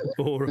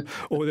 or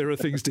there are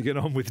things to get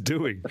on with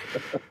doing.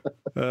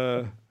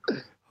 I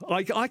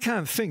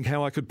can't think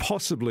how I could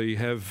possibly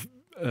have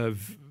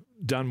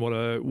done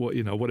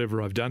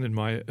whatever I've done in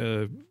my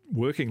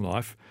working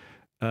life,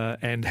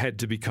 and had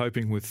to be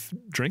coping with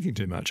drinking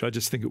too much. I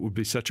just think it would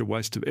be such a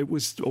waste of. It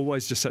was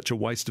always just such a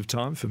waste of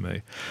time for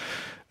me.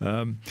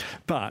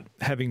 But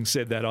having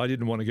said that, I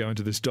didn't want to go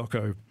into this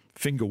doco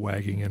finger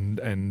wagging, and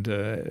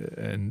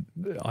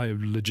I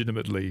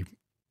legitimately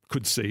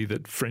could see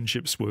that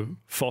friendships were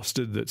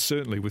fostered. That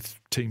certainly with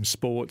team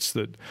sports,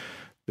 that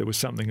there was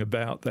something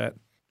about that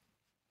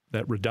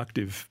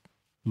reductive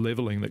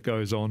levelling that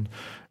goes on,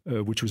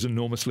 which was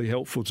enormously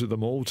helpful to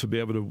them all to be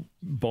able to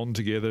bond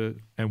together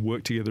and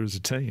work together as a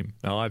team.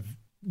 Now, I've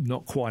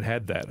not quite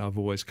had that. I've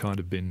always kind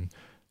of been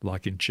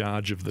like in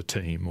charge of the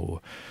team,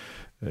 or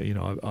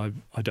I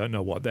don't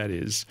know what that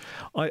is.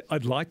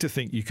 I'd like to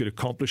think you could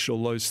accomplish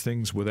all those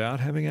things without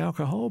having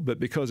alcohol, but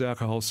because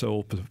alcohol's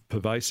so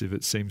pervasive,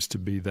 it seems to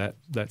be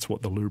that's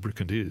what the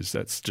lubricant is.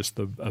 That's just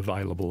the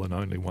available and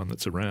only one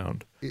that's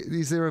around.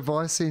 Is there a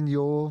vice in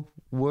your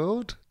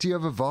world? Do you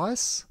have a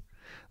vice?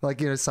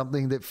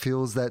 Something that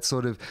feels that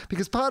sort of,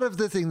 because part of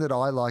the thing that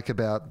I like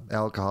about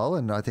alcohol,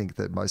 and I think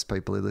that most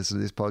people who listen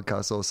to this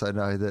podcast also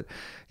know that,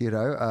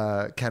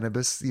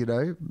 cannabis,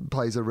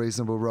 plays a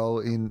reasonable role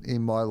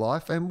in my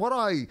life. And what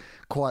I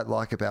quite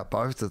like about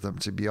both of them,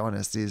 to be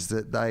honest, is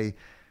that they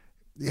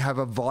have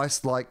a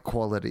vice-like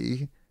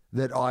quality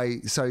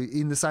so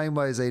in the same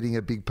way as eating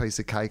a big piece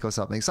of cake or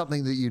something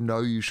that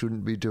you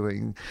shouldn't be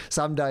doing.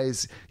 Some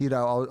days,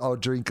 I'll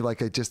drink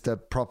just a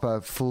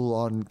proper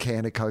full-on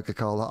can of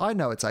Coca-Cola. I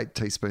know it's 8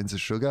 teaspoons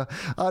of sugar.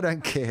 I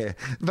don't care.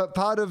 But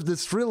part of the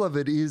thrill of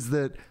it is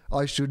that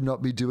I should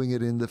not be doing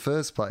it in the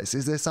first place.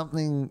 Is there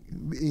something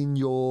in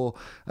your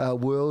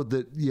world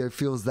that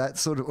feels that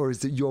sort of, or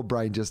is it your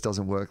brain just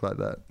doesn't work like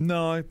that?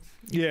 No.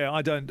 Yeah,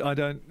 I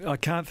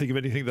can't think of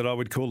anything that I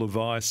would call a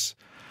vice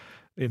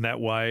in that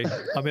way.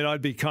 I mean,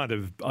 I'd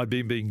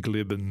be being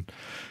glib and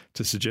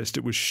to suggest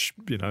it was,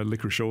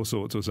 licorice all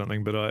sorts or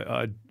something, but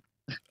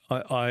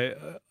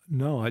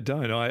no, I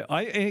don't.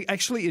 I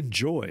actually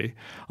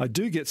I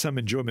do get some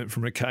enjoyment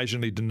from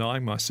occasionally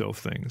denying myself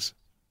things.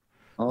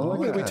 Oh,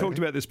 okay. We talked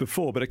about this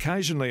before, but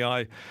occasionally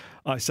I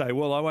say,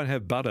 well, I won't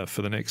have butter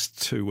for the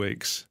next 2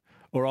 weeks,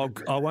 or I'll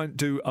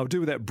do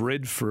without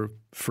bread for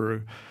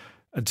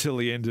until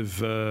the end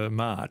of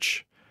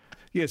March.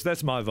 Yes,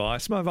 that's my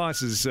vice. My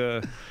vice is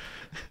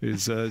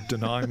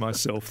denying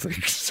myself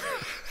things.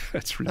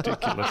 That's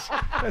ridiculous.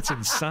 That's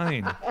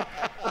insane.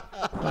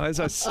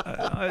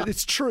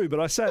 It's true,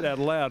 but I say it out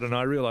loud and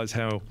I realise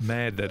how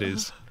mad that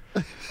is.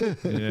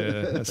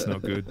 Yeah, that's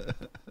not good.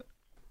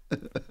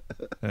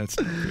 That's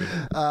not good.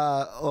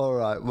 All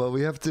right. Well,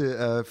 we have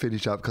to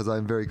finish up because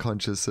I'm very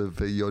conscious of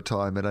your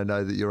time, and I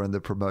know that you're on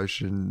the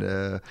promotion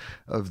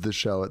of the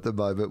show at the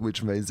moment,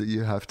 which means that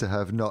you have to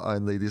have not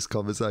only this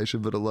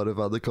conversation but a lot of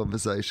other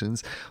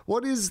conversations.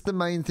 What is the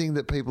main thing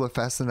that people are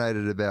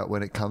fascinated about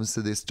when it comes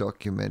to this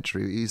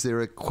documentary? Is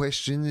there a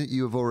question that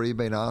you have already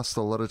been asked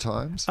a lot of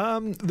times?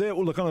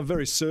 Look, on a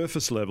very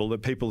surface level,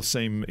 that people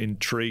seem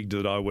intrigued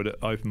that I would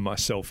open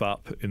myself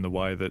up in the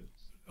way that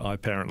I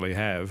apparently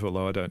have,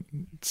 although I don't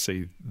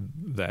see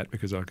that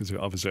because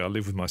obviously I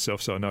live with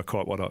myself, so I know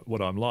quite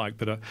what I'm like.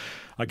 But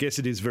I guess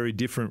it is very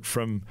different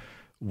from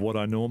what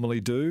I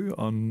normally do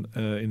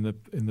in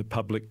the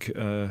public,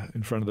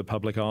 in front of the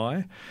public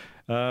eye.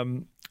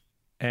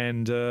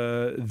 And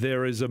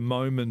there is a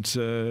moment.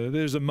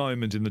 There's a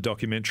moment in the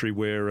documentary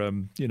where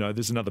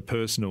there's another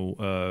personal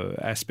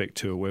aspect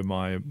to it, where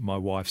my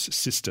wife's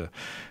sister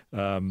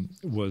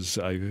was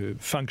a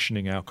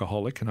functioning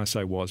alcoholic, and I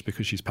say was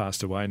because she's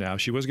passed away now.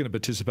 She was going to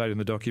participate in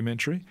the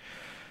documentary.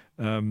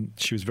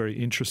 She was very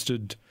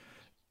interested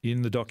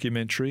in the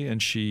documentary,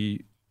 and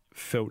she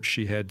felt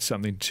she had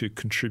something to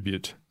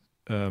contribute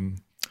to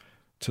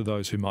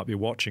those who might be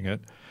watching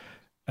it.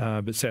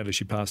 But sadly,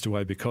 she passed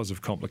away because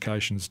of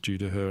complications due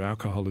to her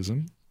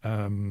alcoholism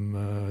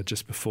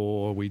just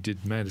before we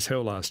did Mad as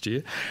Hell last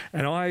year.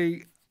 And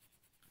I,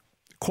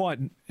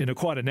 in a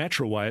quite a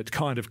natural way, it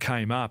kind of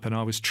came up, and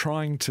I was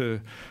trying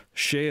to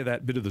share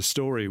that bit of the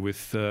story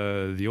with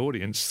the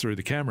audience through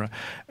the camera,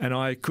 and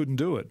I couldn't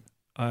do it.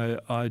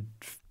 I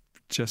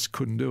just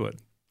couldn't do it.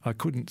 I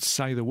couldn't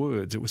say the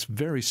words. It was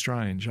very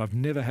strange. I've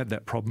never had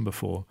that problem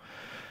before.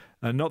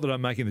 And not that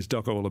I'm making this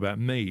doc all about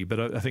me,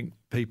 but I think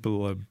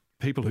people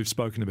who've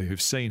spoken to me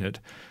who've seen it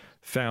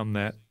found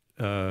that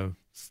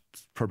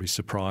probably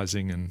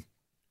surprising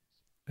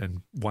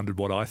and wondered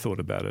what I thought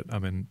about it. I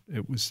mean,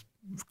 it was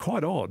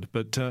quite odd,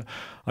 but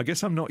I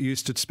guess I'm not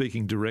used to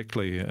speaking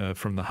directly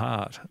from the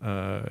heart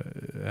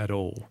at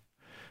all.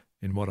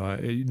 In what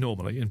I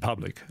normally in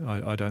public,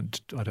 I don't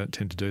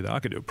tend to do that. I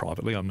can do it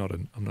privately. I'm not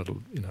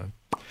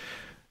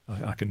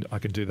I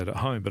can do that at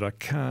home, but I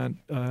can't.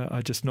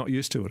 I'm just not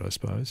used to it, I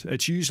suppose.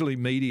 It's usually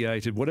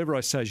mediated. Whatever I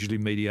say is usually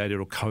mediated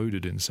or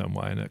coded in some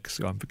way, and I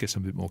guess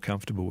I'm a bit more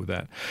comfortable with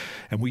that.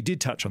 And we did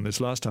touch on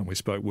this last time we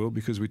spoke, Will,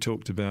 because we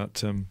talked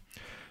about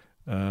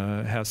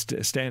how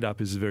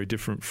stand-up is very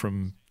different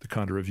from the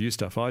kind of review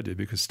stuff I do,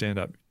 because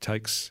stand-up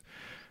takes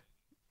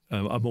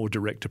a more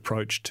direct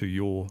approach to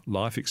your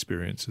life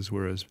experiences,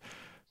 whereas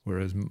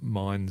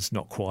mine's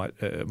not quite.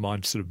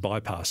 Mine sort of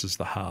bypasses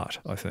the heart,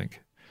 I think,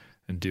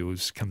 and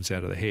comes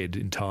out of the head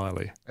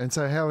entirely. And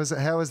so how has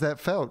that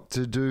felt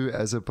to do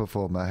as a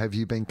performer? Have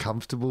you been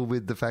comfortable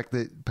with the fact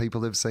that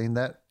people have seen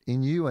that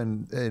in you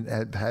and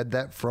have had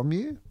that from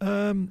you?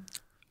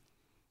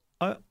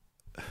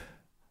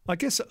 I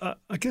guess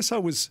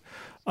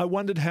I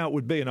wondered how it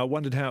would be, and I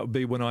wondered how it would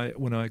be when I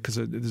because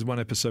there's one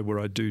episode where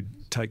I do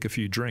take a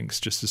few drinks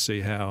just to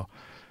see how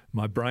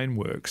my brain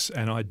works,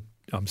 and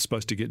I'm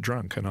supposed to get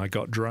drunk, and I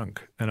got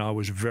drunk, and I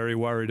was very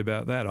worried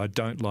about that. I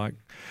didn't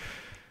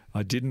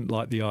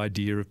like the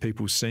idea of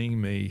people seeing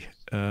me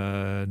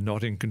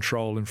not in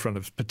control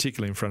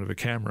particularly in front of a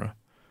camera,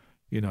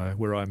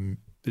 where it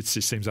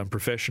just seems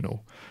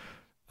unprofessional.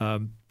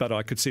 But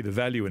I could see the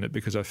value in it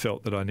because I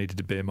felt that I needed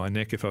to bare my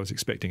neck if I was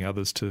expecting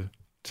others to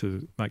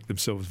make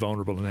themselves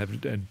vulnerable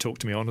and talk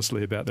to me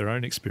honestly about their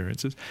own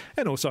experiences.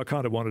 And also I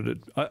kind of wanted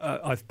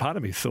it. Part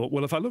of me thought,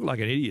 well, if I look like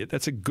an idiot,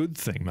 that's a good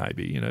thing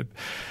maybe,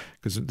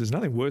 because there's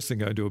nothing worse than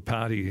going to a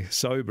party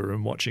sober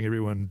and watching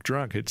everyone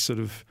drunk.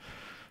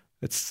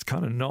 It's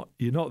kind of not,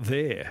 you're not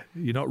there.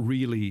 You're not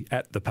really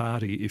at the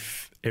party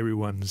if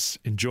everyone's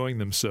enjoying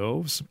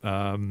themselves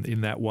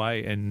in that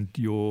way and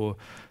you're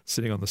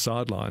sitting on the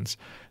sidelines.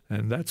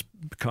 And that's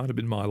kind of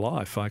been my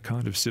life. I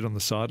kind of sit on the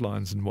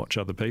sidelines and watch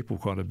other people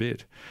quite a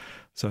bit.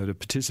 So to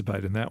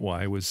participate in that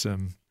way was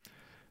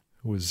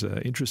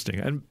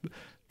interesting.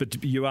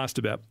 But you asked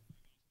about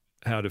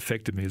how it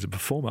affected me as a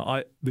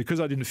performer. Because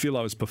I didn't feel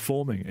I was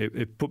performing,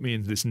 it put me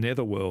in this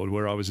netherworld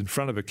where I was in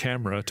front of a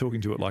camera talking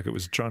to it like it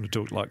was trying to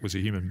talk like it was a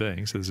human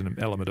being. So there's an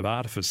element of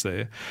artifice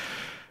there.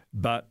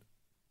 But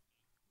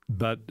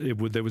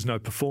there was no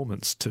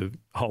performance to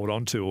hold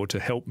on to or to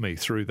help me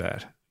through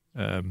that.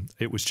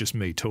 It was just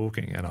me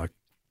talking, and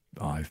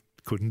I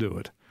couldn't do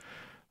it.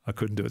 I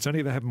couldn't do it. It's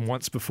only ever happened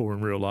once before in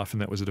real life,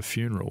 and that was at a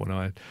funeral when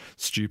I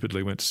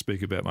stupidly went to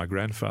speak about my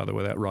grandfather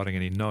without writing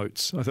any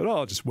notes. I thought,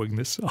 I'll just wing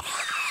this.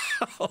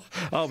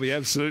 I'll be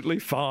absolutely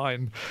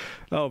fine.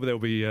 But there'll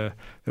be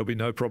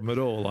no problem at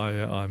all.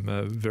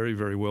 I'm very,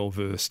 very well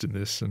versed in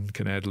this and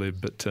can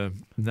ad-lib, but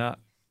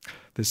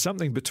there's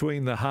something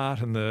between the heart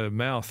and the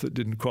mouth that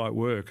didn't quite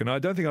work, and I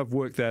don't think I've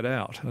worked that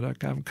out. I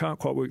can't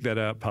quite work that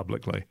out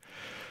publicly.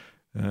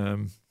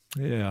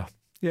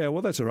 Yeah,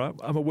 well, that's all right.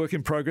 I'm a work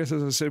in progress,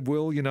 as I said,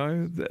 Will.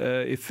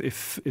 If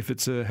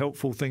it's a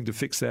helpful thing to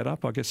fix that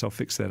up, I guess I'll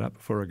fix that up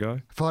before I go.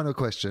 Final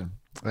question.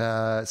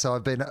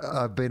 So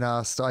I've been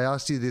asked. I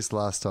asked you this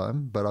last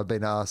time, but I've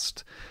been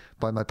asked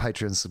by my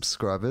Patreon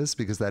subscribers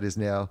because that is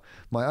now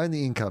my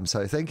only income.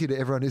 So thank you to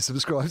everyone who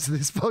subscribes to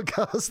this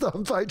podcast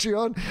on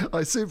Patreon.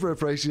 I super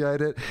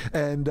appreciate it.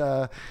 And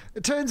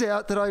it turns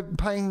out that I'm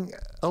paying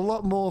a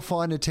lot more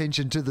fine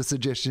attention to the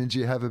suggestions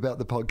you have about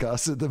the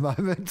podcast at the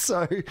moment.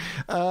 So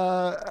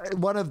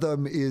one of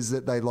them is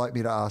that they'd like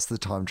me to ask the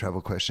time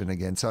travel question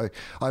again. So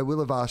I will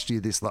have asked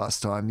you this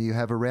last time. You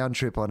have a round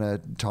trip on a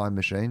time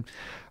machine.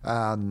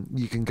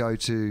 You can go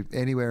to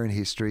anywhere in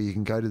history. You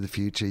can go to the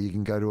future. You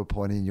can go to a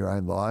point in your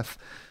own life.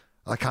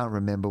 I can't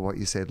remember what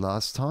you said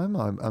last time,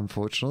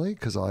 unfortunately,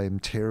 because I am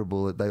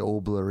terrible they all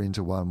blur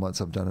into one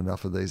once I've done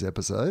enough of these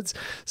episodes.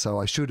 So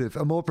I should have,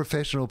 a more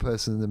professional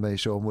person than me,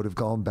 Sean, would have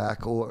gone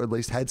back or at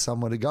least had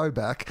someone to go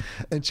back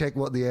and check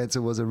what the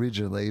answer was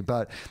originally.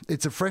 But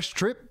it's a fresh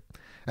trip.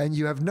 And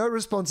you have no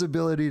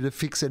responsibility to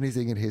fix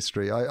anything in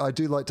history. I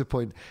do like to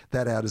point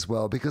that out as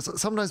well, because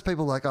sometimes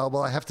people are like, oh,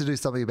 well, I have to do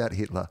something about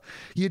Hitler.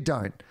 You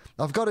don't.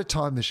 I've got a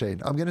time machine.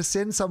 I'm going to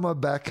send someone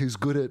back who's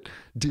good at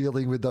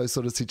dealing with those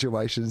sort of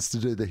situations to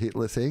do the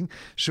Hitler thing.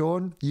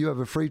 Sean, you have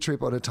a free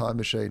trip on a time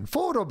machine.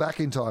 Forward or back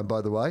in time,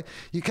 by the way.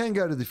 You can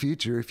go to the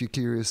future if you're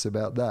curious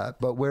about that.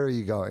 But where are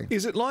you going?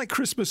 Is it like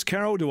Christmas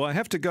Carol? Do I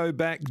have to go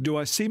back? Do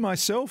I see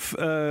myself,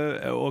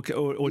 or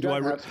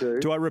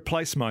do I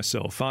replace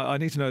myself? I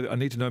need to know. I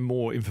need to know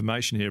more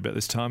information here about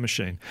this time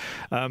machine.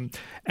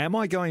 Am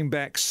I going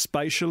back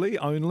spatially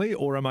only,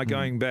 or am I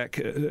going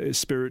back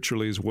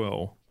spiritually as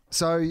well?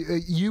 So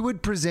you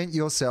would present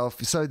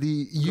yourself. So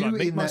you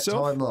in that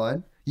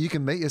timeline. You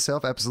can meet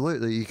yourself,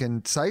 absolutely. You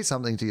can say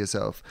something to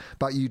yourself,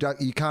 but you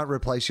can't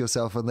replace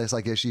yourself unless, I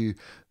guess, you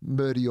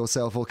murder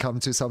yourself or come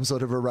to some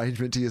sort of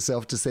arrangement to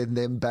yourself to send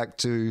them back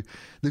to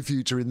the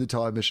future in the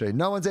time machine.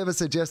 No one's ever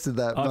suggested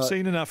that. I've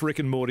seen enough Rick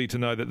and Morty to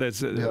know that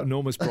there's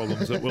enormous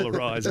problems that will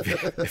arise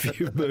if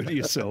you murder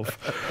yourself.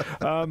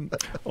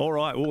 All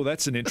right. Well,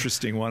 that's an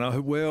interesting one.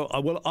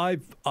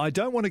 I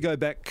don't want to go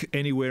back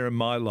anywhere in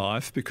my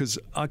life because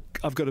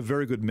I've got a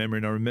very good memory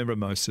and I remember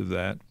most of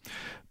that.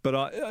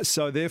 But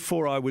so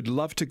therefore, I would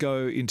love to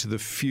go into the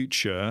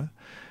future,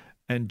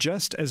 and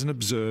just as an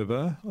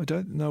observer, I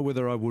don't know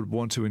whether I would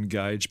want to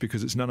engage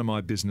because it's none of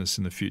my business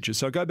in the future.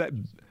 So go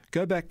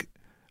back.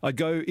 I'd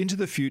go into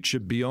the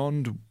future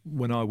beyond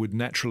when I would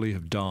naturally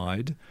have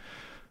died.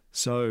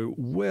 So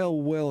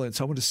and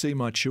so I want to see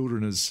my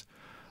children as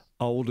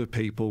older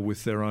people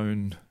with their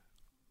own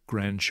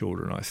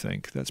grandchildren. I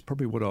think that's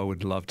probably what I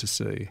would love to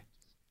see.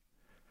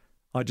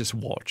 I just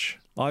watch.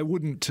 I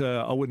wouldn't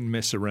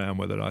mess around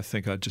with it. I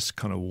think I'd just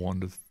kind of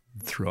wander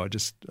through.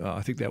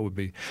 I think that would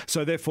be...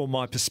 So therefore,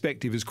 my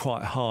perspective is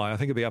quite high. I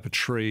think I'd be up a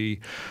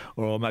tree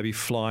or maybe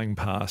flying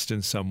past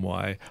in some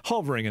way,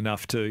 hovering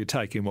enough to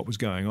take in what was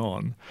going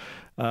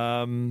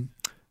on,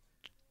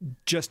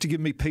 just to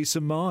give me peace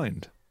of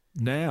mind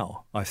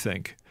now, I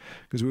think.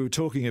 Because we were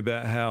talking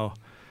about how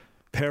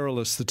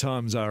perilous the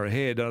times are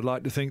ahead. I'd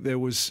like to think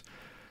there's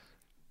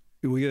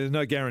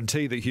no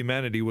guarantee that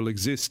humanity will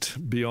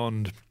exist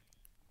beyond,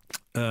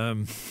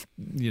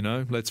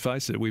 let's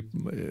face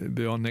it,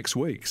 beyond next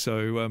week.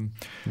 So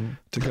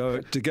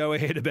to go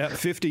ahead about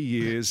 50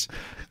 years,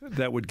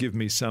 that would give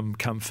me some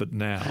comfort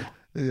now.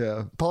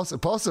 Yeah,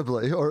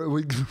 possibly, or it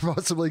would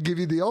possibly give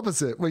you the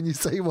opposite when you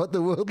see what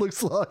the world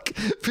looks like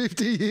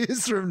 50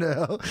 years from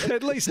now.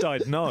 At least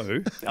I'd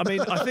know. I mean,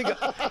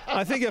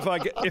 I think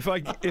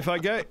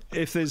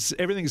if there's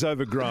everything's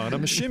overgrown,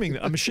 I'm assuming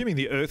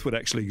the Earth would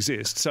actually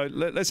exist. So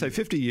let's say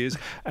 50 years,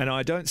 and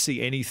I don't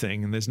see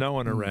anything, and there's no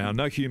one around,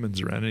 no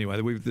humans around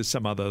anyway. There's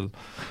some other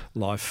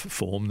life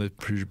form that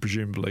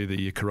presumably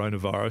the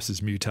coronavirus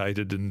has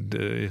mutated and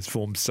has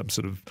formed some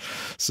sort of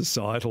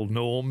societal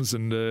norms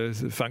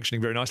and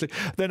functioning very nicely.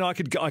 Then I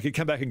could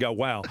come back and go,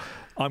 wow,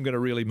 I'm going to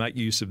really make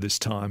use of this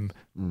time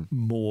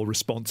more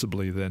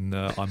responsibly than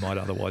I might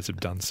otherwise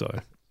have done so.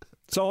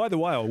 So either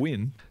way, I'll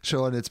win.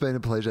 Sean, it's been a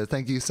pleasure.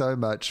 Thank you so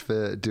much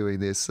for doing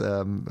this.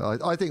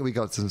 I think we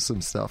got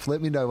some stuff.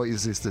 Let me know what your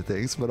sister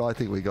thinks, but I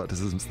think we got to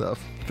some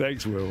stuff.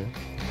 Thanks, Will.